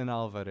lot in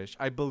Alvarez.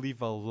 I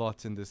believe a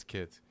lot in this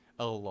kid.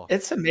 A lot.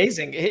 It's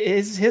amazing.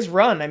 His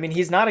run. I mean,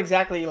 he's not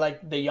exactly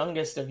like the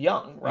youngest of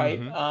young,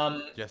 right?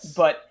 Yes.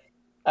 But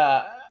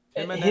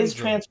his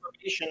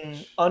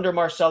transformation under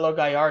Marcelo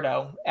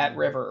Gallardo at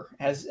River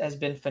has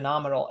been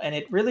phenomenal, and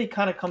it really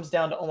kind of comes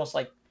down to almost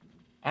like,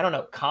 I don't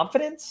know,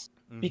 confidence,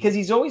 because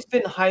he's always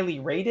been highly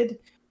rated,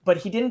 but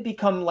he didn't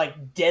become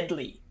like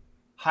deadly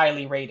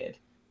highly rated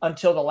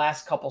until the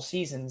last couple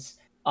seasons.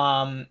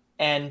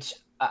 And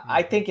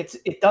I think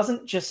it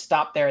doesn't just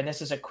stop there. And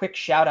this is a quick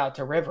shout out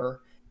to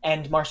River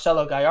and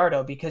Marcelo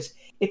Gallardo, because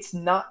it's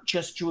not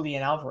just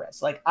Julian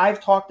Alvarez. Like, I've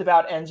talked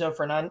about Enzo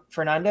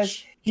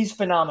Fernandez. He's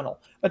phenomenal.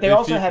 But they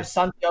also have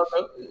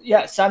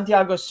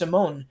Santiago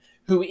Simon,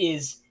 who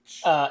is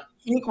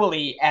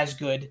equally as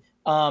good.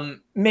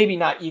 Maybe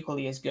not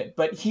equally as good,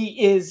 but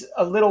he is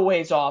a little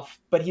ways off,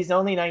 but he's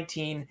only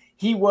 19.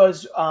 He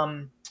was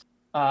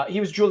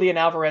Julian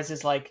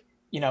Alvarez's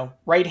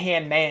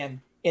right-hand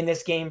man in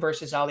this game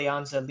versus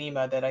Alianza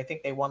Lima that I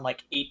think they won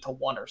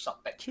 8-1 or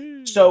something.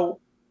 Jeez. So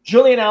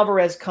Julian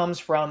Alvarez comes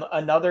from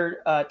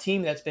another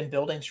team that's been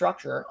building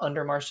structure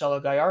under Marcelo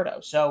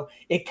Gallardo. So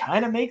it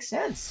kind of makes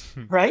sense,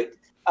 right?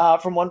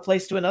 From one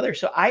place to another.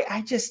 So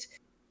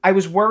I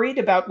was worried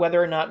about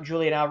whether or not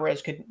Julian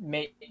Alvarez could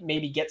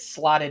maybe get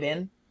slotted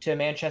in to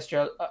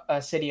Manchester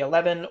City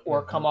 11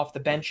 or come off the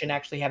bench and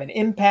actually have an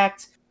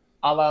impact,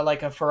 a la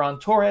like a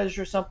Ferran Torres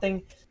or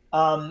something.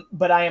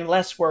 But I am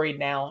less worried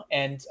now,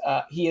 and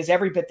he is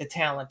every bit the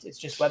talent. It's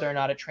just whether or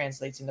not it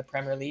translates in the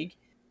Premier League.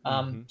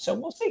 So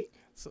we'll see.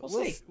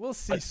 We'll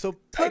see. So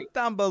put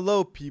down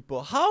below,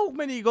 people, how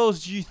many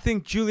goals do you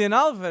think Julian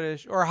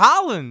Alvarez or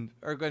Haaland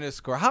are going to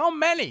score? How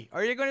many?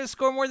 Are you going to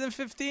score more than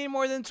 15,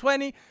 more than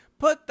 20?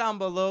 Put down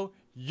below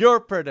your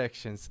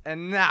predictions.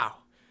 And now,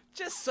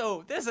 just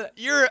so there's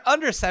your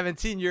under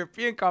 17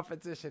 European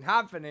competition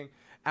happening,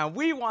 and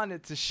we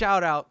wanted to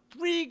shout out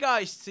three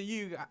players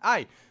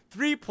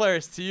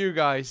to you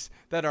guys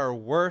that are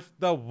worth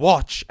the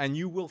watch, and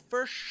you will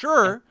for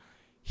sure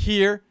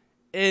hear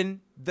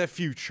in the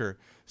future.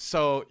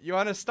 So you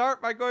want to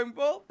start by going,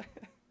 Bull?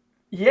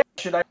 Yeah.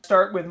 Should I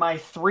start with my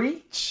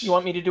 3? You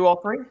want me to do all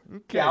 3? Okay.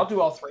 Yeah, I'll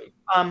do all 3.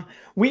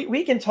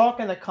 We can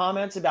talk in the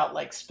comments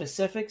about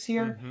specifics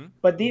here,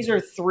 but these are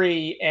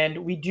 3, and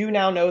we do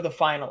now know the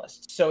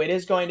finalists. So it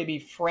is going to be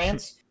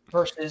France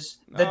versus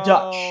the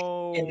Dutch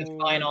in the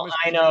final.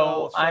 I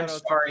know. I'm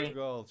sorry.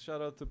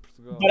 Shout out to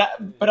Portugal.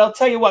 But I'll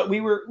tell you what,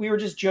 we were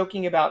just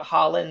joking about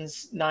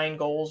Haaland's 9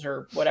 goals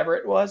or whatever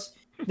it was.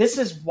 This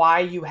is why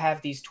you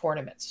have these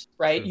tournaments,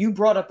 right? You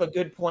brought up a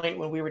good point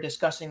when we were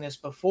discussing this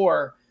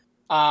before,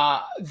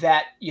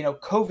 that,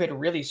 COVID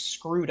really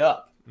screwed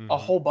up a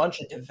whole bunch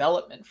of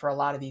development for a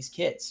lot of these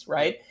kids,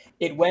 right?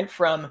 It went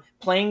from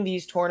playing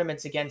these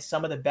tournaments against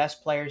some of the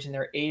best players in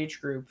their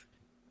age group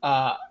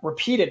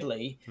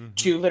repeatedly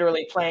to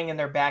literally playing in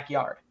their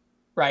backyard,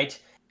 right?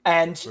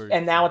 And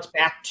now it's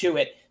back to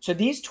it. So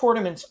these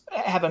tournaments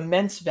have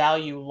immense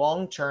value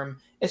long-term,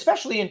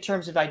 especially in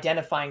terms of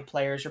identifying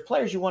players or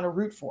players you want to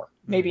root for.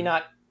 Maybe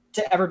not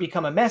to ever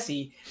become a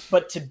Messi,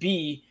 but to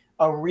be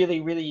a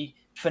really, really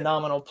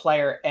phenomenal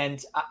player.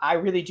 And I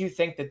really do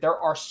think that there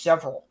are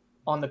several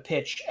on the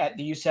pitch at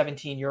the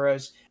U17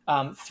 Euros,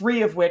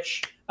 3 of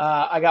which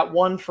I got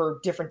 1 for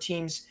different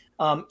teams.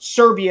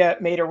 Serbia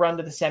made a run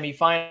to the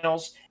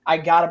semifinals. I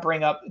got to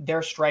bring up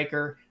their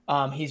striker.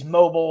 He's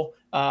mobile.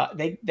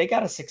 They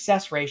got a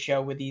success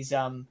ratio with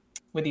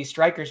these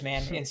strikers,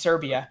 man, in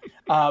Serbia.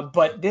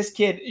 But this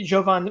kid,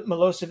 Jovan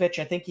Milosevic,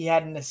 I think he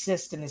had an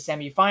assist in the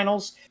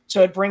semifinals.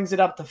 So it brings it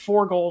up to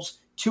 4 goals,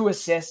 2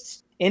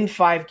 assists in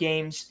 5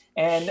 games,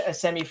 and a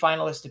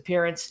semifinalist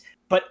appearance.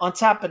 But on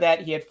top of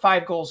that, he had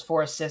 5 goals,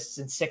 4 assists,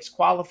 and 6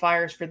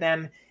 qualifiers for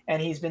them.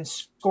 And he's been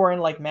scoring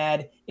like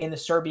mad in the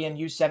Serbian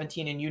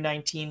U17 and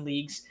U19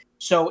 leagues.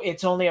 So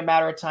it's only a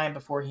matter of time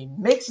before he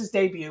makes his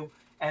debut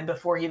and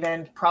before he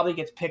then probably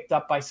gets picked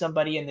up by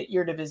somebody in the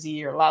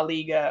Eredivisie or La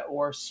Liga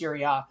or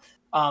Serie A.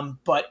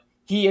 But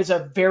he is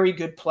a very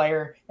good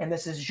player. And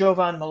this is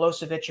Jovan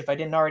Milosevic, if I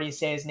didn't already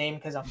say his name,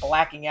 because I'm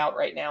blacking out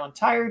right now and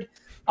tired.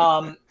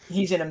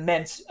 He's an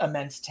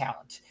immense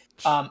talent.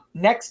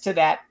 Next to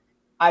that,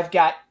 I've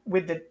got,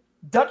 with the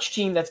Dutch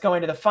team that's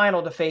going to the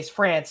final to face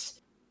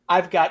France,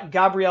 I've got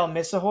Gabriel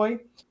Missahoy,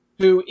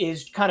 who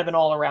is kind of an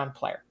all-around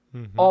player.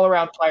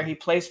 All-around player. He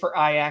plays for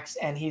Ajax,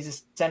 and he's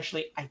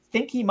essentially, I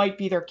think he might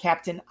be their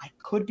captain. I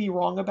could be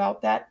wrong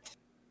about that.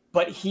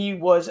 But he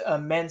was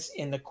immense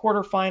in the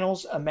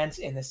quarterfinals, immense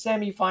in the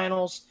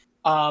semifinals.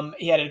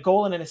 He had a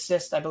goal and an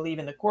assist, I believe,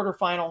 in the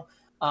quarterfinal,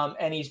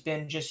 and he's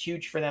been just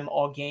huge for them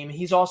all game.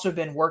 He's also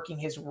been working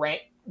his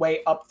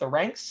way up the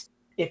ranks.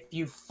 If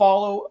you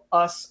follow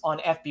us on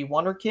FB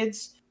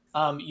Wonderkids,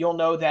 you'll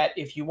know that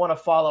if you want to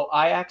follow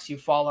Ajax, you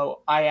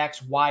follow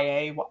Ajax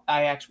YA,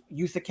 Ajax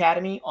Youth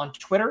Academy on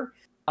Twitter.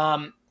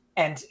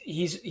 And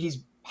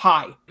he's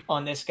high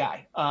on this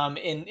guy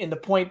in the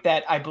point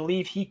that I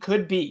believe he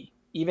could be,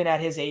 even at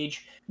his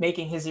age,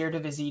 making his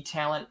Eredivisie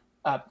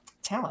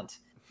talent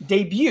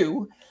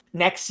debut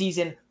next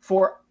season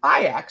for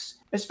Ajax,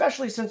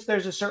 especially since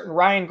there's a certain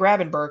Ryan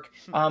Gravenberch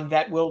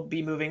that will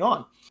be moving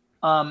on.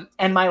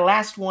 And my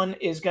last one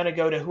is going to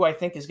go to who I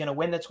think is going to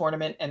win the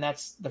tournament, and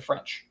that's the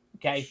French.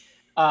 Okay.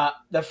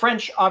 The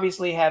French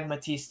obviously have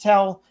Matisse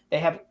Tel. They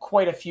have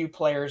quite a few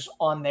players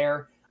on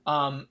there,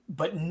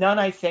 but none,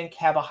 I think,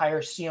 have a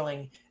higher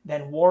ceiling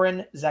than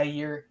Warren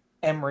Zaire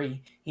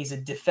Emery. He's a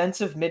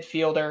defensive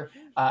midfielder.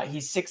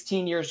 He's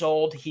 16 years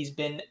old. He's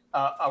been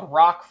a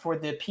rock for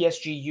the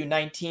PSG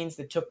U19s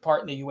that took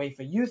part in the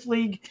UEFA Youth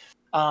League.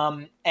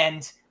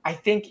 And I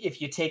think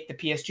if you take the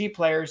PSG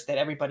players that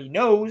everybody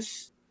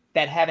knows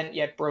that haven't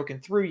yet broken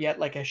through yet,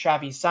 like a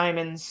Xavi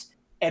Simons,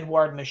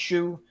 Edouard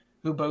Michou,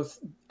 who both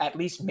at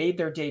least made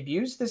their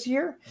debuts this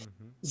year,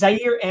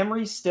 Zaire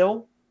Emery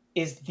still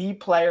is the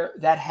player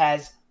that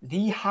has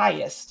the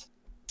highest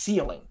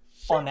ceiling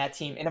on that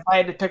team. And if I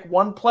had to pick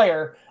one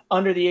player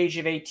under the age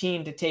of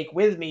 18 to take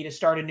with me to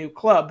start a new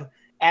club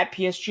at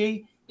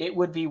PSG, it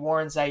would be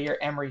Warren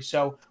Zaire Emery.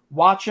 So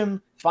watch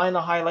him, find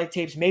the highlight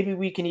tapes. Maybe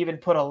we can even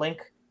put a link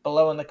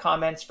below in the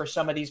comments for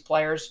some of these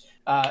players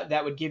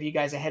that would give you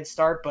guys a head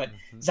start. But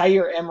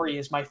Zaire Emery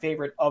is my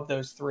favorite of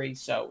those three.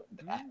 So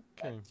I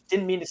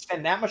didn't mean to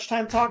spend that much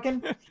time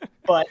talking,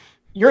 but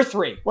your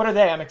three, what are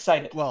they? I'm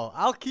excited. Well,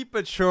 I'll keep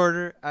it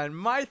shorter. And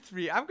my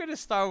three, I'm going to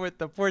start with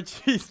the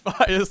Portuguese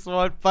bias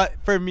one. But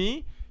for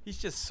me, he's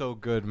just so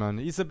good, man.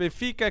 He's a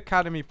Benfica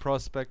Academy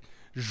prospect,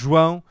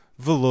 João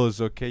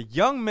Veloso, okay?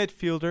 Young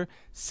midfielder,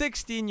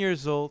 16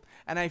 years old.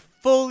 And I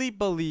fully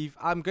believe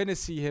I'm going to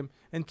see him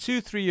in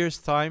 2-3 years'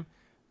 time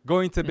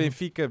going to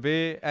Benfica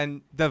B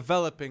and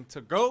developing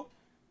to go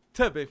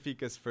to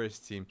Benfica's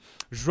first team.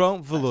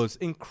 João Veloso,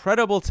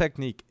 incredible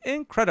technique,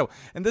 incredible.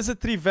 And there's a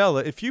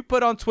trivela. If you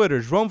put on Twitter,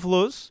 João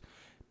Veloso,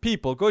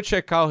 people, go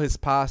check out his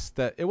pass.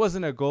 That it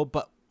wasn't a goal,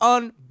 but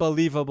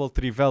unbelievable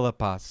trivela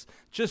pass.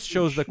 Just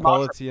shows the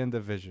quality and the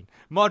vision.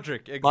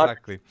 MADRID,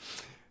 exactly.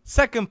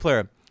 Second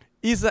player,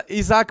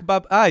 Isaac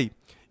Babadi.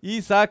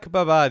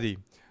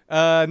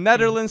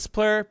 Netherlands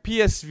player,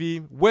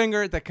 PSV,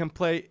 winger that can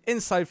play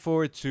inside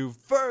forward too.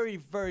 Very,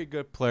 very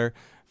good player.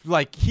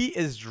 Like, he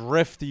is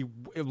drifty,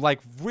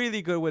 like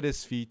really good with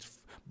his feet.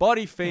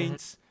 Body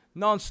feints,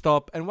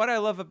 non-stop. And what I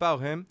love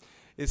about him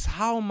is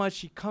how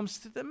much he comes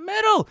to the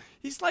middle.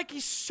 He's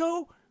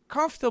so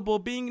comfortable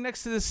being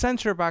next to the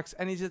center backs,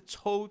 and he's a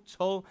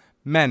total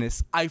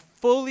menace. I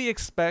fully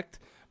expect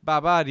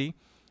Babadi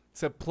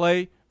to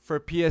play for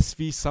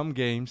PSV some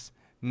games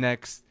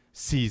next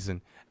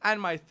season.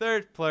 And my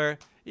third player,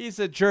 he's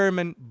a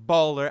German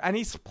baller, and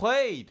he's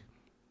played.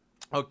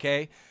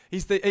 Okay,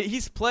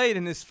 he's played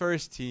in his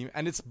first team,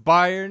 and it's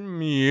Bayern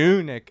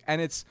Munich, and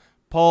it's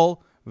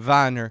Paul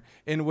Vanner,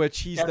 in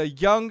which he's the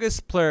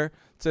youngest player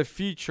to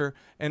feature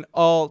in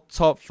all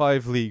top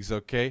 5 leagues.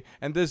 Okay,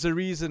 and there's a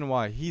reason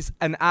why. He's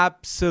an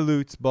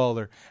absolute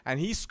baller,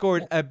 and he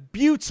scored a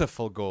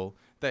beautiful goal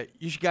that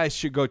you guys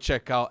should go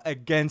check out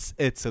against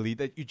Italy.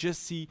 That you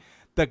just see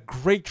the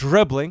great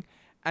dribbling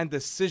and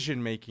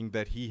decision making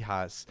that he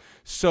has.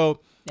 So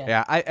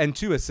and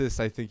 2 assists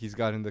I think he's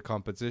got in the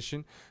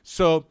competition.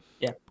 So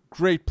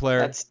great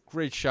player,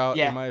 great shout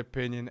in my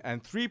opinion.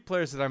 And 3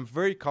 players that I'm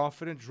very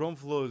confident, João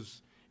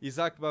Veloso,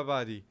 Isaac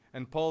Babadi,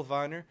 and Paul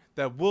Vanner,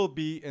 that will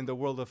be in the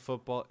world of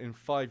football in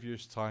 5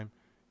 years' time,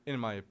 in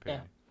my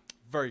opinion.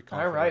 Very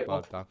confident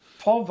about that.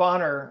 Paul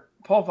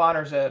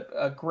Vanner's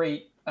a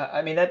great.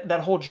 I mean,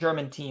 that whole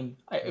German team.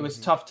 It was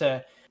tough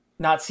to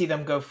not see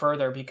them go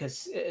further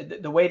because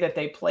the way that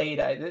they played,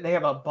 they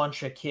have a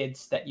bunch of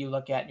kids that you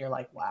look at and you're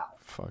like, wow.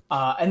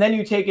 And then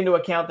you take into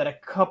account that a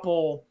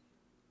couple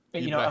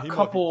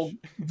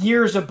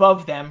years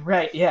above them,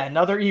 right? Yeah,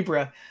 another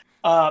Ibra,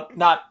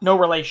 no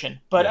relation,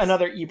 but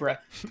another Ibra.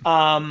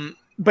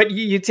 But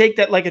you take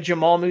that, like a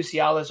Jamal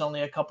Musiala is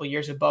only a couple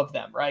years above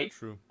them, right?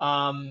 True.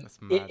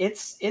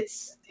 It's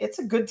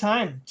a good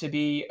time to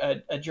be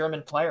a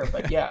German player,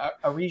 but a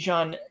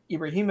Rijan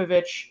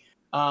Ibrahimovic.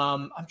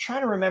 I'm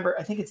trying to remember.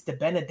 I think it's De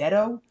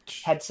Benedetto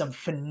had some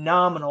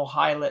phenomenal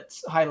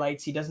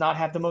highlights. He does not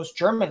have the most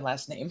German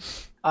last name,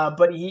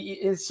 but he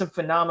is some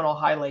phenomenal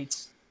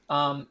highlights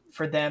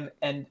for them,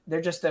 and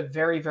they're just a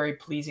very, very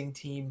pleasing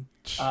team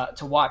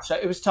to watch. So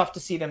it was tough to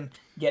see them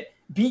get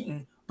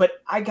beaten,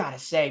 but I gotta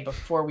say,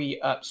 before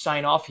we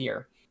sign off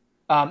here,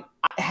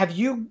 have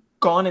you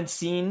gone and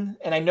seen?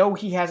 And I know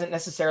he hasn't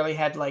necessarily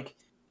had like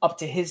up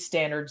to his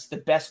standards the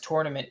best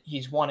tournament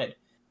he's wanted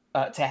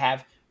to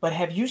have, but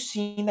have you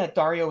seen that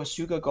Dario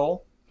Asuga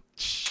goal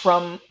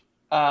from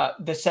the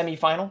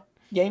semifinal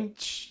game?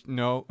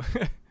 No.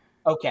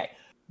 Okay.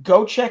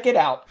 Go check it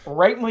out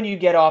right when you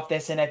get off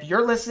this. And if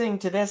you're listening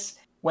to this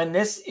when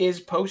this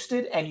is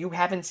posted and you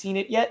haven't seen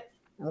it yet,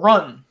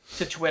 run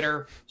to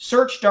Twitter,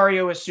 search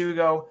Dario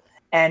Asugo,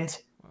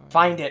 and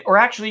find it. Or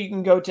actually, you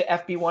can go to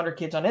FB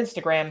Wonderkids on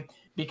Instagram,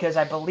 because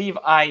I believe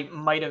I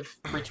might have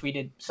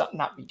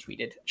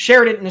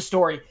shared it in a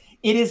story.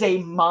 It is a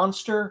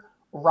monster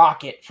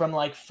rocket from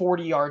like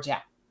 40 yards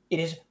out. It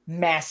is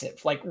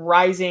massive, like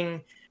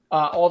rising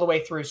all the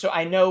way through. So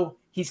I know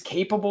he's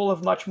capable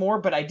of much more,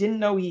 but I didn't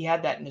know he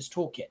had that in his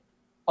toolkit.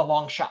 A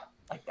long shot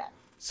like that.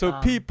 So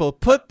people,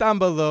 put down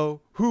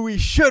below who we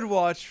should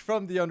watch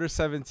from the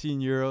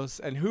under-17 Euros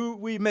and who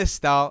we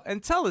missed out,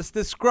 and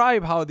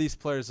describe how these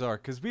players are,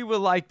 because we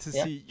would like to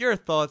see your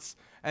thoughts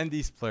and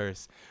these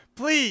players.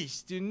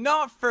 Please do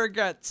not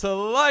forget to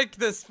like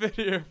this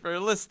video for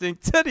listening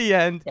to the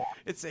end. Yeah.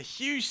 It's a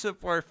huge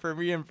support for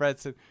me and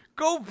Brenton.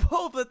 Go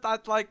vote with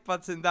that like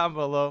button down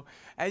below.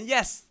 And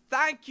yes,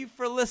 thank you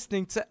for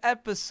listening to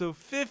episode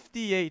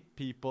 58,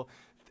 people.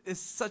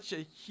 It's such a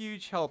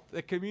huge help.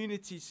 The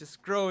community is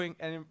just growing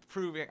and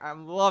improving.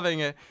 I'm loving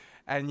it.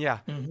 And yeah,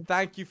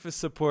 thank you for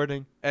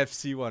supporting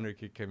FC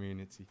Wonderkid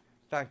community.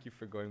 Thank you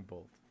for going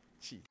bold.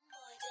 Cheers.